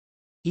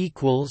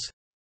 equals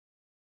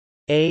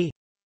a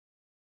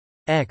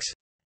x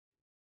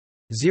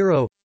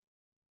 0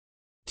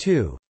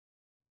 2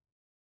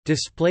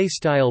 display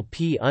style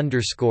p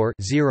underscore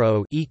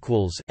 0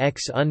 equals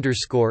x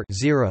underscore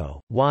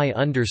 0 y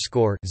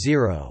underscore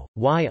 0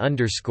 y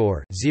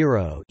underscore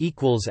 0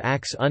 equals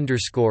x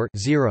underscore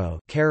 0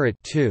 caret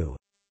 2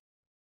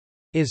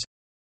 is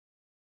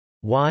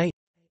y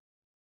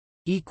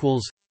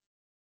equals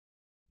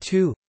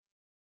 2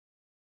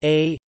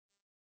 a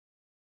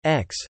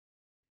x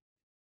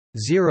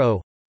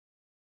 0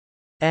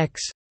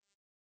 x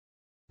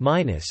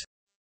minus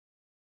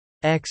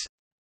x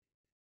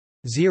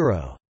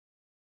 0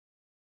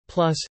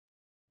 plus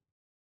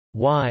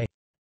y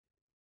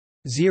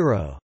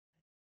 0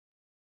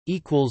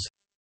 equals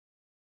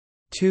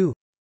 2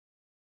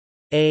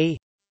 a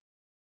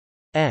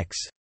x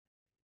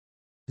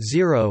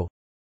 0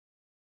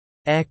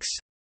 x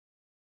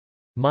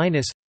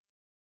minus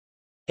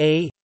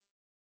a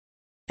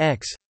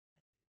x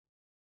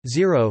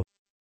 0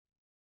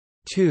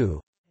 2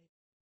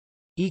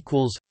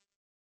 equals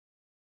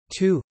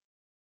 2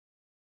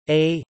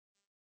 a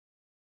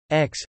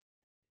x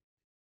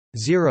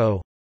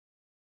 0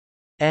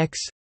 x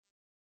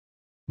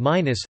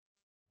minus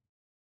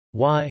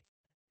y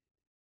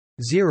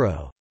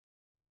 0.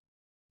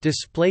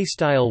 Display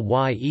style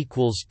y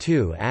equals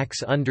 2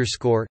 x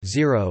underscore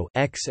 0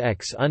 x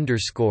x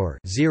underscore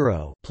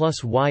 0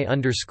 plus y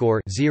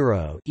underscore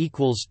 0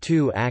 equals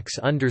 2 x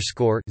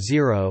underscore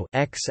 0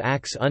 x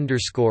x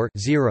underscore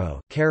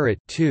 0 caret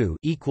 2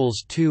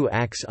 equals 2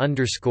 x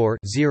underscore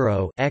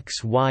 0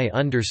 x y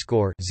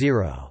underscore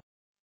 0.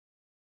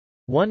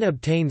 One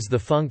obtains the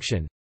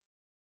function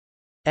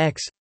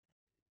x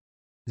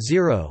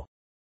 0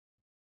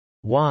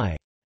 y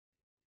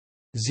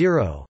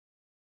 0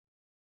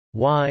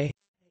 y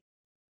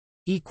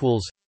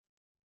equals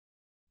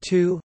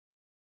 2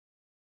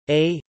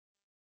 a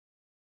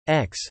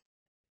x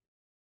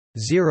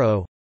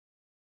 0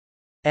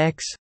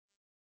 x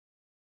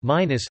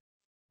minus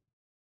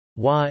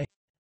y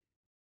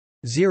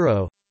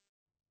 0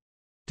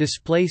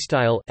 display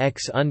style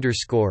x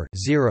underscore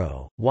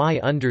 0 y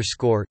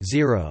underscore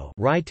 0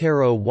 right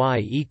arrow y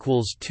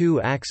equals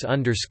 2 x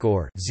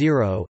underscore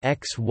 0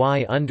 x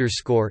y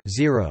underscore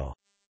 0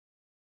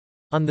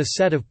 on the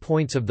set of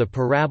points of the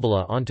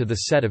parabola onto the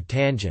set of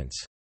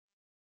tangents.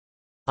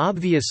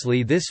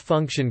 Obviously, this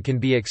function can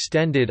be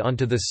extended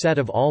onto the set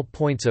of all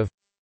points of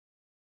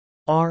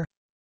r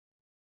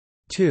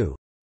 2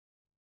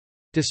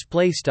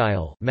 display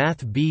style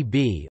math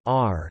bb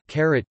r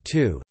caret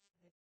 2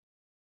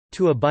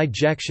 to a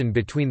bijection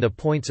between the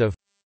points of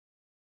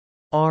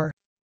r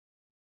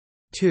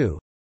 2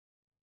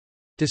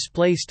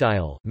 display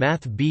style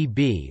math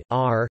bb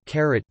r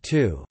caret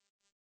 2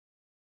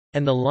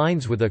 and the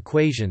lines with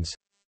equations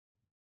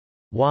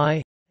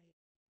y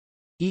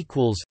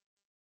equals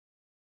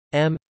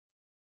m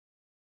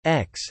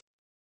x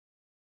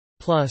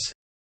plus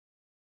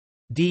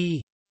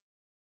d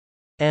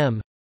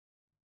m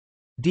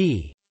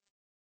d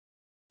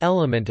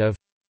element of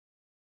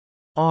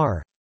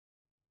r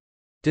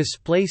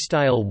display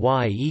style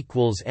y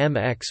equals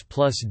mx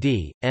plus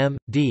d m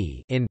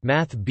d in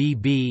math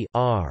bb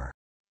r.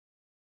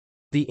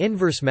 The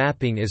inverse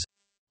mapping is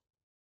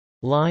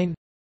line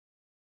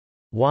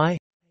y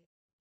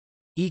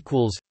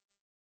equals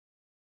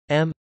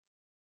m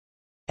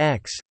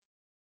x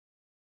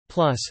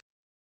plus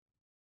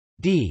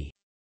d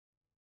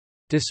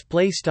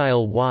display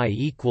style y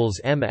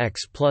equals mx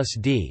plus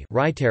d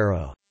right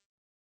arrow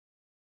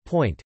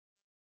point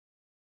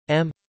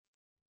m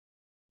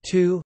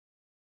 2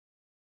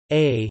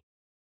 a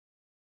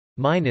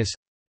minus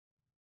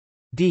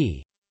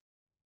d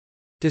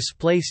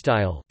display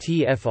style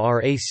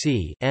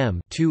tfrac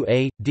m 2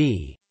 a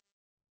d.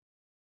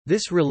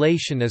 This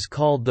relation is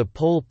called the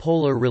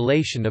pole-polar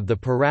relation of the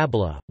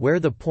parabola, where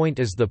the point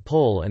is the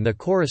pole and the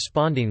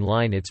corresponding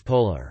line its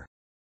polar.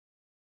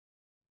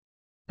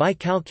 By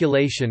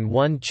calculation,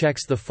 one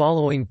checks the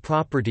following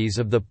properties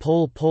of the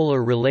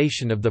pole-polar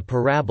relation of the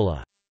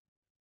parabola.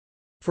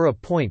 For a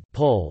point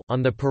pole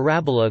on the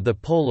parabola, the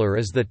polar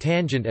is the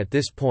tangent at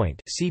this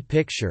point. See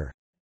picture.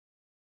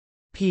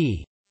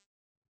 P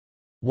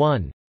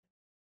 1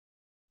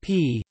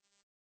 P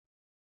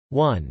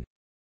 1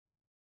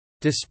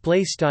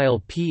 display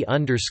style P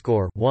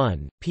underscore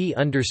 1 P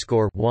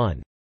underscore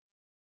 1.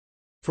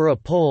 For a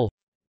pole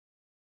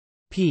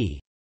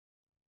P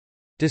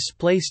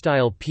display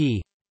style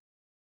P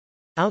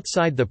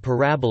outside the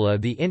parabola,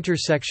 the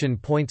intersection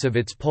points of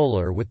its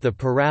polar with the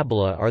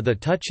parabola are the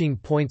touching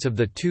points of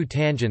the two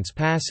tangents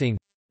passing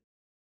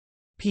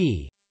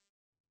P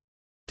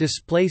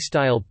display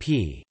style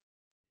P.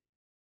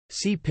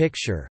 See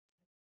picture.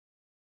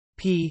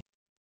 P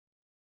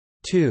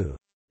 2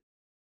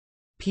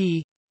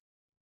 P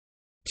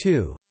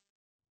 2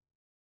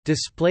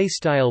 display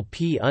style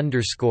P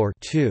underscore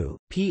 2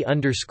 P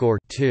underscore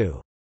 2.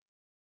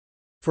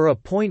 For a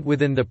point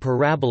within the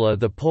parabola,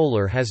 the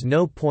polar has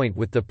no point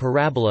with the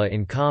parabola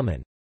in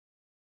common.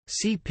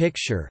 See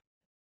picture.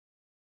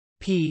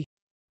 P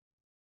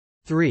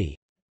 3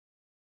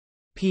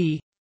 P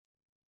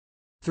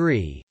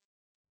 3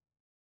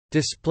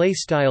 display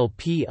style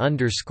P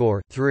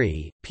underscore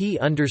 3 P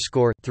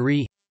underscore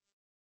 3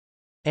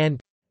 and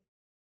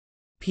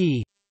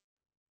P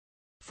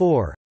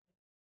 4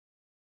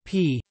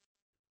 P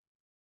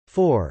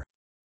 4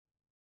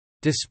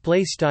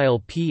 display style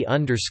P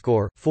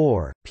underscore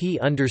 4 P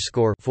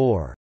underscore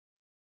 4.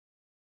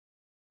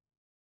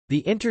 The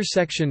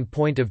intersection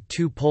point of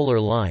two polar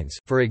lines,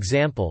 for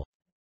example,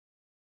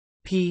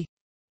 P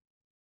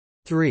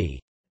 3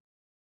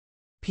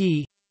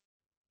 P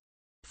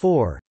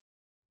 4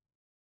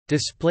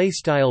 display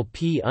style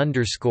P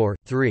underscore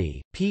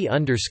 3 P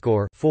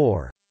underscore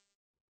 4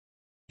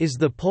 is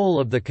the pole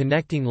of the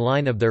connecting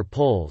line of their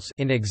poles.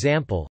 In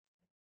example,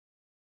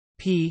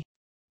 P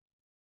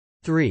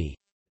 3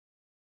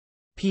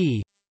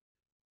 P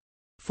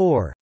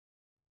 4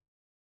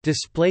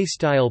 display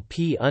style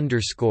P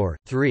underscore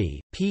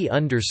 3 P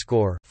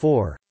underscore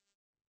 4.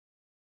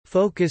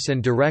 Focus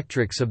and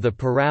directrix of the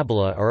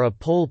parabola are a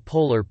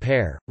pole-polar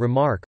pair.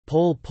 Remark: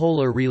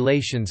 pole-polar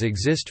relations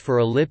exist for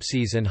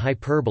ellipses and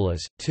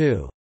hyperbolas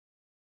too.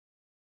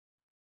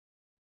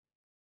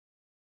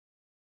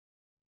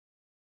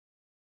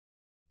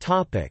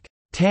 Topic: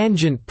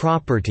 Tangent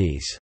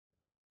properties.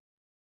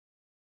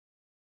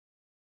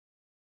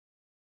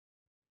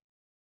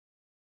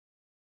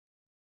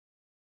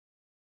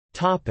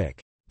 Topic: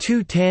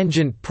 Two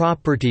tangent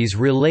properties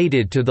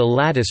related to the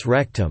lattice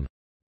rectum.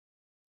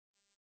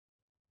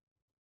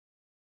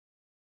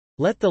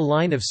 Let the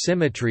line of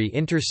symmetry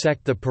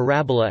intersect the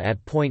parabola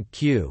at point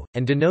Q,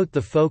 and denote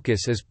the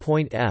focus as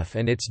point F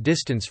and its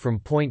distance from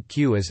point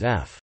Q as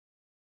f.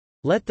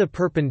 Let the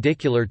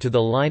perpendicular to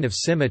the line of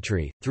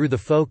symmetry, through the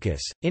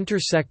focus,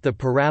 intersect the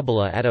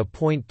parabola at a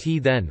point T.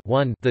 Then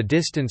 1 the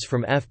distance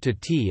from F to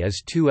T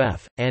is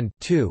 2f, and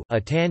 2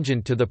 a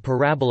tangent to the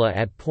parabola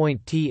at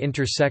point T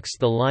intersects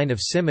the line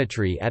of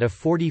symmetry at a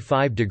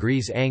 45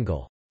 degrees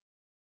angle.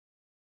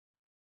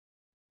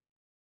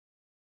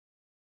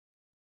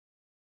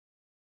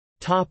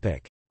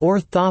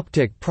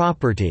 Orthoptic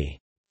property.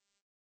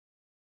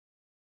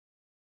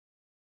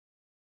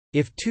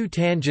 If two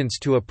tangents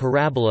to a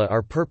parabola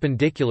are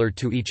perpendicular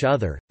to each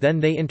other, then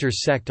they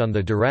intersect on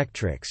the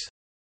directrix.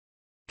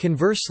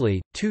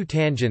 Conversely, two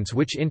tangents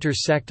which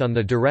intersect on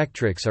the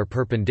directrix are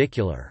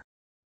perpendicular.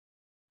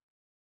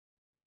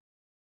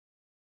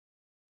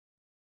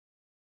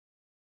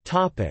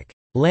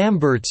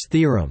 Lambert's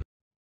theorem.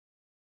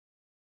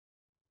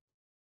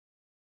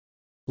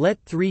 Let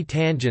three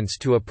tangents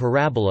to a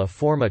parabola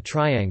form a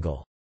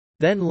triangle.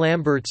 Then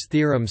Lambert's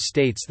theorem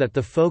states that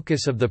the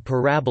focus of the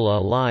parabola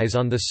lies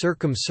on the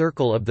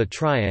circumcircle of the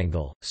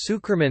triangle.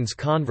 Sukerman's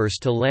converse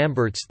to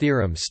Lambert's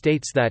theorem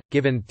states that,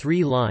 given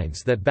three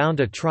lines that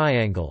bound a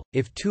triangle,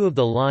 if two of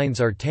the lines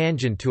are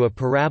tangent to a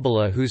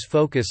parabola whose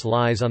focus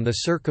lies on the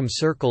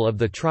circumcircle of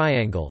the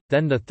triangle,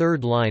 then the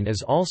third line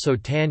is also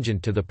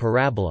tangent to the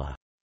parabola.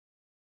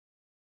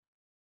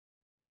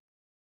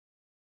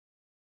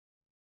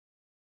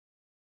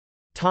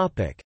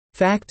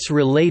 Facts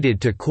related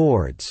to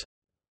chords.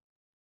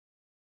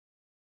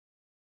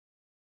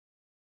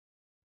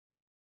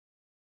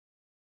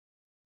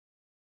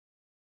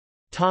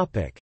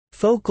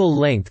 Focal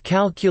length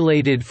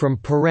calculated from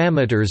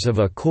parameters of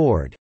a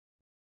chord.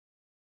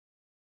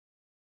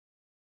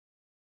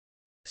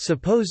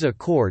 Suppose a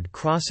chord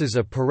crosses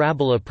a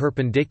parabola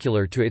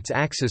perpendicular to its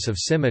axis of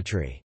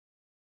symmetry.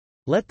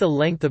 Let the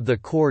length of the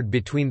chord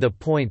between the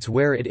points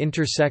where it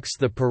intersects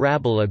the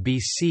parabola be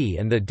c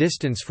and the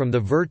distance from the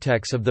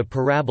vertex of the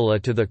parabola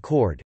to the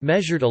chord,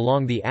 measured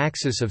along the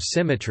axis of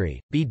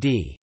symmetry, be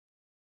d.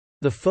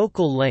 The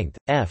focal length,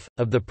 f,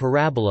 of the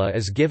parabola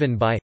is given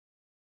by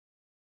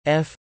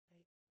f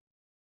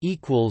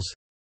equals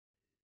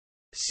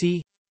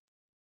c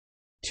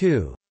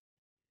 2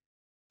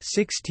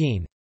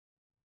 16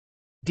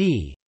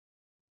 d.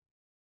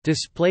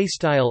 Display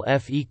style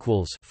f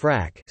equals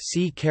frac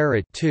c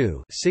caret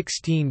 2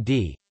 16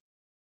 d.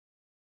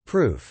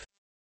 Proof.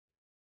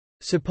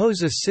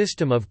 Suppose a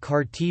system of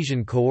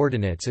Cartesian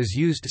coordinates is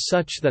used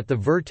such that the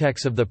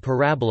vertex of the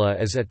parabola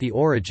is at the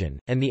origin,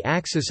 and the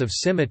axis of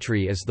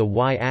symmetry is the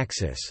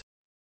y-axis.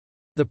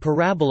 The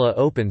parabola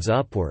opens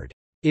upward.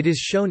 It is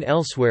shown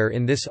elsewhere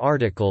in this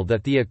article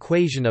that the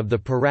equation of the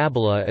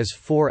parabola is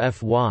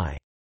 4f(y)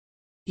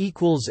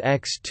 equals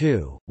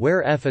x2,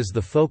 where f is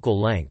the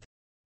focal length.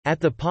 At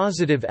the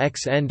positive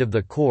x end of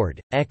the chord,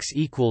 x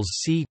equals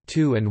c,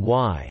 2 and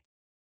y.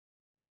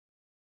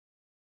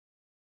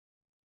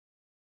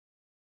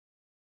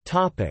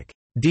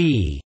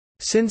 D.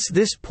 Since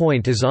this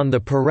point is on the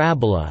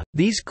parabola,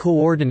 these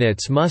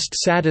coordinates must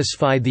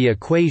satisfy the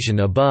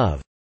equation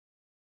above.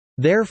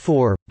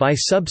 Therefore, by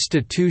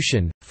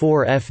substitution,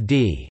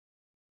 4fd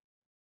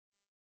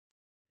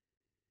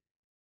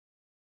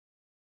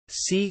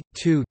c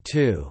 2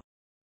 2.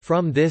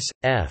 From this,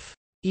 f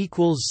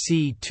equals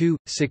c 2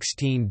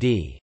 16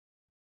 d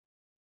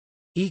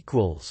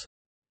equals.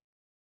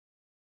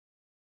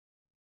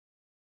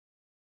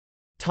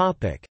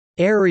 Topic: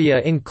 Area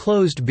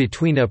enclosed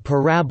between a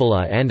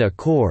parabola and a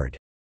chord.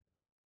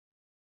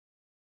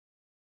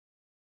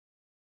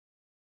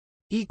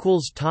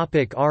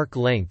 Topic: arc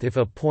length. If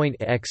a point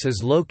x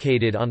is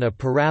located on a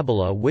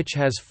parabola which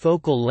has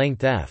focal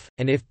length f,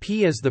 and if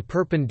p is the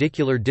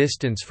perpendicular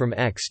distance from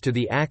x to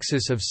the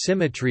axis of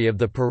symmetry of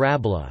the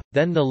parabola,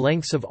 then the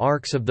lengths of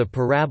arcs of the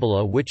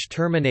parabola which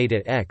terminate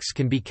at x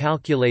can be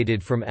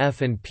calculated from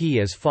f and p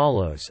as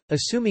follows,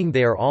 assuming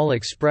they are all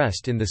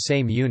expressed in the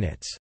same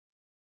units.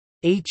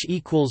 H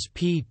equals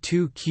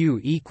P2Q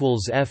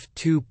equals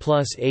F2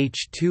 plus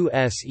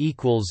H2S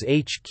equals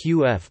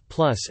HQF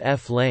plus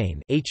F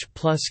lane H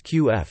plus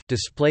QF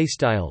display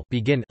style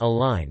begin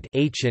aligned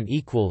H and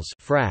equals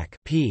frac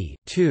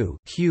P2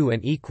 Q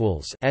and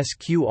equals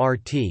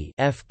SQRT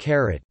F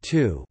caret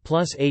 2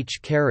 plus H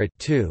caret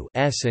 2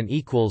 S and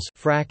equals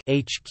frac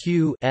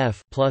HQ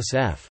F plus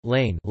F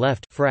lane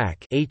left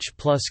frac H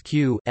plus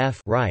Q F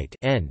right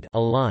end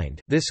aligned.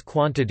 This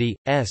quantity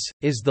S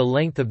is the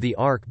length of the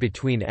arc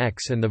between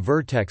x and the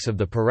vertex of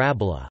the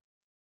parabola.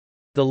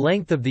 The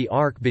length of the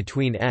arc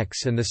between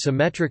x and the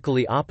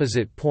symmetrically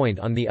opposite point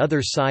on the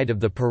other side of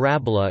the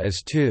parabola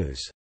is 2s.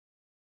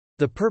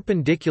 The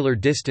perpendicular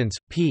distance,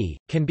 p,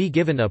 can be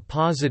given a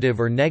positive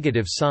or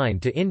negative sign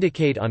to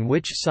indicate on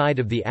which side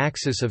of the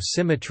axis of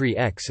symmetry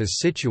x is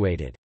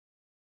situated.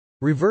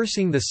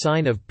 Reversing the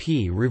sign of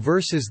p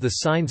reverses the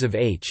signs of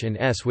h and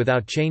s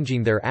without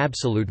changing their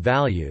absolute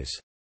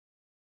values.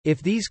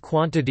 If these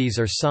quantities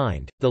are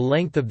signed, the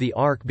length of the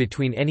arc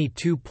between any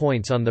 2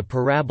 points on the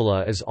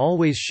parabola is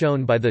always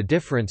shown by the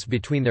difference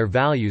between their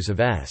values of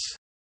s.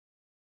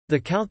 The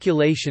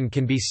calculation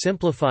can be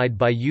simplified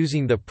by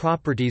using the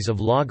properties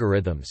of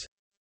logarithms.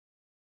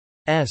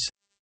 S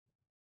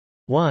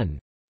 1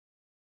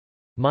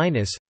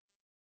 minus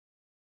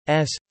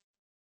S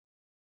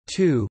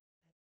 2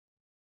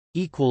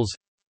 equals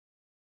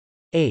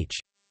H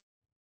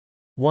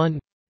 1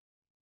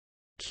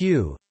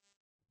 Q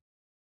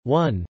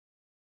 1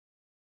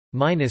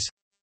 minus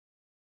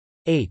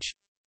H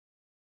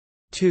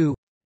 2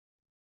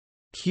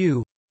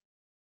 Q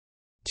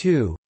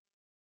 2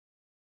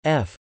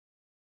 f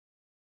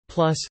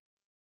plus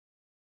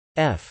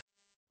f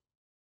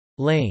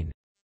lane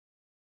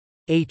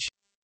h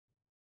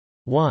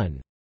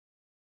 1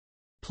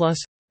 plus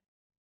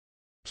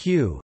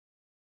q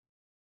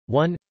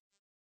 1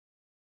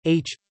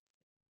 h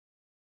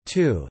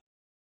 2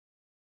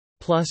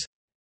 plus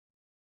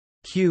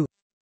q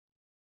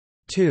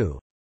 2.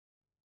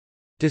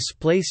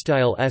 Display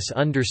style s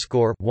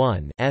underscore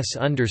 1 s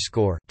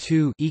underscore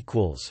 2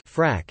 equals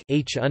frac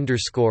h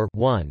underscore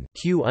 1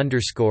 q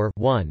underscore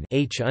 1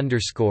 h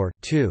underscore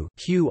 2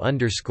 q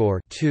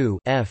underscore 2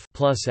 f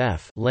plus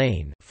f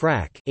lane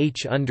frac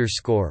h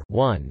underscore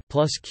 1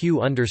 plus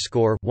q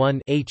underscore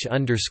 1 h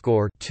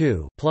underscore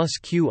 2 plus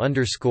q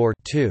underscore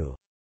 2.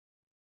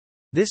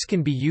 This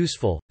can be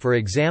useful, for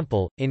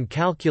example, in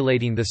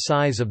calculating the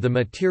size of the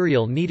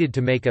material needed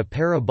to make a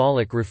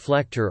parabolic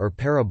reflector or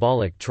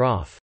parabolic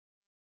trough.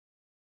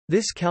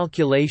 This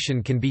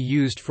calculation can be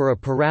used for a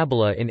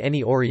parabola in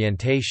any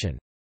orientation.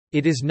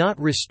 It is not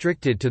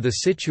restricted to the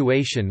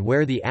situation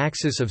where the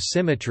axis of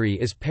symmetry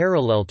is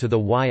parallel to the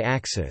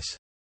y-axis.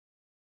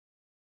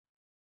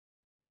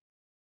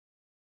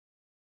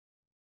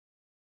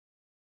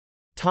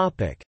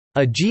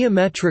 A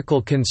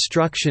geometrical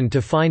construction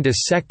to find a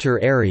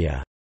sector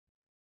area.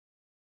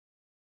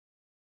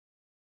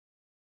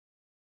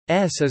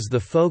 S is the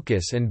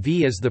focus and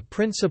V is the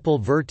principal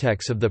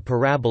vertex of the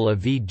parabola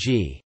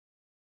VG.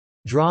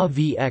 Draw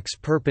Vx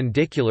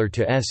perpendicular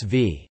to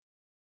SV.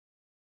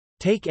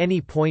 Take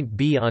any point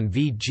B on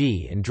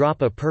VG and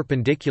drop a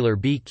perpendicular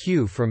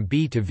BQ from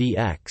B to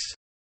Vx.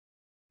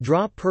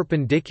 Draw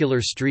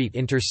perpendicular street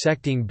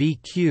intersecting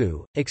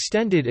BQ,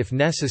 extended if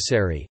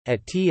necessary.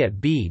 At T at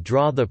B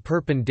draw the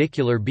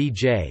perpendicular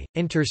BJ,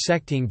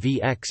 intersecting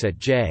Vx at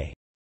J.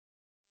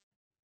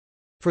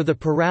 For the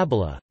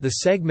parabola, the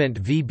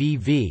segment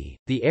VBV,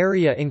 the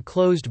area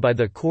enclosed by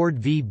the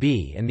chord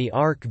VB and the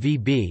arc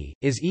VB,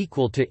 is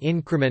equal to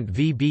increment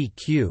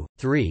VBQ,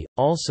 3,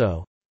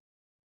 also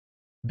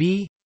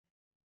B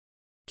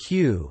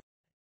Q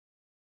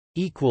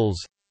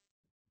equals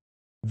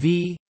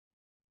V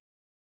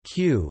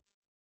Q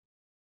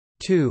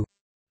 2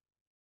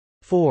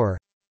 4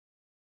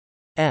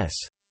 S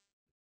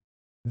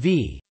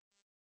V.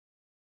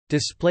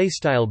 Display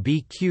style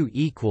BQ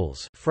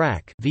equals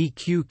frac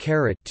VQ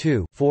caret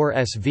 2 4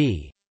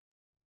 SV.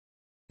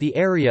 The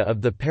area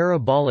of the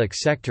parabolic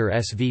sector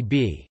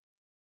SVB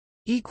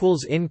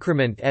equals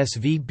increment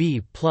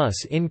SVB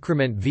plus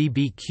increment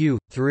VBQ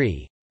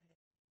 3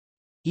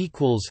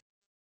 equals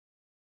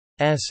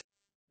S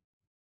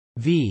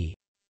V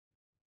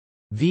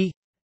V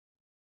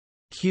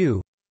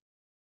Q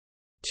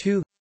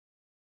 2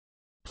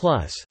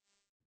 plus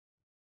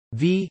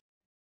V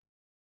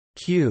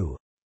Q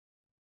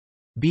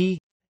B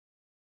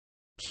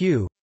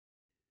Q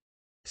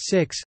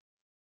 6.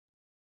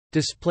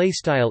 Display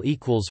style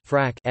equals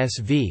frac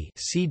SV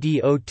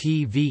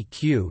CDOT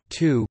VQ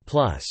 2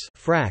 plus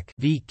frac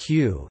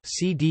VQ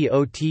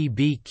CDOT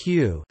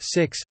BQ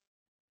 6.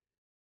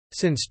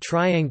 Since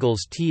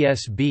triangles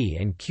TSB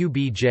and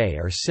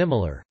QBJ are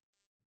similar,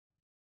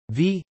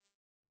 V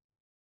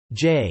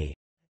J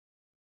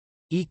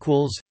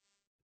equals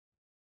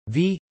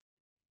V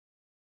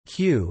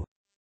Q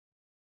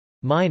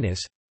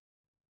minus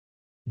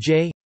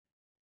J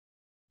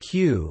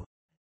Q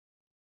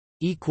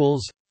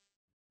equals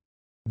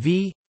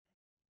V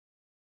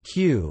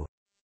Q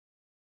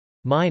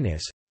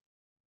minus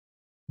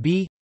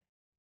B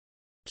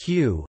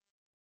Q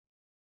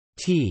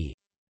T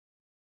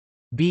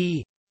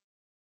B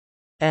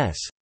S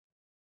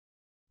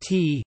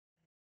T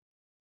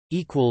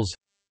equals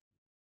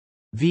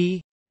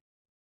V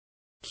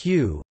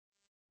Q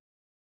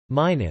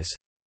minus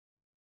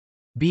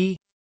B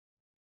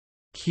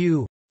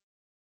Q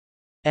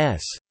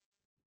S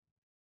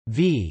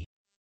V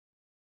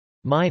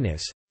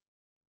minus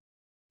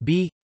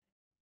B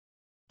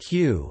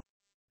Q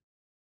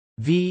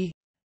V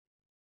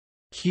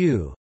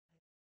Q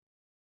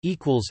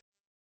equals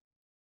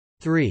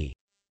 3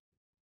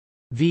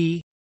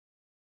 V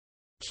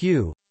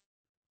Q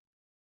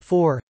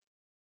 4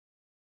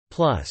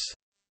 plus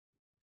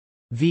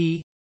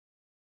V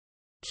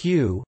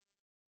Q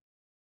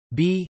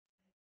B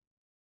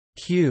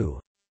Q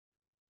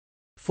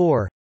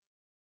 4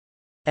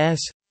 S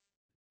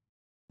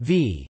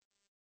V.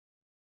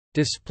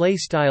 Display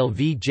style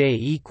VJ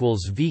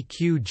equals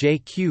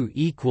VQJQ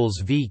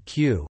equals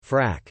VQ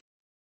frac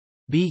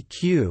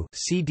BQ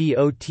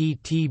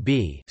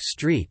CDOT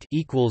street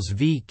equals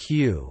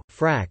VQ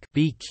frac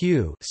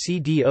BQ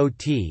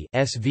CDOT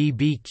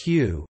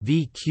SVBQ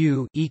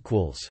VQ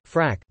equals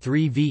frac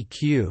 3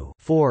 VQ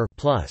 4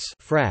 plus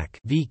frac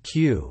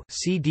VQ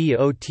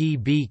CDOT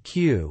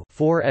BQ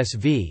 4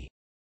 SV.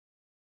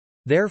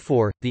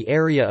 Therefore, the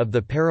area of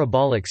the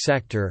parabolic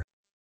sector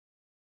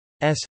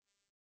S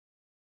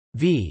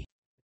V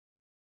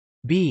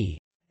B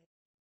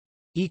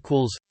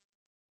equals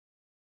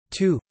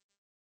 2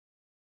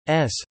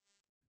 S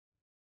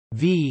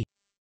V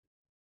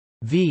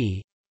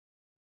V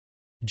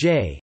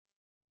J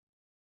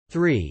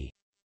 3.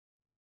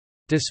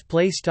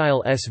 display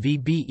style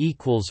svb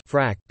equals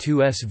frac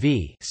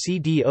 2sv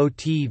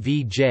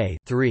cdot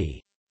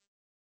 3,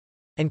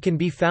 and can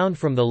be found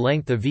from the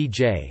length of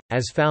vj,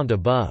 as found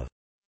above.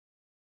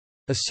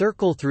 A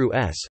circle through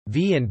S,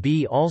 V and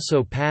B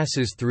also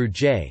passes through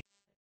J.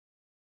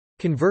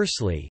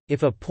 Conversely,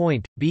 if a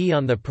point, B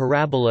on the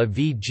parabola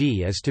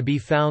VG is to be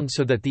found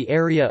so that the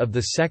area of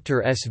the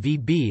sector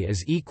SVB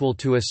is equal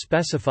to a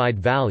specified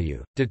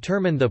value,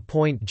 determine the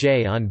point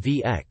J on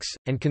Vx,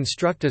 and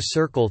construct a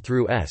circle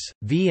through S,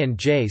 V and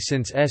J.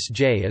 Since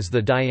Sj is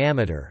the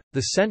diameter,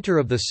 the center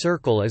of the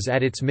circle is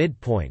at its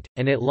midpoint,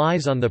 and it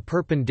lies on the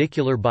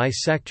perpendicular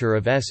bisector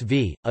of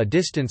SV, a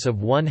distance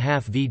of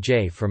 1/2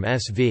 Vj from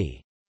SV.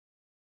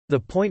 The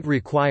point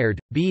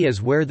required, B,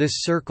 is where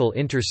this circle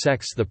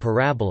intersects the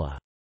parabola.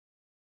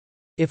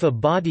 If a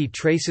body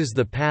traces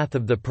the path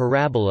of the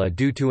parabola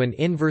due to an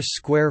inverse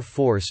square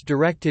force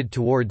directed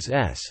towards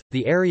S,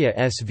 the area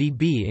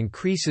SVB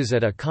increases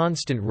at a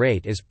constant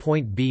rate as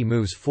point B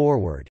moves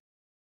forward.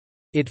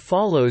 It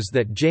follows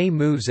that J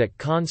moves at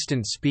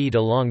constant speed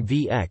along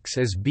Vx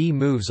as B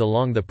moves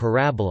along the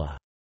parabola.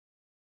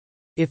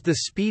 If the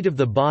speed of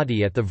the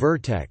body at the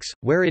vertex,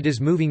 where it is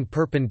moving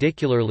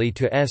perpendicularly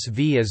to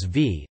SV is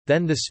v,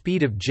 then the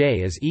speed of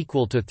J is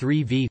equal to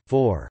 3v,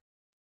 4.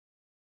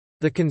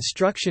 The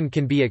construction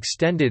can be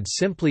extended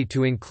simply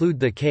to include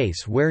the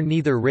case where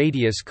neither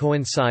radius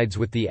coincides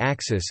with the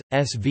axis,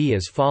 SV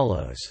as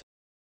follows.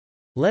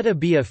 Let A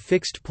be a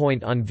fixed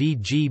point on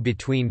VG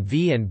between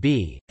V and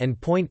B, and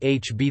point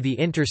H be the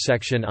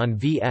intersection on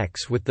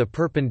Vx with the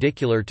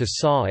perpendicular to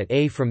SAW at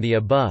A. From the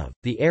above,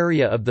 the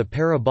area of the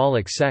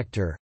parabolic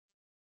sector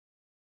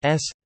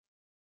S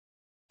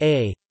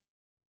A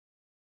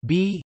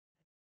B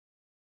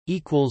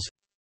equals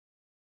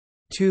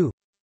 2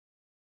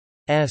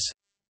 S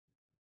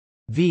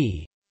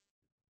V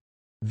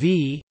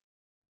V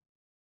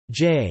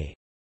J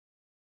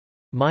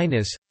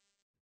minus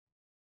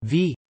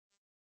V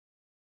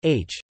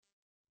H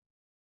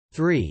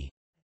 3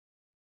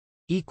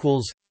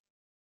 equals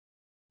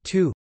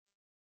 2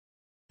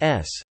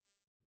 S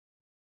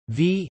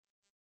V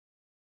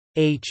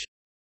H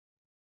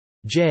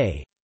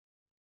J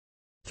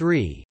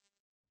 3.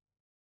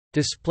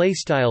 Display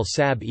style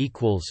sab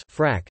equals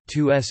frac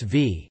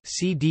 2sv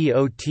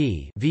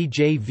cdot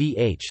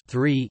vjvh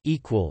 3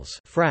 equals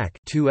frac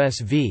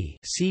 2sv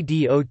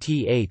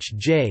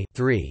cdoth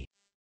 3.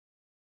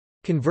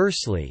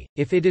 Conversely,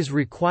 if it is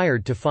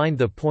required to find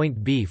the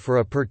point B for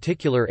a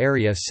particular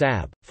area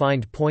SAB,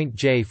 find point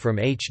J from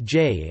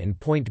Hj and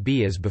point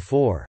B as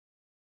before.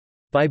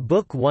 By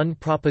Book 1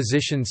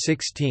 Proposition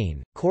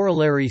 16,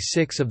 Corollary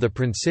 6 of the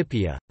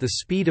Principia, the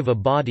speed of a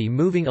body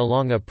moving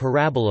along a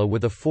parabola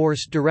with a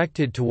force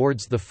directed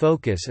towards the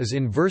focus is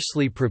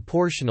inversely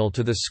proportional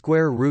to the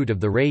square root of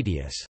the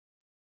radius.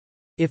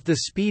 If the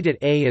speed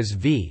at A is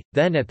v,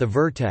 then at the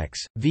vertex,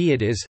 v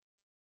it is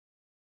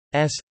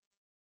s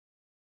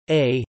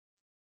A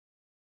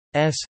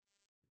S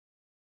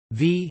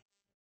V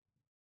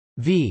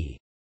V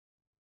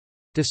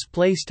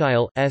display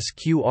style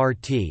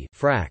sqrt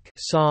frac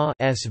saw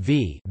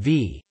sv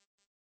v,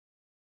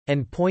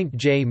 and point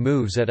J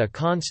moves at a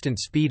constant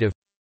speed of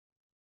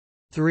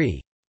 3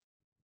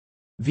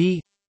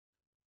 v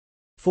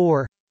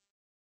 4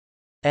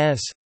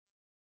 s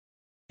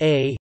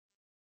A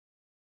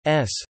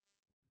S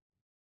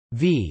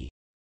v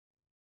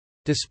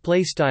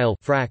display style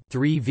frac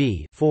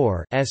 3v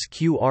 4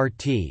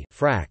 sqrt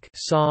frac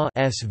saw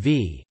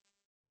sv.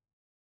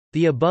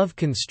 The above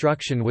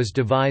construction was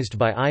devised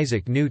by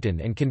Isaac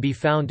Newton and can be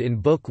found in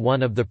Book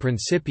 1 of the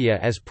Principia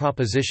as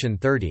Proposition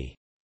 30.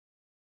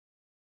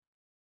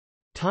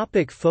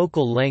 Topic: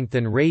 focal length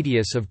and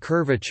radius of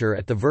curvature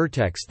at the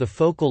vertex. The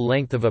focal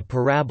length of a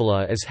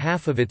parabola is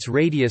half of its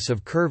radius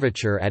of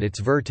curvature at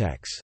its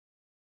vertex.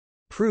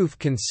 Proof: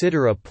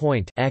 consider a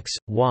point x,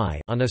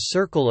 y on a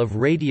circle of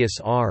radius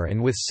r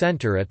and with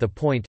center at the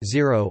point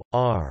 0,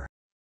 r.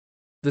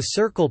 The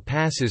circle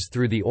passes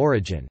through the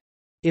origin.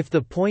 If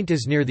the point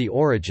is near the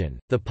origin,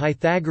 the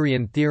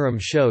Pythagorean theorem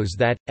shows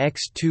that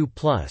x2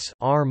 plus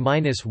r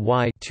minus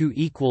y2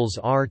 equals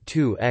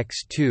r2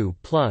 x2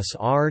 plus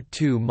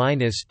r2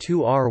 minus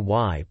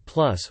 2ry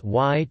plus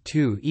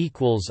y2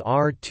 equals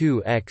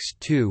r2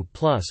 x2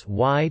 plus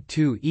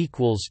y2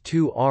 equals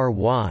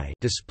 2ry.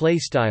 Display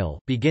style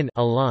begin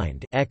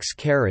aligned x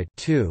caret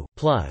 2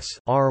 plus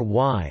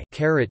ry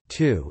caret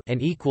 2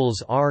 and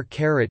equals r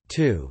caret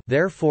 2.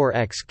 Therefore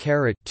x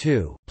caret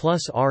 2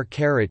 plus r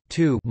caret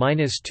 2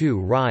 minus 2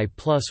 ri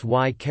plus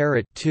y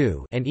caret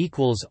 2 and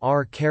equals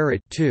r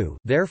caret 2.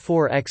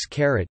 Therefore x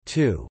caret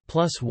 2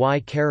 plus y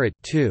caret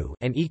 2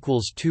 and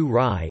equals 2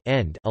 ri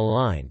end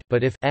aligned.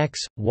 But if x,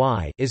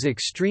 y is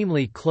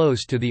extremely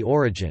close to the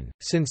origin,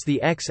 since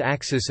the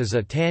x-axis is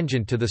a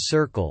tangent to the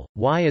circle,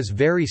 y is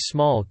very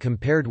small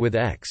compared with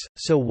x,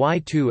 so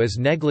y2 is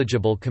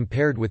negligible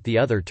compared with the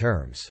other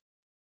terms.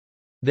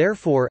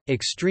 Therefore,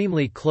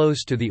 extremely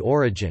close to the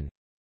origin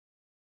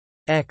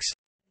x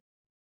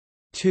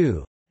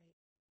 2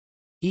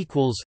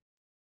 equals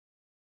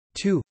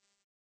 2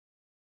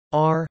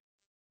 r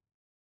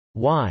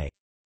y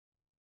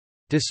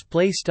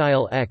display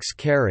style x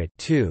caret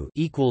 2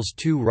 equals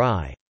 2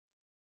 rho.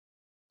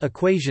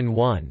 Equation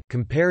 1.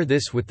 Compare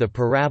this with the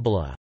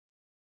parabola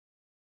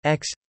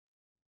x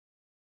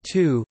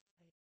 2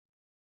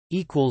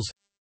 equals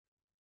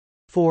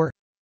 4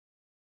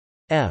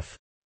 f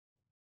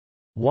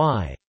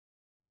y.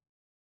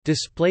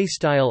 Display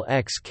style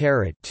x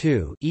caret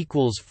 2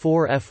 equals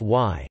 4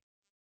 fy.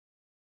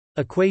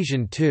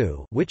 Equation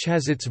 2, which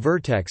has its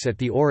vertex at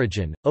the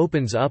origin,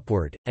 opens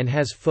upward, and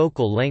has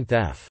focal length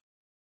f.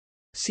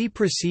 See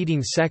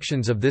preceding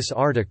sections of this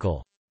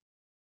article.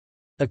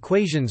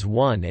 Equations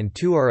 1 and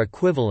 2 are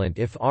equivalent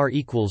if r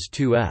equals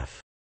 2f.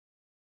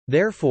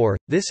 Therefore,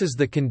 this is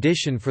the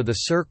condition for the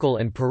circle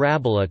and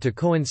parabola to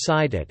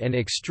coincide at and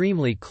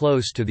extremely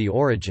close to the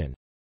origin.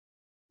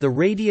 The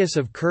radius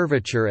of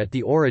curvature at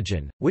the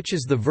origin, which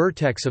is the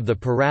vertex of the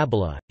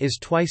parabola, is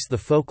twice the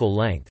focal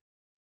length.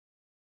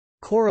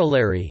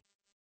 Corollary: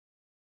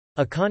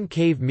 a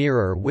concave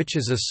mirror, which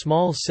is a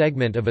small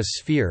segment of a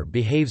sphere,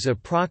 behaves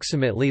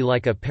approximately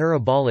like a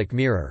parabolic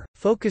mirror,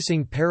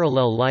 focusing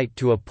parallel light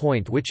to a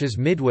point which is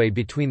midway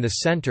between the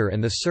center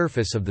and the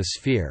surface of the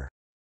sphere.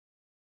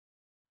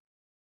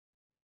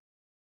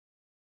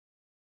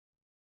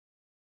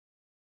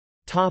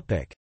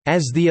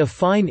 As the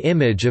affine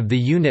image of the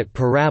unit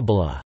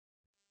parabola.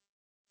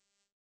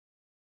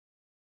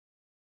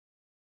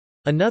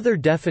 Another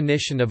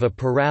definition of a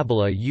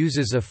parabola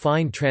uses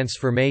affine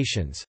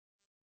transformations.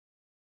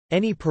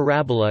 Any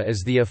parabola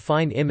is the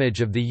affine image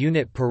of the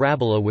unit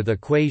parabola with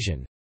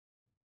equation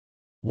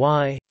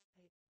y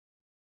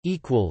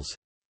equals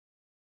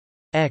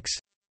x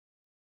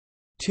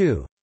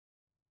 2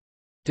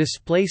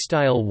 display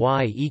style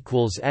y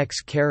equals x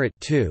caret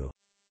 2.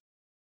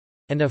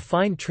 An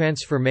affine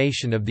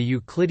transformation of the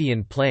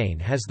Euclidean plane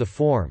has the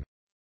form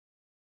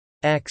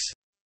x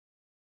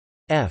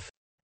f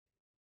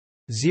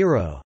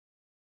 0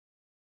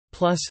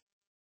 plus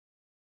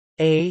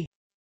a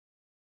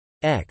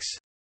x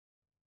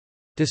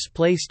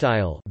display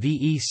style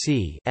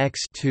vec x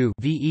 2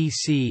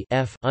 vec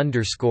f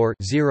underscore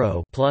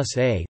 0 plus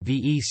a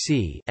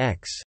vec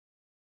x,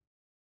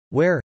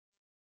 where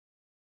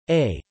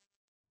a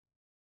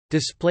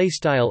display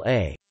style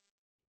a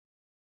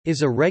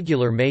is a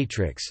regular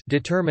matrix,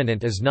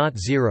 determinant is not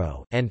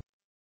 0, and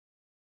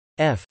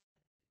f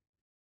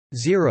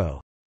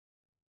 0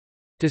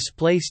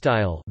 display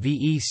style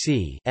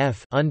vec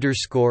f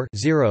underscore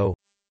 0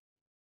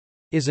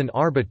 is an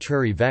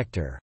arbitrary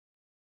vector.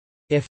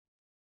 If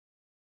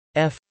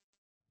f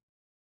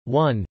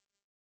 1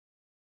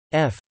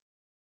 f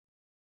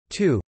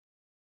 2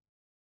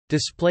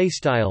 display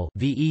style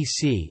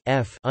vec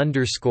f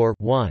underscore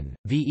 1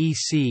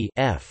 vec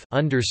f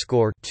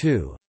underscore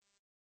 2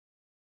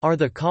 are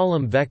the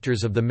column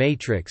vectors of the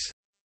matrix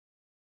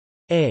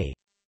A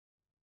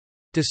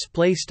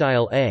display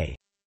style A,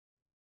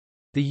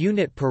 the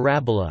unit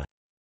parabola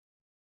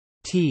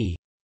T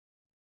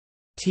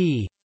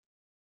 2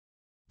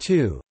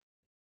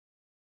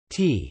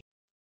 T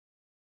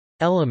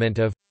element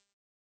of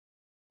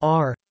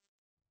R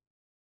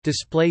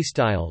display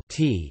style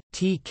T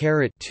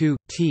caret 2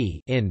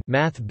 T in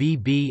math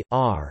BB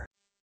R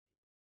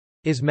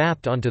is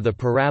mapped onto the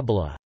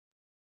parabola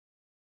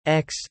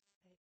X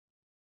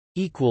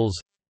equals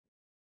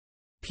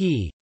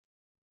P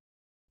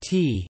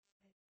T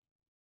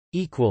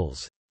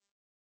equals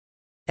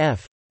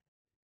F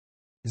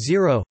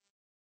 0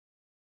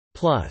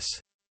 plus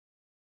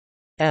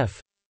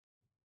F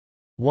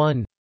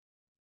 1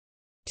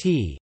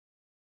 T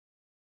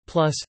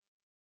plus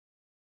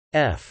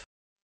F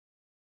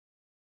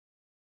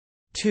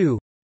 2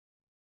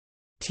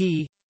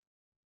 T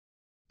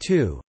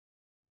 2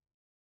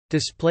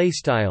 display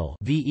style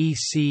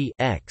vec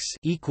x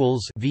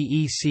equals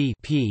vec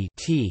p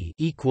t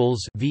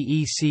equals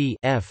vec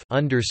f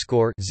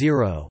underscore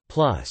 0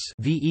 plus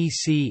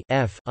vec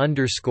f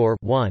underscore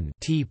 1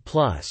 t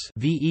plus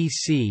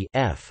vec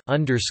f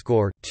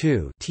underscore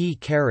 2 t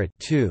caret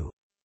 2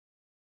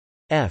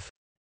 f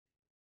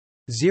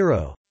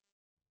 0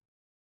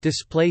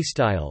 display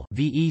style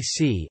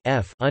vec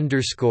f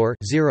underscore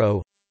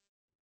 0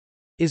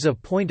 is a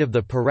point of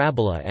the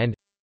parabola, and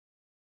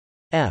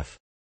f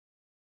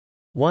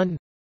 1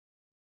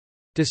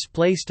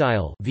 display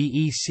style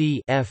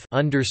vec f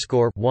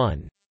underscore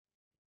 1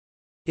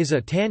 is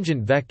a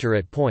tangent vector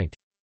at point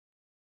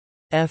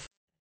f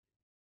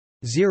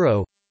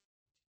 0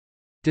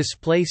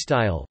 display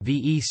style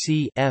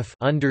vec f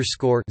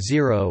underscore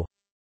 0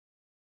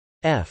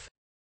 f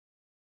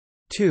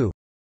 2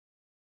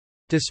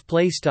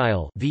 display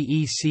style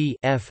vec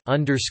f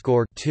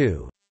underscore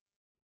 2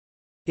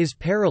 is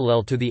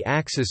parallel to the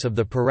axis of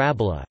the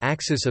parabola,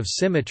 axis of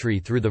symmetry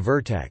through the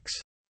vertex.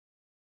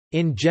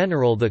 In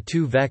general, the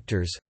two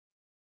vectors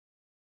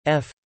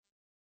f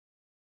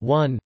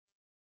 1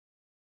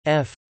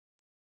 f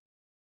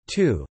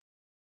 2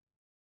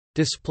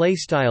 display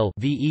style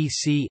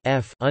vec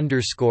f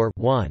underscore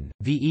 1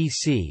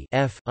 vec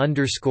f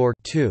underscore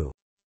 2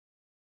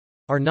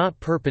 are not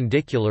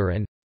perpendicular,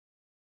 and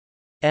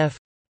f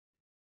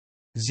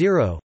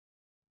 0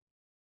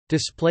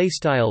 display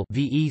style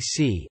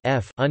VEC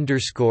F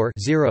underscore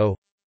 0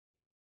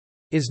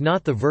 is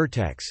not the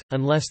vertex,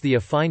 unless the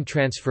affine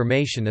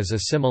transformation is a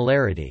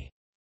similarity.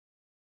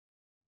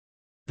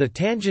 The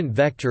tangent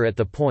vector at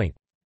the point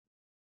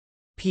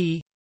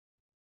P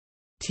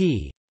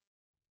T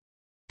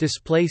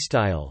display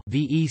style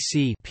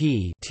VEC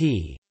P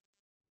T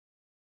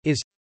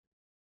is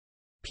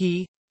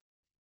P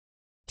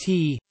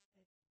T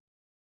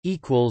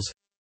equals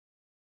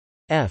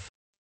F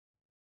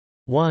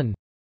 1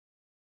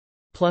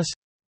 plus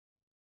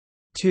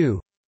 2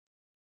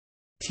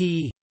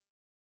 T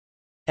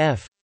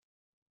F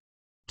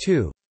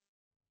 2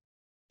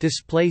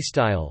 display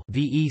style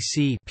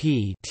VEC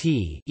P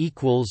T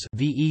equals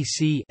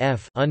VEC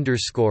F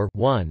underscore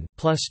 1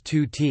 plus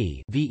 2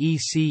 T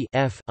VEC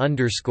F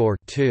underscore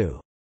 2.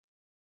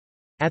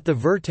 At the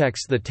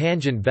vertex, the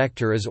tangent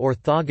vector is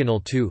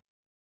orthogonal to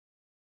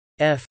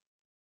F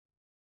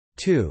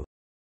 2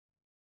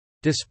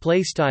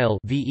 display style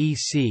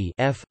VEC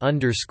F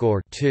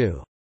underscore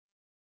 2.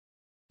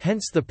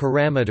 Hence the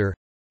parameter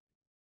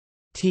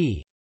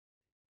T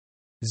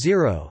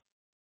 0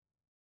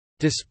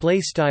 display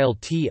style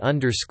T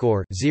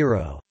underscore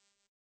 0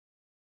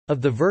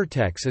 of the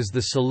vertex is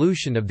the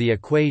solution of the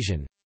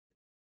equation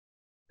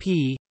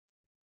P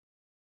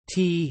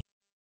T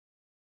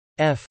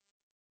F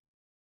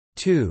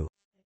 2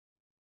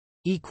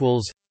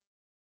 equals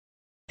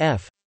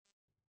F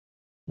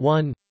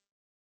 1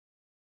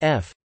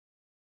 F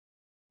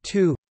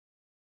 2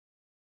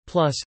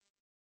 plus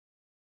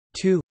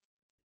 2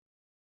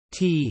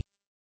 T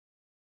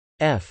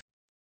F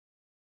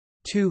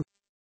 2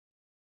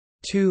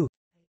 2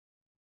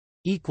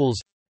 equals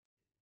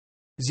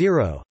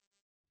 0.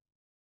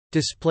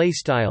 Display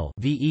style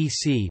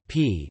VEC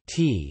P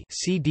T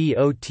C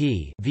dot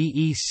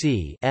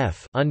VEC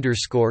F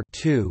underscore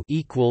 2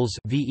 equals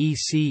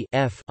VEC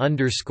F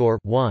underscore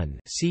 1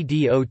 C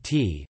dot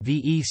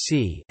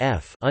VEC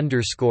F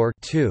underscore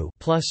 2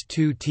 plus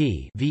 2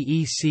 T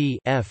VEC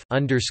F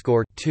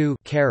underscore 2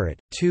 caret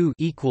 2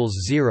 equals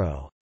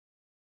 0,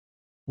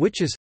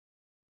 which is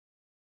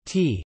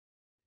T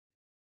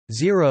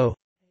 0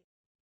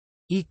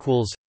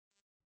 equals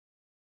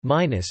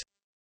minus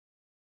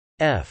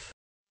F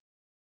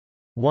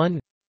 1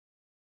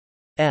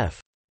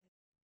 F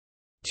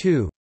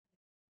 2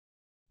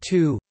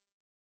 2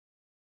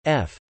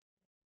 F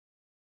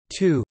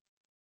 2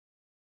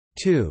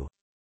 2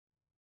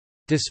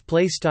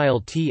 display style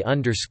T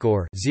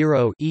underscore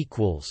 0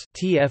 equals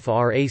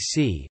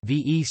TFRAC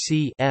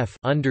VEC F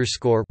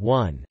underscore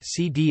 1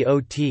 C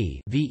dot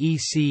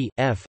VEC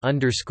F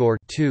underscore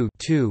 2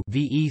 2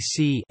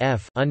 VEC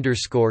F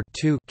underscore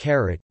 2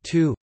 caret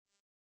 2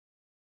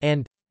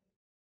 and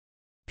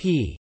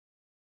P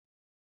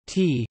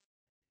T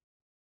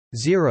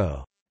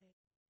 0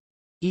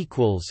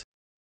 equals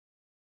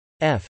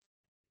F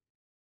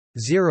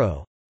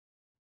 0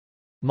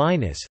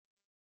 minus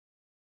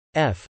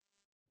F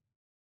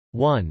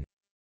 1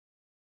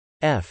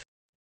 F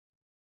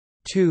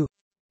 2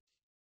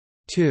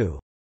 2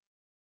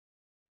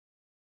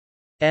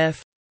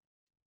 F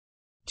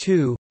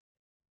 2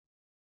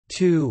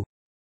 2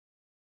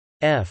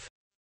 F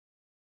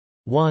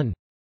 1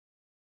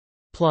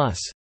 plus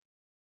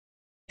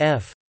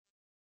F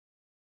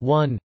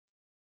 1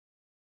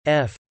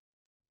 F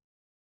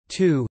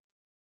 2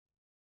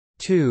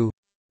 2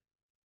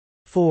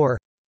 4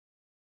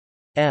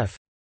 F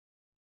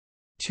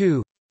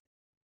 2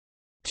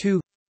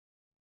 2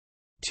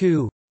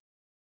 2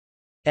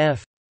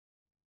 F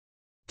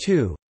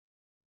 2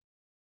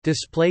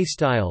 display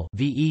style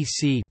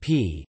VEC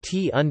P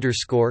T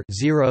underscore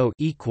 0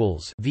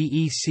 equals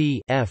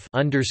VEC F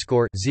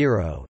underscore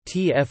 0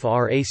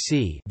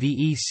 TFRAC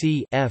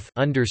VEC F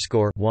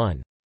underscore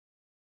 1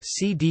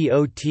 C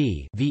dot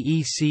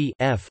VEC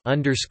F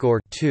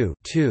underscore 2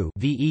 2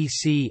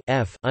 VEC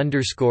F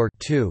underscore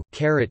 2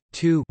 caret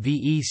 2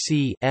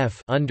 VEC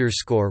F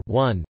underscore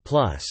 1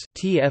 plus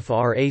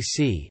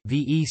TFRAC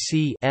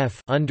VEC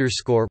F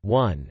underscore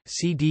 1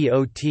 C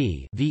dot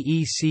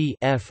VEC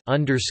F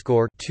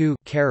underscore 2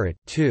 caret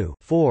 2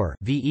 4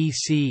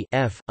 VEC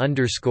F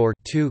underscore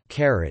 2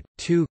 caret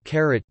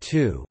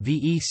 2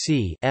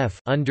 VEC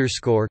F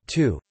underscore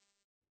 2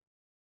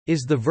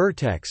 is the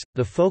vertex.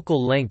 The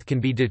focal length can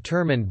be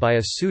determined by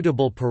a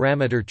suitable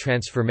parameter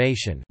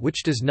transformation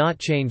which does not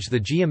change the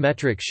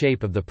geometric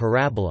shape of the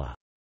parabola.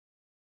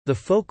 The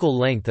focal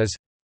length is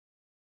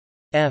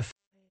f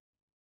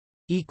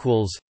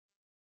equals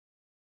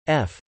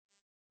f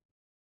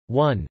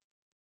 1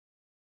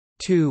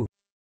 2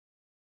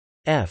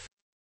 f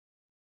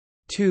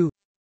 2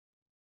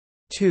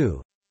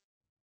 2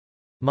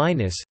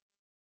 minus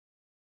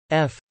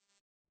f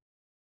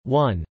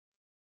 1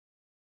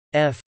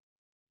 f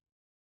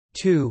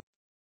 2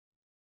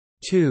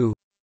 2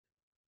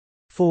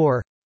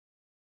 4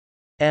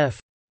 F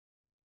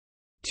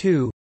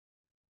 2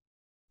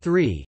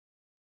 3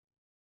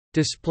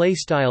 Display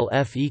style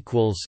f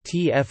equals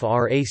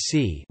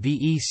tfrac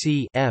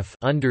vec f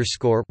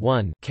underscore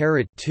 1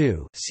 caret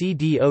 2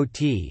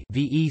 cdot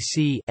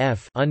vec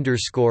f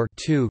underscore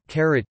 2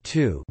 caret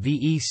 2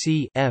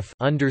 vec f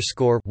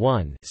underscore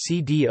 1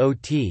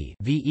 cdot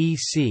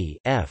vec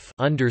f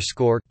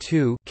underscore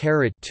 2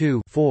 caret 2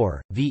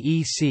 4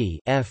 vec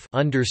f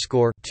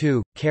underscore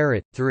 2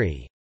 caret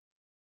 3.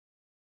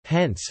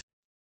 Hence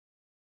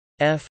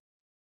f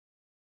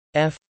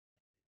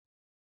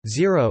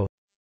 0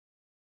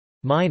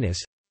 minus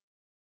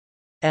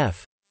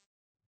f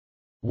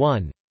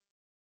 1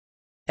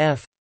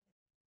 f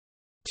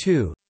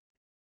 2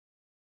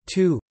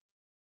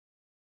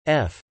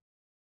 f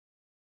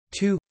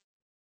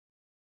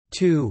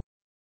 2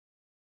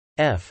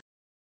 f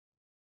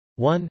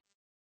 1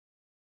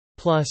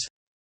 plus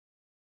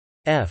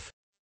f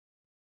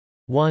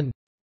 1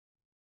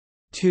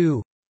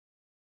 2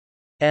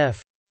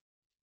 f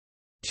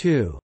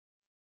 2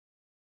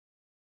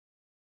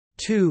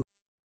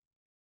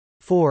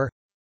 4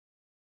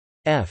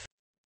 f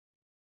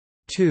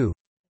 2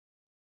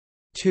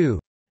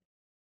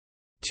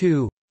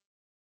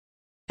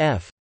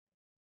 f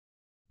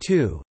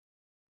 2.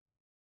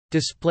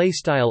 Display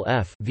style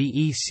f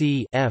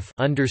vec f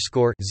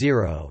underscore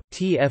 0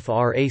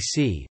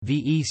 tfrac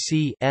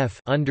vec f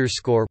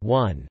underscore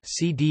 1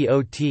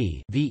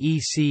 cdot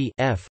vec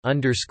f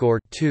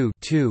underscore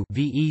 2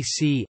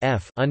 vec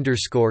f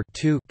underscore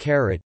 2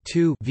 caret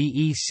 2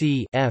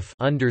 vec f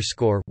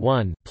underscore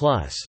 1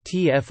 plus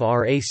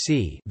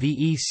tfrac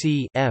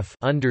vec f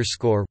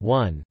underscore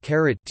 1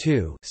 caret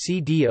 2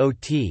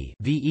 cdot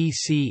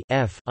vec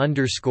f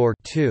underscore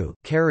 2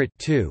 caret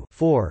 2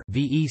 4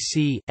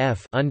 vec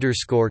f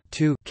underscore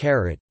 2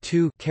 caret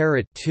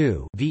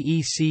 2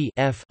 vec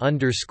f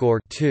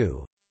underscore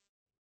 2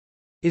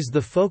 is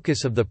the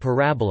focus of the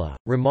parabola.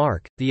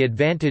 Remark: the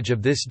advantage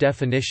of this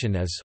definition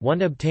is,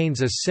 one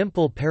obtains a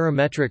simple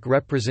parametric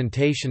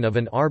representation of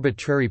an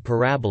arbitrary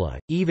parabola,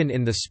 even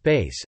in the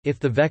space, if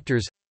the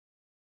vectors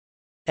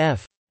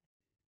f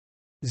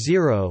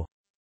 0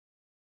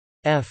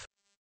 f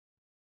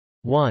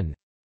 1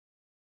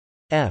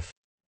 f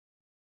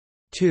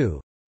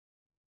 2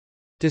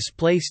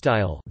 display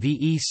style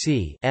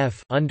vec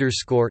f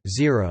underscore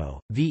 0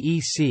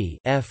 vec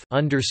f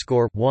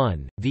underscore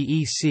 1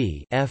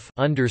 vec f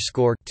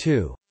underscore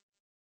 2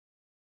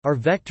 are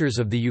vectors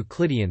of the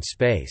Euclidean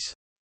space.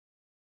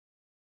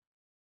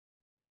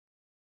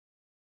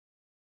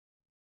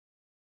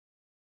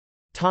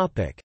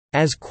 Topic: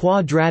 as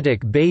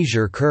quadratic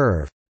Bézier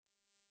curve.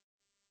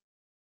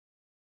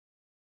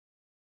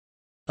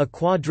 A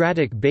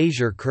quadratic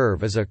Bézier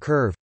curve is a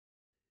curve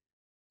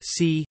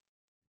C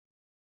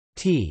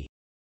T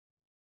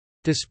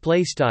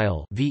display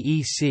style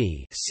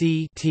VEC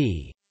C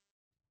T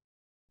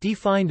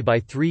defined by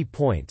 3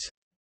 points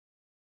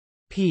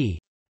P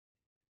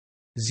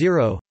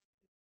 0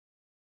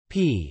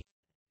 P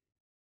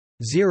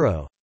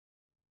 0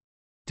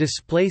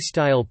 display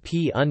style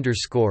P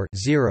underscore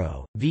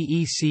 0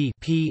 VEC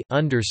P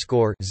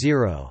underscore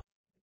 0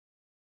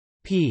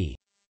 P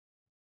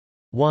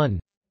 1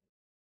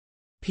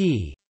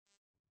 P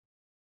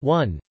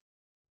 1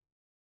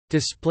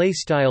 display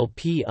style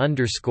P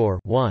underscore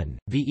 1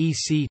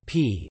 VEC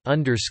P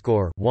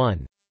underscore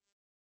 1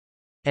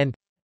 and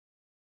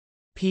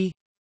P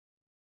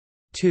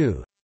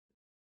 2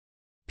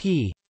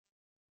 P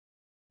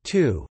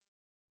 2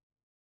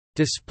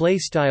 display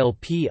style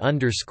P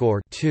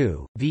underscore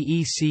 2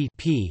 VEC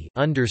P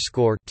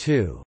underscore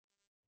 2.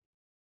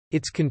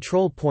 Its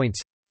control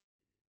points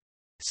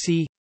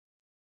C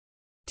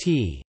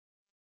T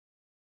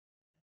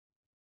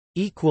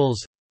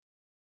equals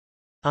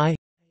I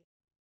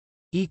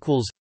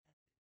equals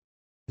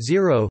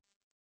 0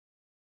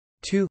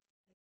 2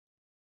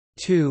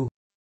 2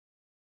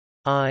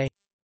 I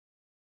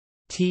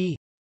T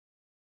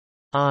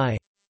I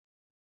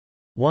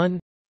 1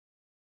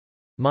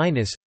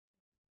 minus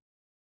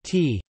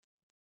T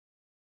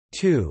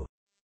 2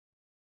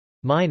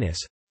 minus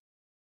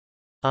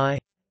I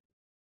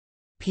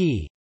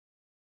P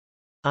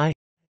I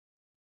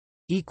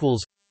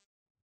equals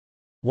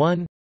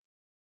 1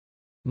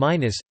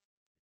 minus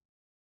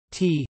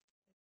T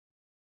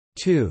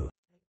 2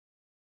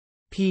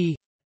 P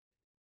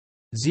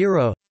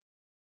 0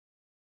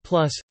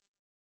 plus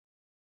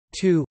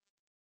 2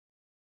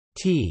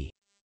 T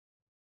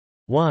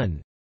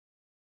 1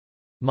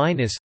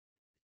 minus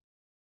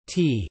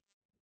T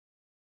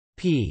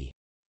P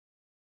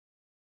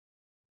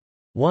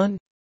 1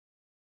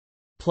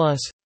 plus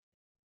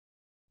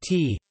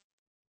T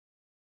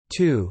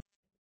 2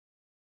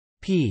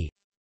 P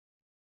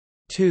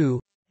 2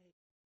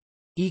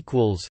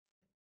 equals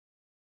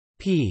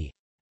P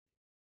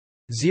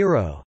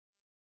 0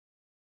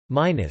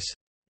 minus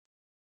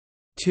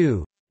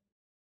 2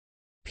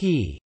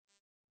 P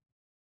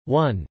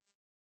 1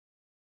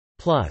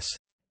 plus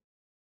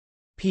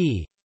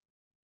P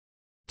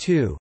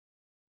 2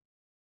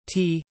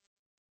 T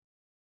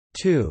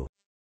 2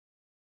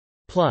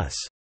 plus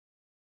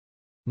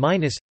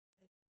minus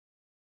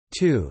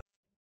 2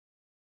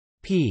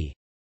 P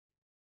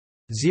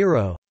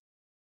 0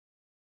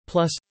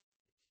 plus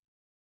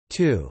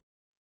 2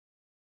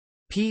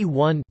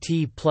 P1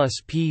 t plus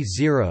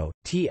P0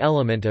 t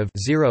element of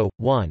 0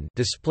 1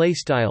 display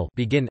style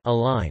begin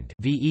aligned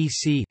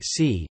VEC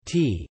C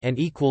t and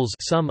equals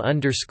sum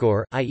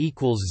underscore I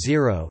equals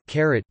 0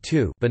 caret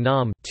 2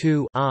 Banam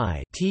 2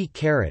 I t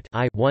caret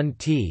I 1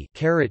 t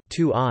caret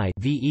 2 I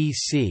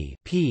VEC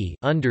P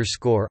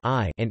underscore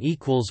I and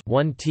equals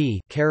 1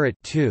 t caret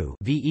 2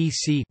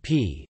 VEC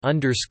P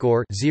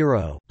underscore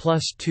 0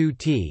 plus 2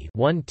 t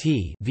 1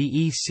 t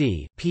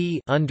VEC P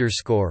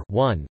underscore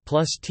 1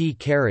 plus t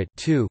caret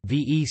 2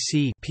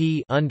 VEC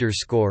P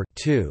underscore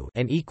 2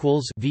 and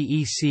equals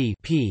VEC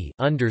P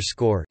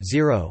underscore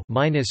 0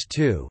 minus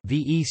 2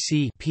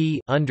 VEC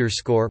P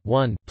underscore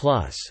 1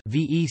 plus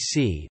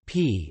VEC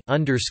P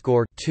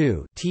underscore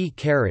 2 T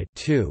caret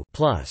 2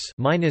 plus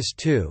minus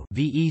 2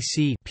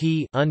 VEC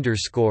P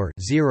underscore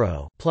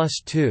 0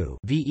 plus 2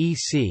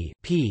 VEC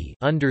P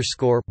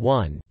underscore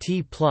 1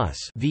 T plus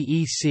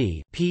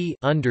VEC P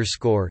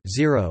underscore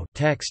 0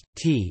 text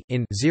T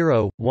in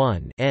 0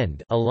 1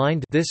 end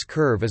aligned. This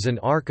curve is an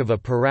arc of a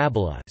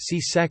parabola.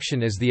 See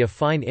section as the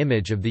affine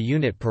image of the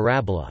unit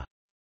parabola.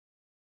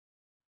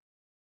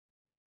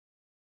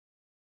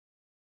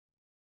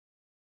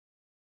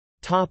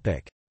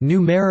 Topic: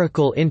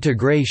 Numerical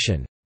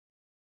integration.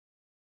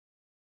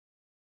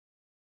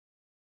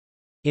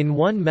 In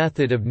one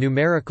method of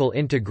numerical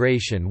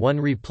integration, one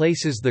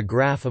replaces the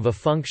graph of a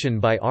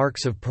function by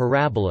arcs of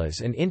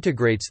parabolas and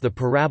integrates the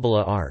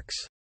parabola arcs.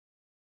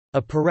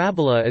 A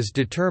parabola is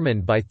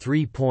determined by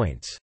 3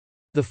 points.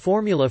 The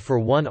formula for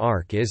one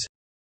arc is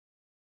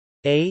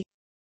a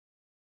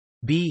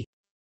b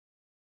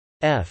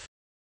f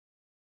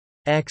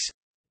x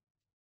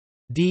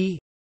d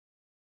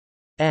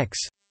x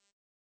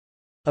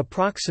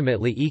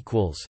approximately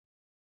equals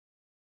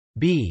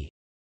b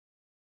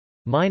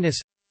minus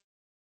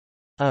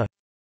a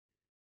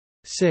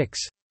 6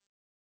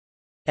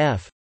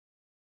 f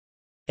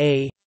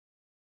a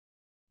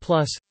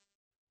plus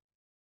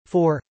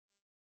 4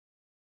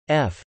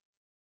 f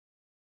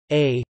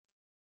a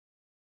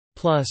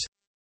plus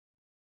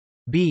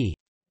b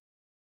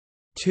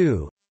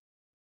 2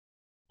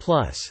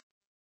 plus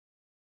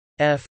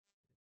f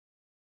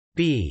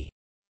b.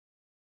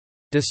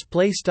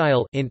 Display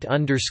style int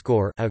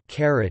underscore a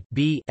caret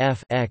b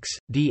f x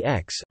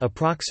dx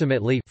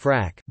approximately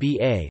frac b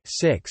a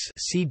 6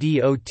 c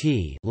dot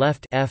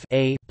left f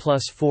a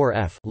plus 4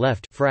 f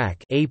left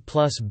frac a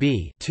plus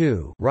b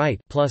 2 right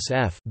plus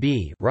f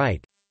b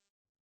right.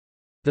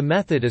 The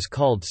method is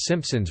called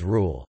Simpson's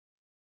rule.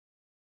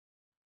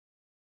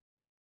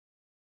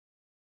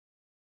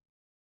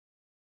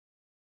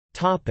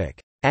 Topic: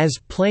 As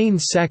plane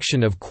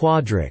section of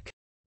quadratic.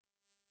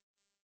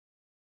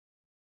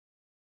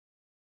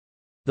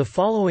 The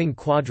following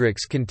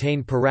quadratics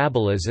contain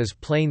parabolas as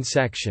plane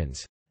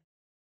sections: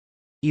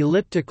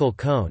 elliptical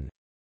cone,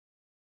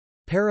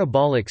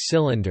 parabolic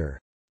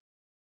cylinder,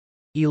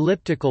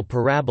 elliptical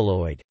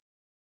paraboloid,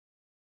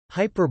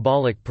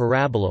 hyperbolic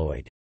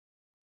paraboloid,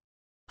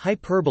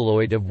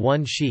 hyperboloid of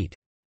one sheet,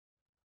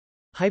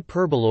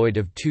 hyperboloid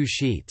of two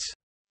sheets.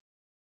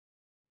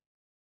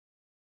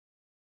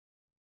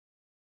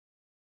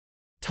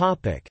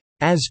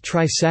 As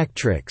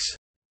trisectrix.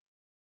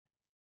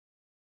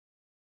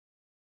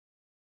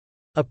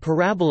 A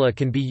parabola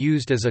can be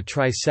used as a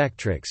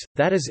trisectrix,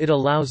 that is, it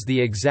allows the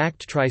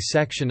exact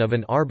trisection of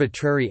an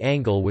arbitrary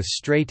angle with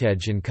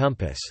straightedge and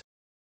compass.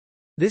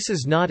 This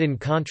is not in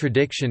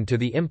contradiction to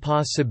the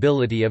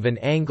impossibility of an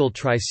angle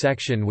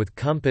trisection with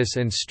compass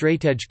and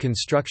straightedge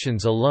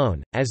constructions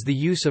alone, as the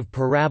use of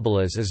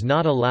parabolas is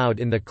not allowed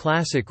in the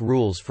classic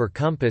rules for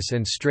compass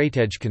and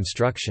straightedge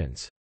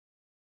constructions.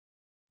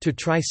 To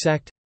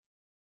trisect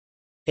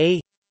a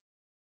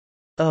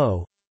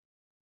o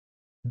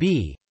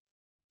b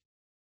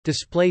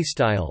display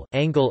style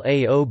angle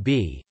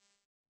AOB,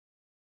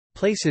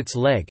 place its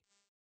leg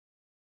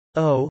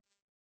o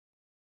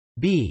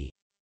b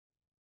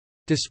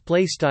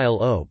display style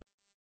ob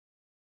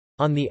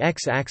on the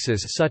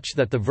x-axis such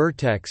that the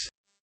vertex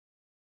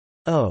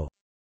o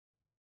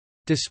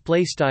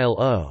display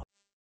style o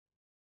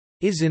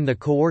is in the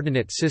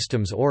coordinate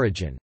system's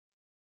origin.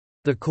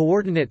 The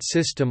coordinate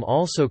system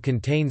also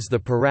contains the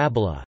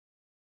parabola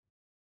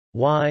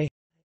y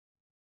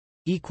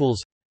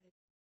equals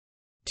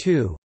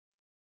 2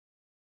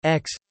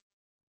 x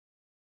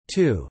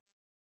 2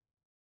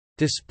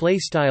 display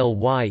style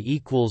y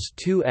equals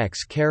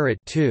 2x caret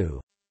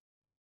 2.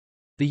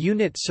 The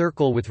unit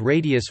circle with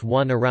radius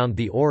 1 around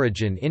the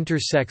origin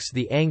intersects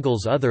the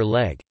angle's other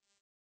leg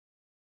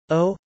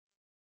o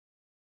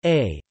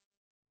a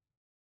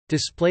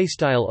display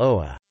style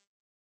oa,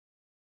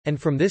 and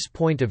from this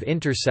point of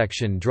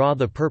intersection draw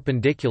the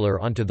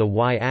perpendicular onto the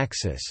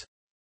y-axis.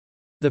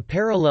 The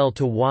parallel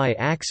to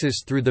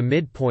y-axis through the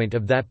midpoint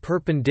of that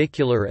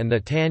perpendicular and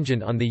the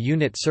tangent on the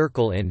unit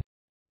circle in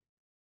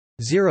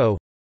 0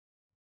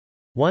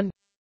 1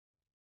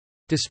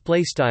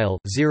 display style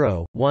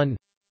 0 1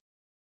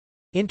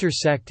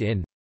 intersect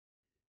in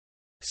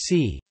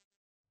c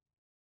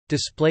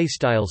display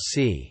style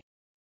c.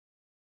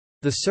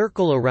 The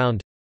circle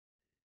around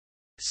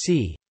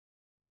C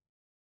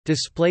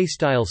display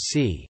style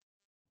C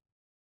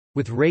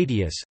with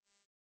radius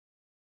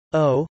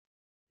O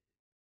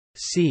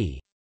C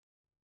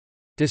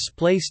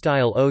display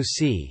style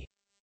OC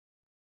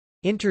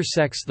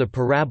intersects the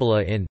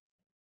parabola in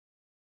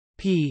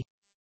P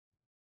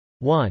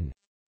 1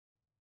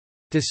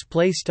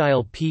 display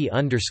style P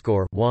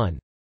underscore 1.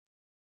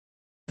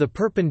 The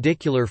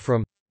perpendicular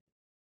from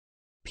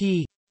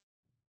P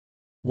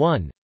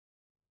 1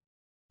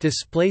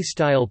 display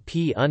style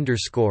P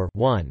underscore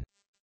 1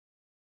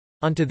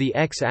 onto the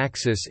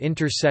x-axis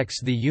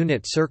intersects the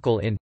unit circle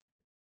in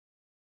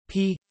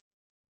P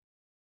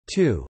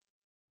 2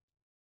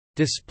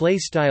 display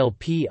style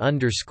P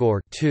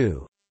underscore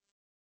 2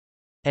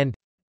 and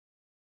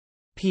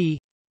P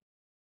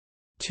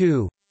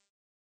 2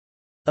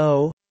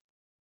 O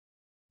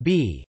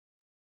B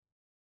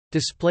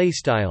display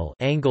style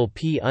angle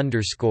P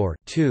underscore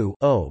 2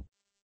 O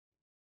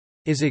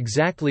is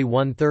exactly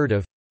 1/3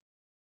 of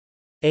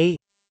A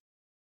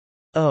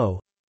O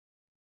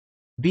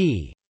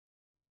B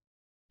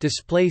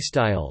display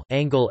style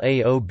angle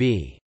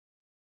AOB.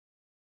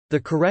 The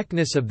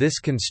correctness of this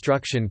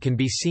construction can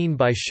be seen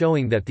by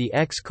showing that the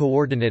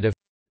x-coordinate of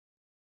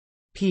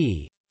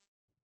P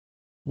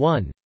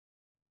 1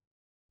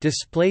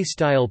 display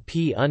style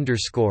P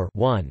underscore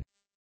 1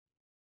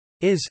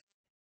 is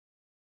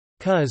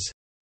cos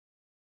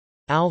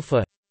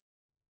alpha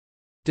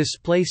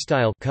display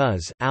style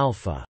cos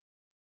alpha.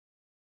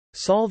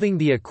 Solving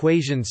the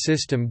equation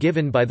system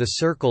given by the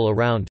circle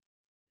around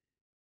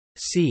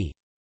C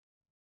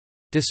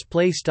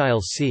display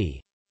style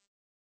C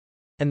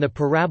and the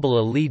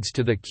parabola leads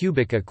to the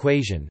cubic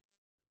equation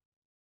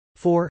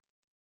 4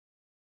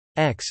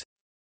 x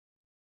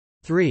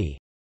 3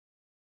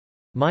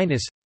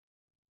 minus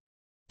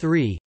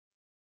 3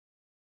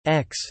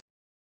 x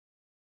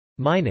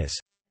minus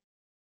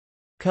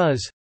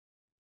cos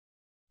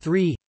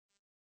 3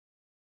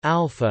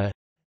 alpha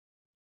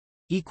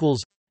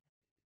equals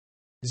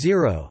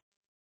 0.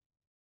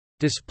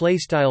 Display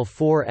style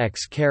 4x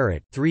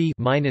caret 3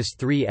 minus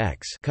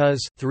 3x cos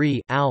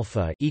 3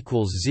 alpha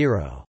equals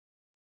 0.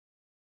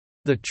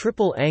 The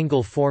triple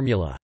angle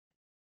formula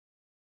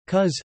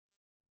cos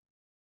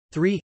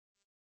 3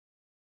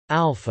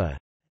 alpha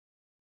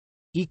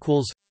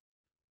equals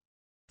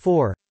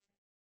 4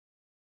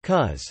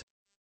 cos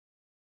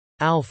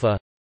alpha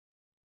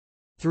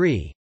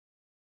 3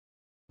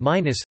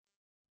 minus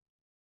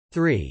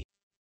 3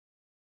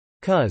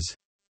 cos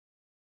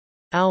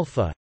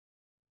alpha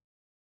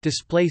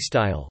display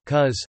style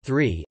cos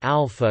 3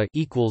 alpha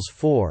equals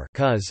 4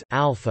 cos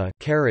alpha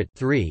caret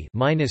 3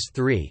 minus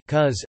 3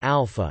 cos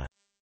alpha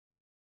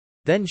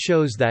then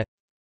shows that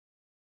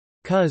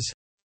cos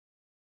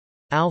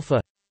alpha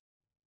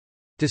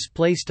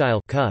display style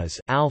cos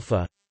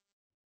alpha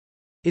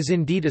is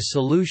indeed a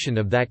solution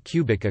of that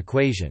cubic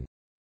equation.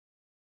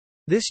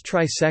 This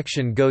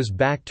trisection goes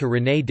back to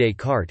René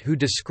Descartes, who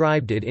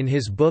described it in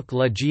his book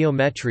La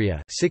Géométrie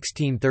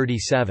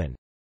 1637.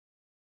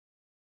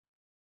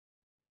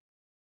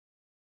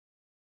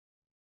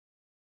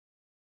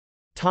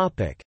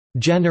 Topic: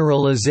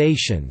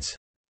 Generalizations.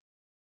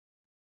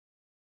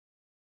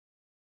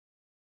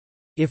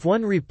 If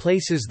one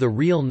replaces the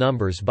real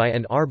numbers by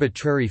an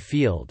arbitrary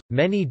field,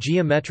 many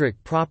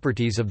geometric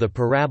properties of the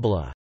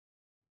parabola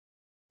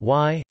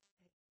y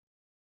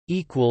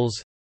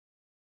equals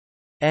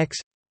x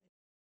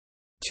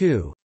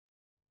 2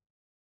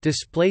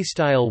 display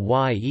style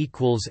y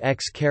equals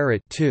x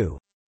caret 2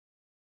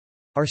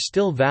 are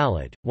still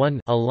valid. 1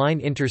 a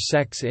line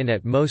intersects in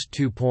at most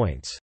 2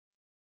 points.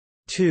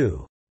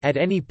 2 at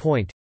any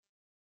point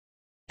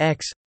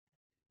x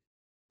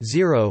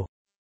 0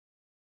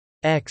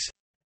 x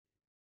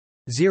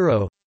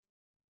 0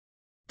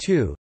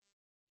 2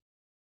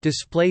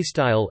 display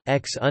style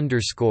x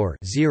underscore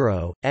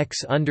 0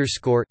 x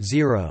underscore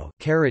 0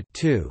 caret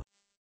 2.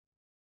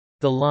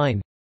 The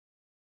line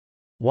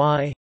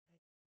y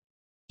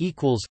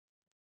equals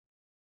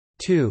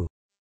 2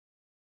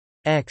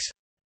 x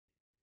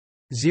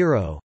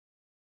 0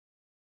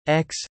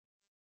 x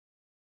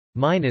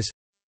minus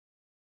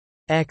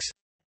x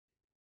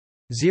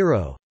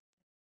 0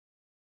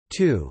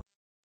 2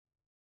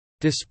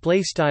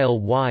 display style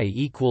y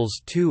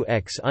equals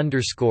 2x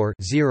underscore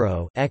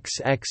 0 x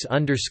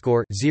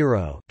underscore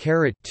 0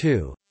 caret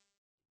 2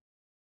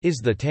 is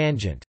the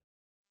tangent.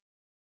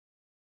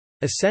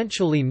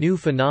 Essentially, new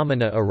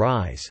phenomena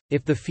arise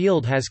if the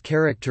field has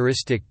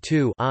characteristic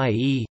 2,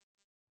 i.e.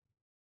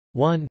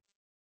 1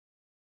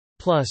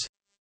 plus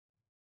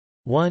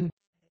 1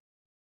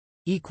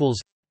 equals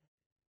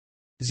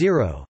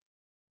 0.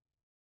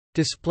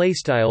 Display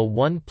style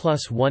 1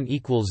 plus 1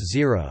 equals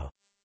 0.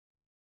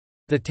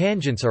 The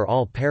tangents are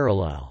all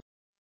parallel.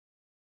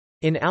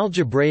 In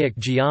algebraic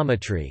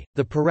geometry,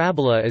 the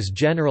parabola is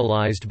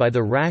generalized by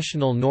the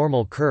rational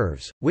normal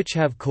curves, which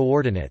have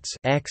coordinates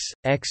x,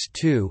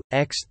 x2,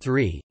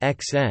 x3,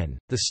 xn.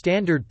 The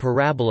standard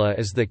parabola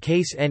is the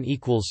case n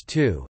equals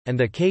 2, and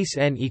the case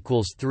n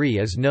equals 3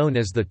 is known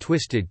as the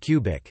twisted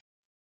cubic.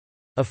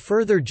 A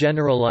further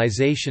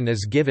generalization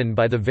is given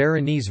by the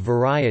Veronese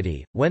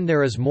variety, when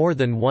there is more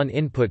than one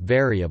input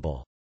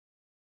variable.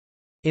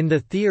 In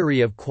the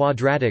theory of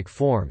quadratic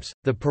forms,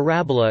 the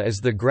parabola is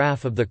the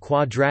graph of the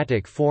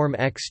quadratic form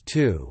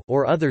x2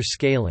 or other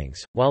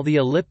scalings, while the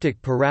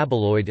elliptic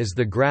paraboloid is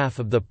the graph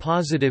of the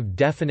positive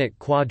definite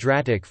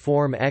quadratic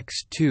form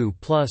x2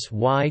 plus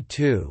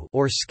y2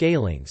 or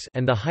scalings,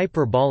 and the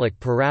hyperbolic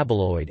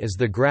paraboloid is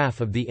the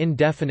graph of the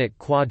indefinite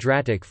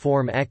quadratic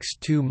form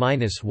x2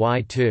 minus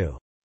y2.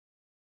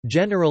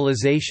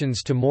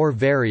 Generalizations to more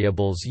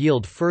variables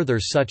yield further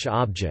such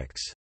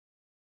objects.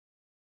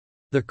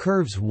 The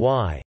curves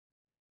y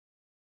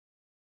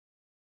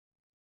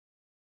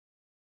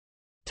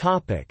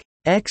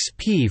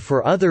xp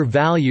for other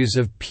values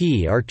of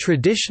p are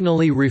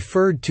traditionally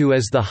referred to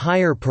as the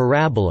higher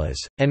parabolas,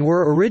 and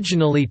were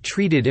originally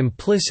treated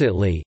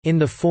implicitly, in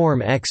the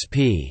form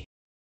xp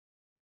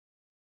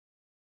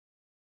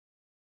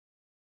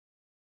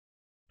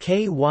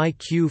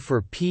kyq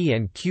for p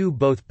and q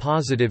both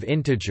positive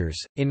integers,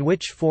 in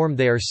which form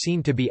they are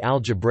seen to be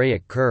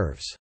algebraic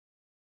curves.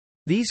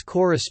 These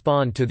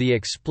correspond to the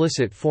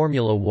explicit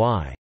formula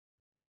y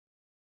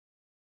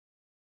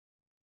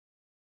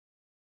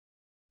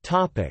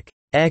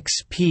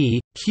xp,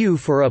 q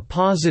for a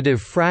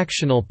positive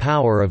fractional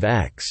power of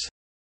x.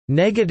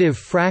 Negative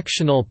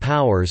fractional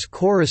powers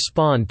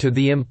correspond to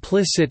the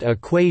implicit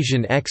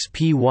equation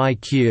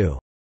xpyq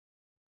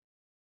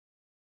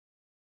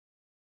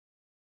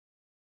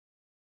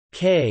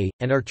k,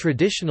 and are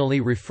traditionally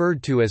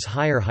referred to as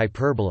higher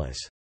hyperbolas.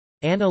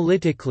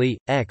 Analytically,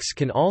 x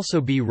can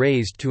also be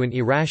raised to an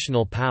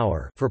irrational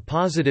power for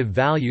positive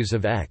values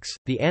of x.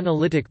 The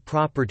analytic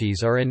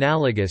properties are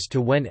analogous to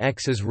when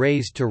x is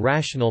raised to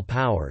rational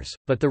powers,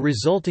 but the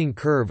resulting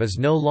curve is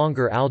no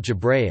longer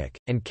algebraic,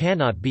 and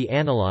cannot be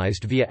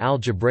analyzed via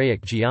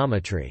algebraic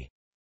geometry.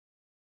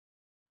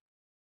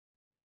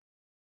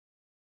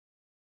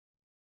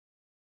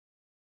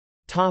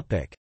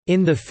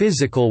 In the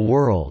physical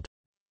world.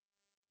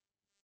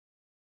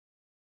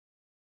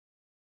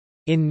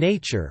 In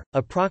nature,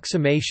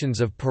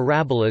 approximations of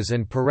parabolas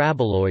and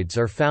paraboloids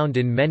are found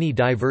in many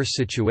diverse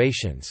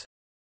situations.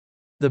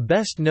 The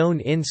best-known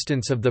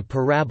instance of the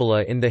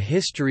parabola in the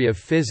history of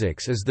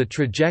physics is the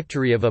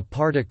trajectory of a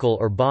particle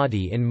or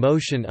body in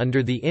motion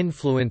under the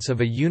influence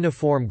of a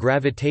uniform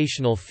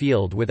gravitational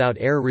field without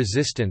air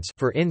resistance,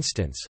 for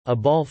instance, a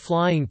ball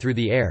flying through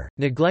the air,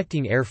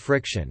 neglecting air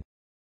friction.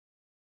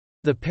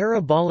 The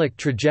parabolic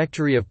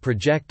trajectory of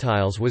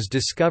projectiles was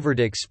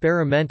discovered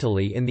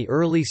experimentally in the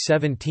early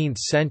 17th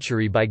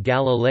century by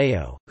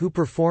Galileo, who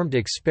performed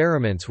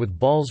experiments with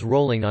balls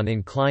rolling on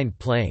inclined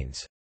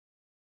planes.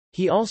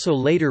 He also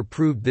later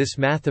proved this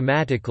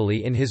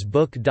mathematically in his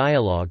book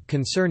Dialogue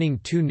Concerning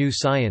Two New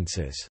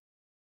Sciences.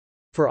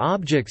 For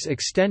objects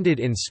extended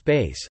in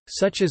space,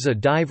 such as a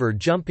diver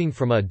jumping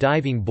from a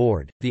diving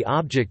board, the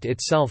object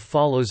itself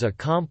follows a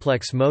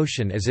complex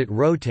motion as it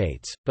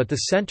rotates, but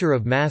the center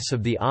of mass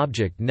of the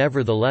object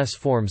nevertheless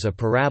forms a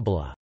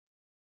parabola.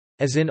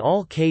 As in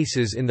all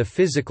cases in the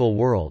physical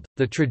world,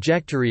 the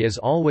trajectory is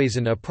always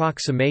an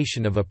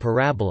approximation of a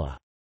parabola.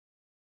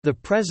 The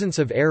presence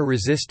of air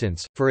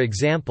resistance, for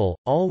example,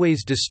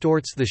 always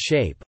distorts the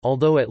shape,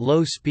 although at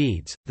low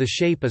speeds, the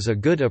shape is a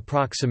good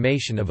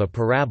approximation of a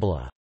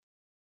parabola.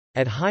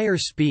 At higher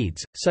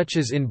speeds, such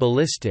as in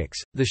ballistics,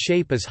 the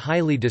shape is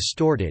highly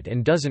distorted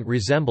and doesn't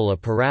resemble a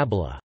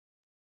parabola.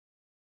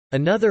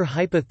 Another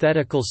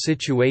hypothetical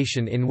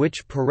situation in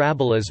which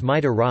parabolas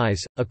might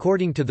arise,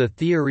 according to the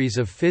theories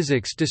of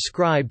physics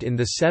described in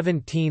the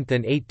 17th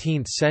and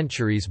 18th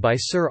centuries by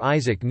Sir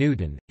Isaac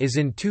Newton, is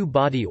in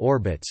two-body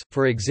orbits,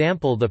 for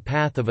example the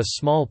path of a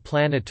small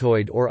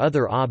planetoid or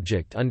other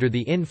object under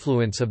the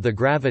influence of the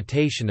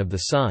gravitation of the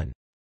Sun.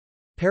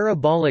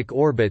 Parabolic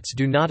orbits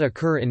do not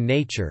occur in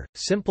nature.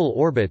 Simple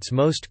orbits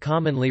most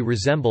commonly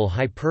resemble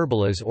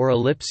hyperbolas or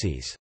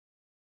ellipses.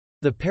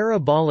 The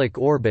parabolic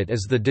orbit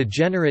is the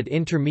degenerate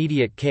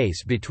intermediate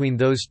case between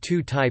those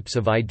two types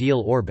of ideal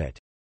orbit.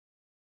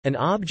 An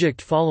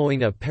object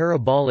following a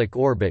parabolic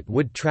orbit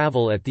would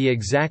travel at the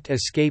exact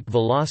escape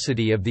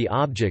velocity of the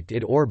object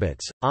it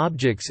orbits.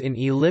 Objects in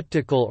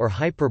elliptical or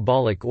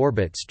hyperbolic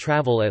orbits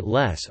travel at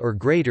less or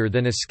greater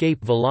than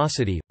escape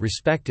velocity,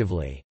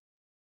 respectively.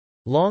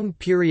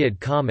 Long-period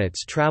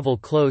comets travel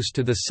close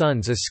to the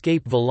Sun's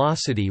escape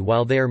velocity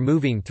while they are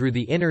moving through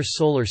the inner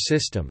solar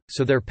system,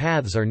 so their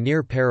paths are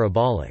near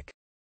parabolic.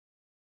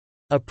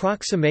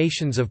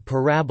 Approximations of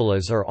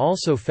parabolas are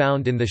also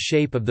found in the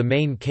shape of the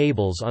main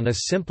cables on a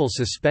simple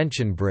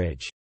suspension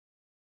bridge.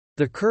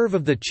 The curve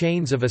of the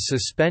chains of a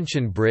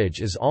suspension bridge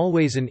is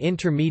always an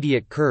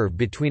intermediate curve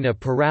between a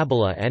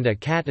parabola and a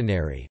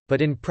catenary,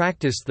 but in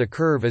practice the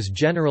curve is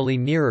generally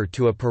nearer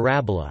to a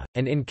parabola,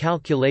 and in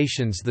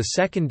calculations the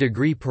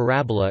second-degree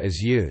parabola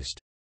is used.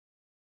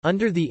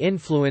 Under the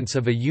influence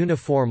of a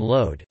uniform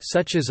load,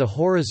 such as a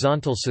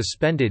horizontal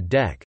suspended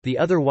deck, the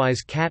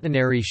otherwise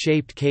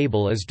catenary-shaped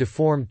cable is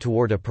deformed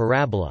toward a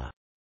parabola.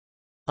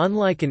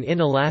 Unlike an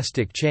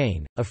inelastic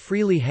chain, a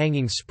freely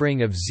hanging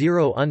spring of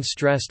zero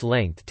unstressed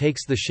length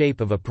takes the shape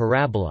of a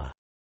parabola.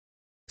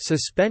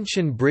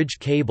 Suspension bridge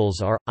cables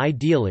are,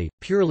 ideally,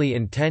 purely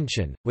in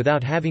tension,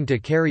 without having to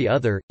carry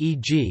other,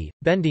 e.g.,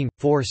 bending,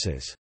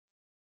 forces.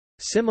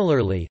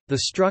 Similarly, the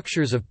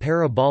structures of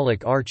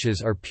parabolic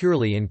arches are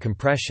purely in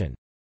compression.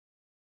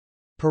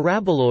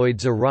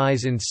 Paraboloids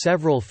arise in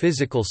several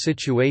physical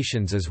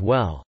situations as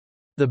well.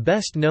 The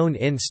best-known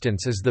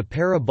instance is the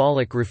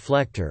parabolic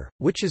reflector,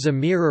 which is a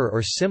mirror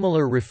or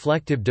similar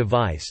reflective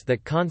device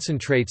that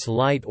concentrates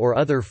light or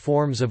other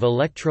forms of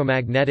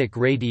electromagnetic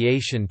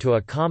radiation to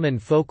a common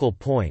focal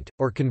point,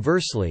 or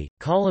conversely,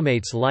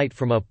 collimates light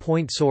from a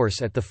point source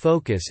at the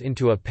focus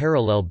into a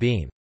parallel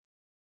beam.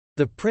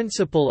 The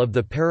principle of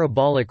the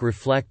parabolic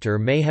reflector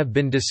may have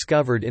been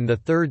discovered in the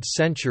 3rd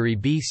century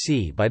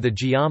BC by the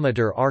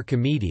geometer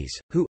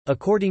Archimedes, who,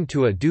 according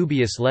to a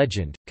dubious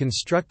legend,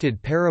 constructed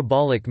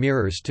parabolic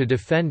mirrors to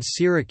defend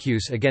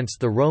Syracuse against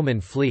the Roman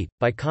fleet,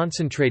 by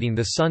concentrating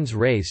the sun's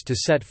rays to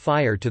set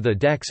fire to the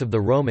decks of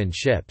the Roman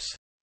ships.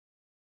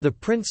 The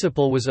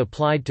principle was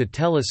applied to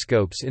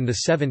telescopes in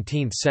the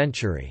 17th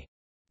century.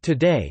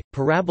 Today,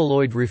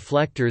 paraboloid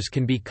reflectors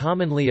can be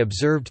commonly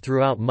observed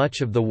throughout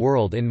much of the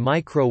world in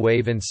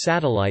microwave and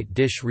satellite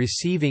dish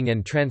receiving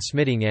and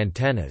transmitting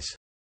antennas.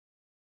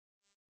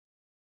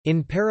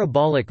 In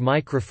parabolic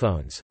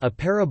microphones, a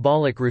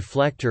parabolic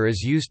reflector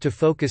is used to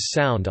focus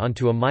sound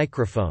onto a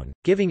microphone,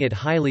 giving it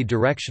highly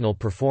directional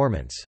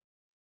performance.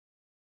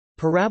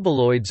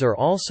 Paraboloids are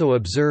also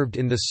observed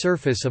in the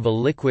surface of a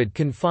liquid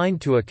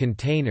confined to a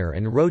container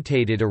and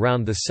rotated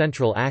around the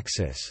central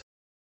axis.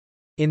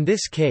 In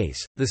this case,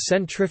 the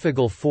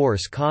centrifugal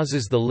force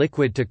causes the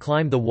liquid to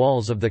climb the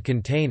walls of the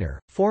container,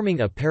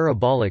 forming a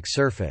parabolic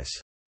surface.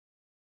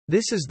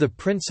 This is the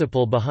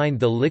principle behind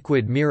the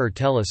liquid mirror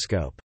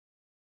telescope.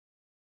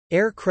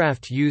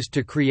 Aircraft used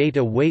to create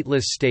a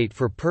weightless state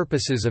for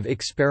purposes of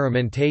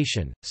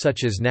experimentation,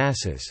 such as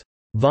NASA's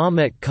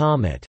Vomit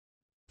Comet,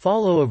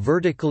 follow a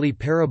vertically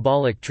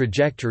parabolic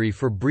trajectory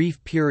for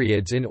brief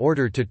periods in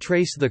order to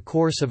trace the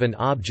course of an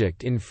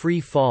object in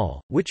free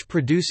fall, which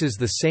produces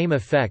the same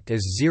effect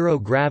as zero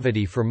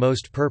gravity for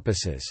most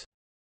purposes.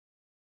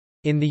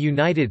 In the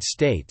United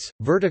States,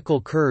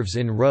 vertical curves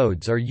in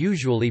roads are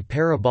usually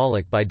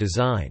parabolic by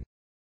design.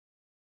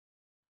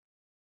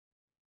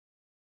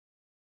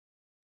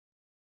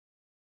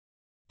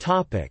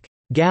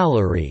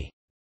 Gallery.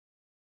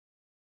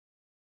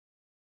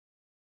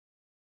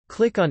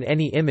 Click on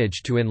any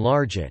image to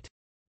enlarge it.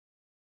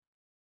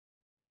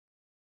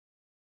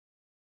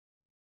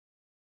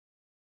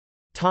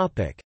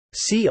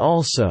 See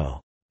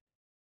also: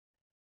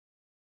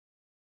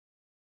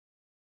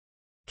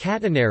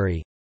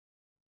 catenary,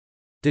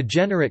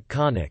 degenerate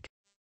conic,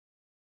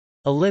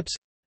 ellipse,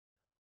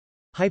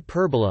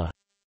 hyperbola,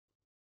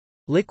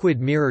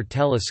 liquid mirror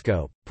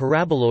telescope,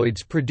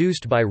 paraboloids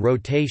produced by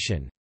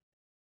rotation,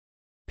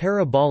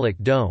 parabolic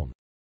dome,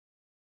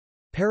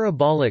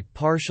 parabolic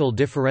partial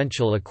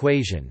differential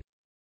equation,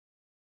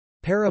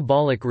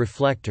 parabolic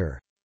reflector,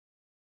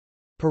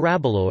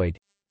 paraboloid,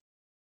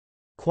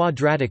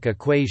 quadratic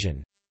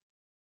equation,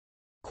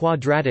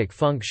 quadratic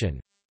function,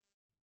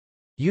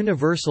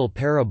 universal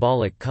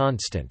parabolic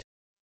constant.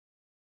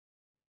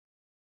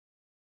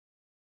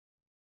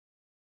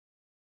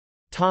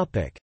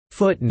 Topic: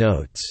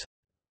 Footnotes.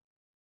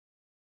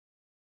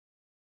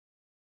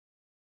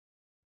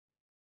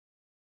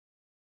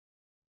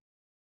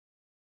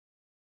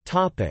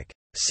 Topic: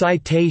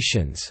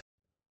 Citations.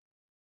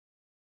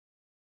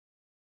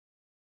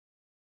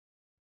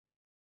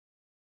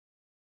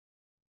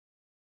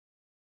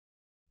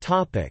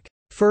 Topic: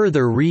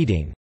 Further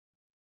reading.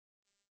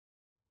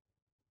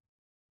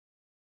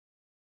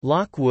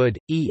 Lockwood,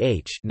 E.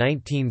 H.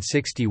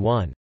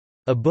 1961.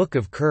 A Book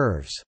of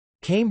Curves.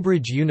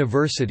 Cambridge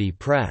University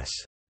Press.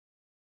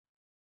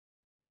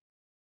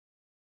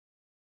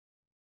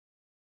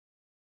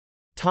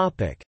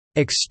 Topic: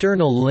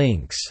 External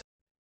links.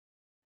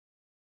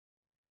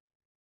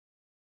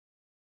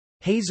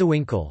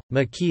 Hazewinkel,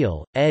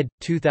 Michiel, ed.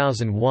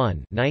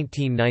 2001,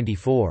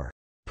 1994.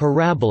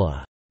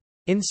 Parabola.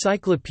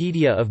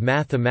 Encyclopedia of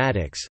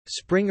Mathematics,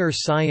 Springer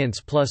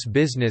Science plus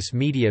Business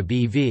Media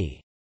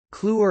B.V.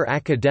 Kluwer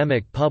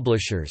Academic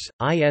Publishers,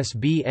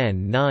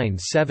 ISBN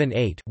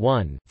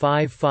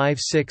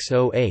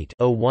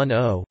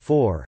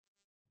 978-1-55608-010-4.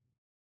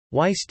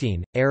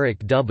 Weisstein, Eric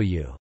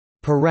W.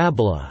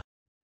 Parabola.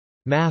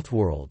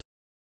 MathWorld.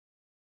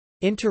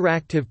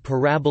 Interactive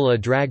parabola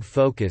drag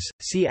focus,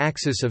 see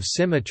axis of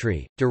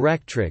symmetry,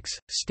 directrix,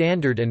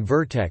 standard and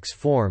vertex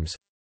forms.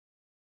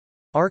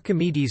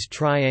 Archimedes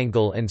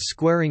triangle and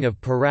squaring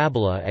of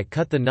parabola at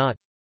cut the knot.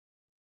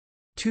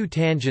 Two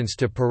tangents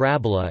to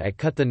parabola at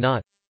cut the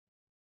knot.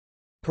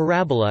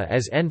 Parabola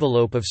as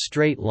envelope of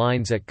straight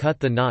lines at cut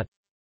the knot.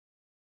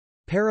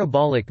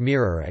 Parabolic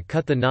mirror at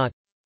cut the knot.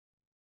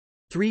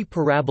 Three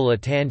parabola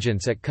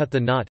tangents at cut the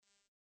knot.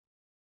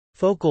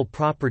 Focal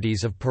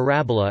properties of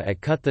parabola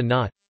at cut the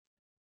knot.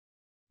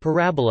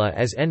 Parabola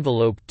as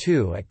envelope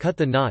 2 at cut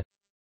the knot.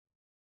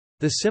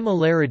 The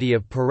Similarity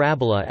of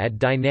Parabola at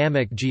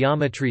Dynamic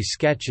Geometry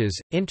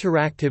Sketches,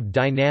 Interactive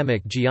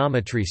Dynamic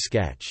Geometry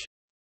Sketch.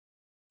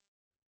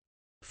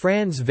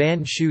 Frans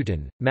van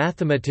Schooten,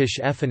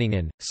 Mathematische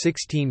Effeningen,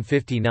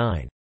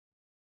 1659.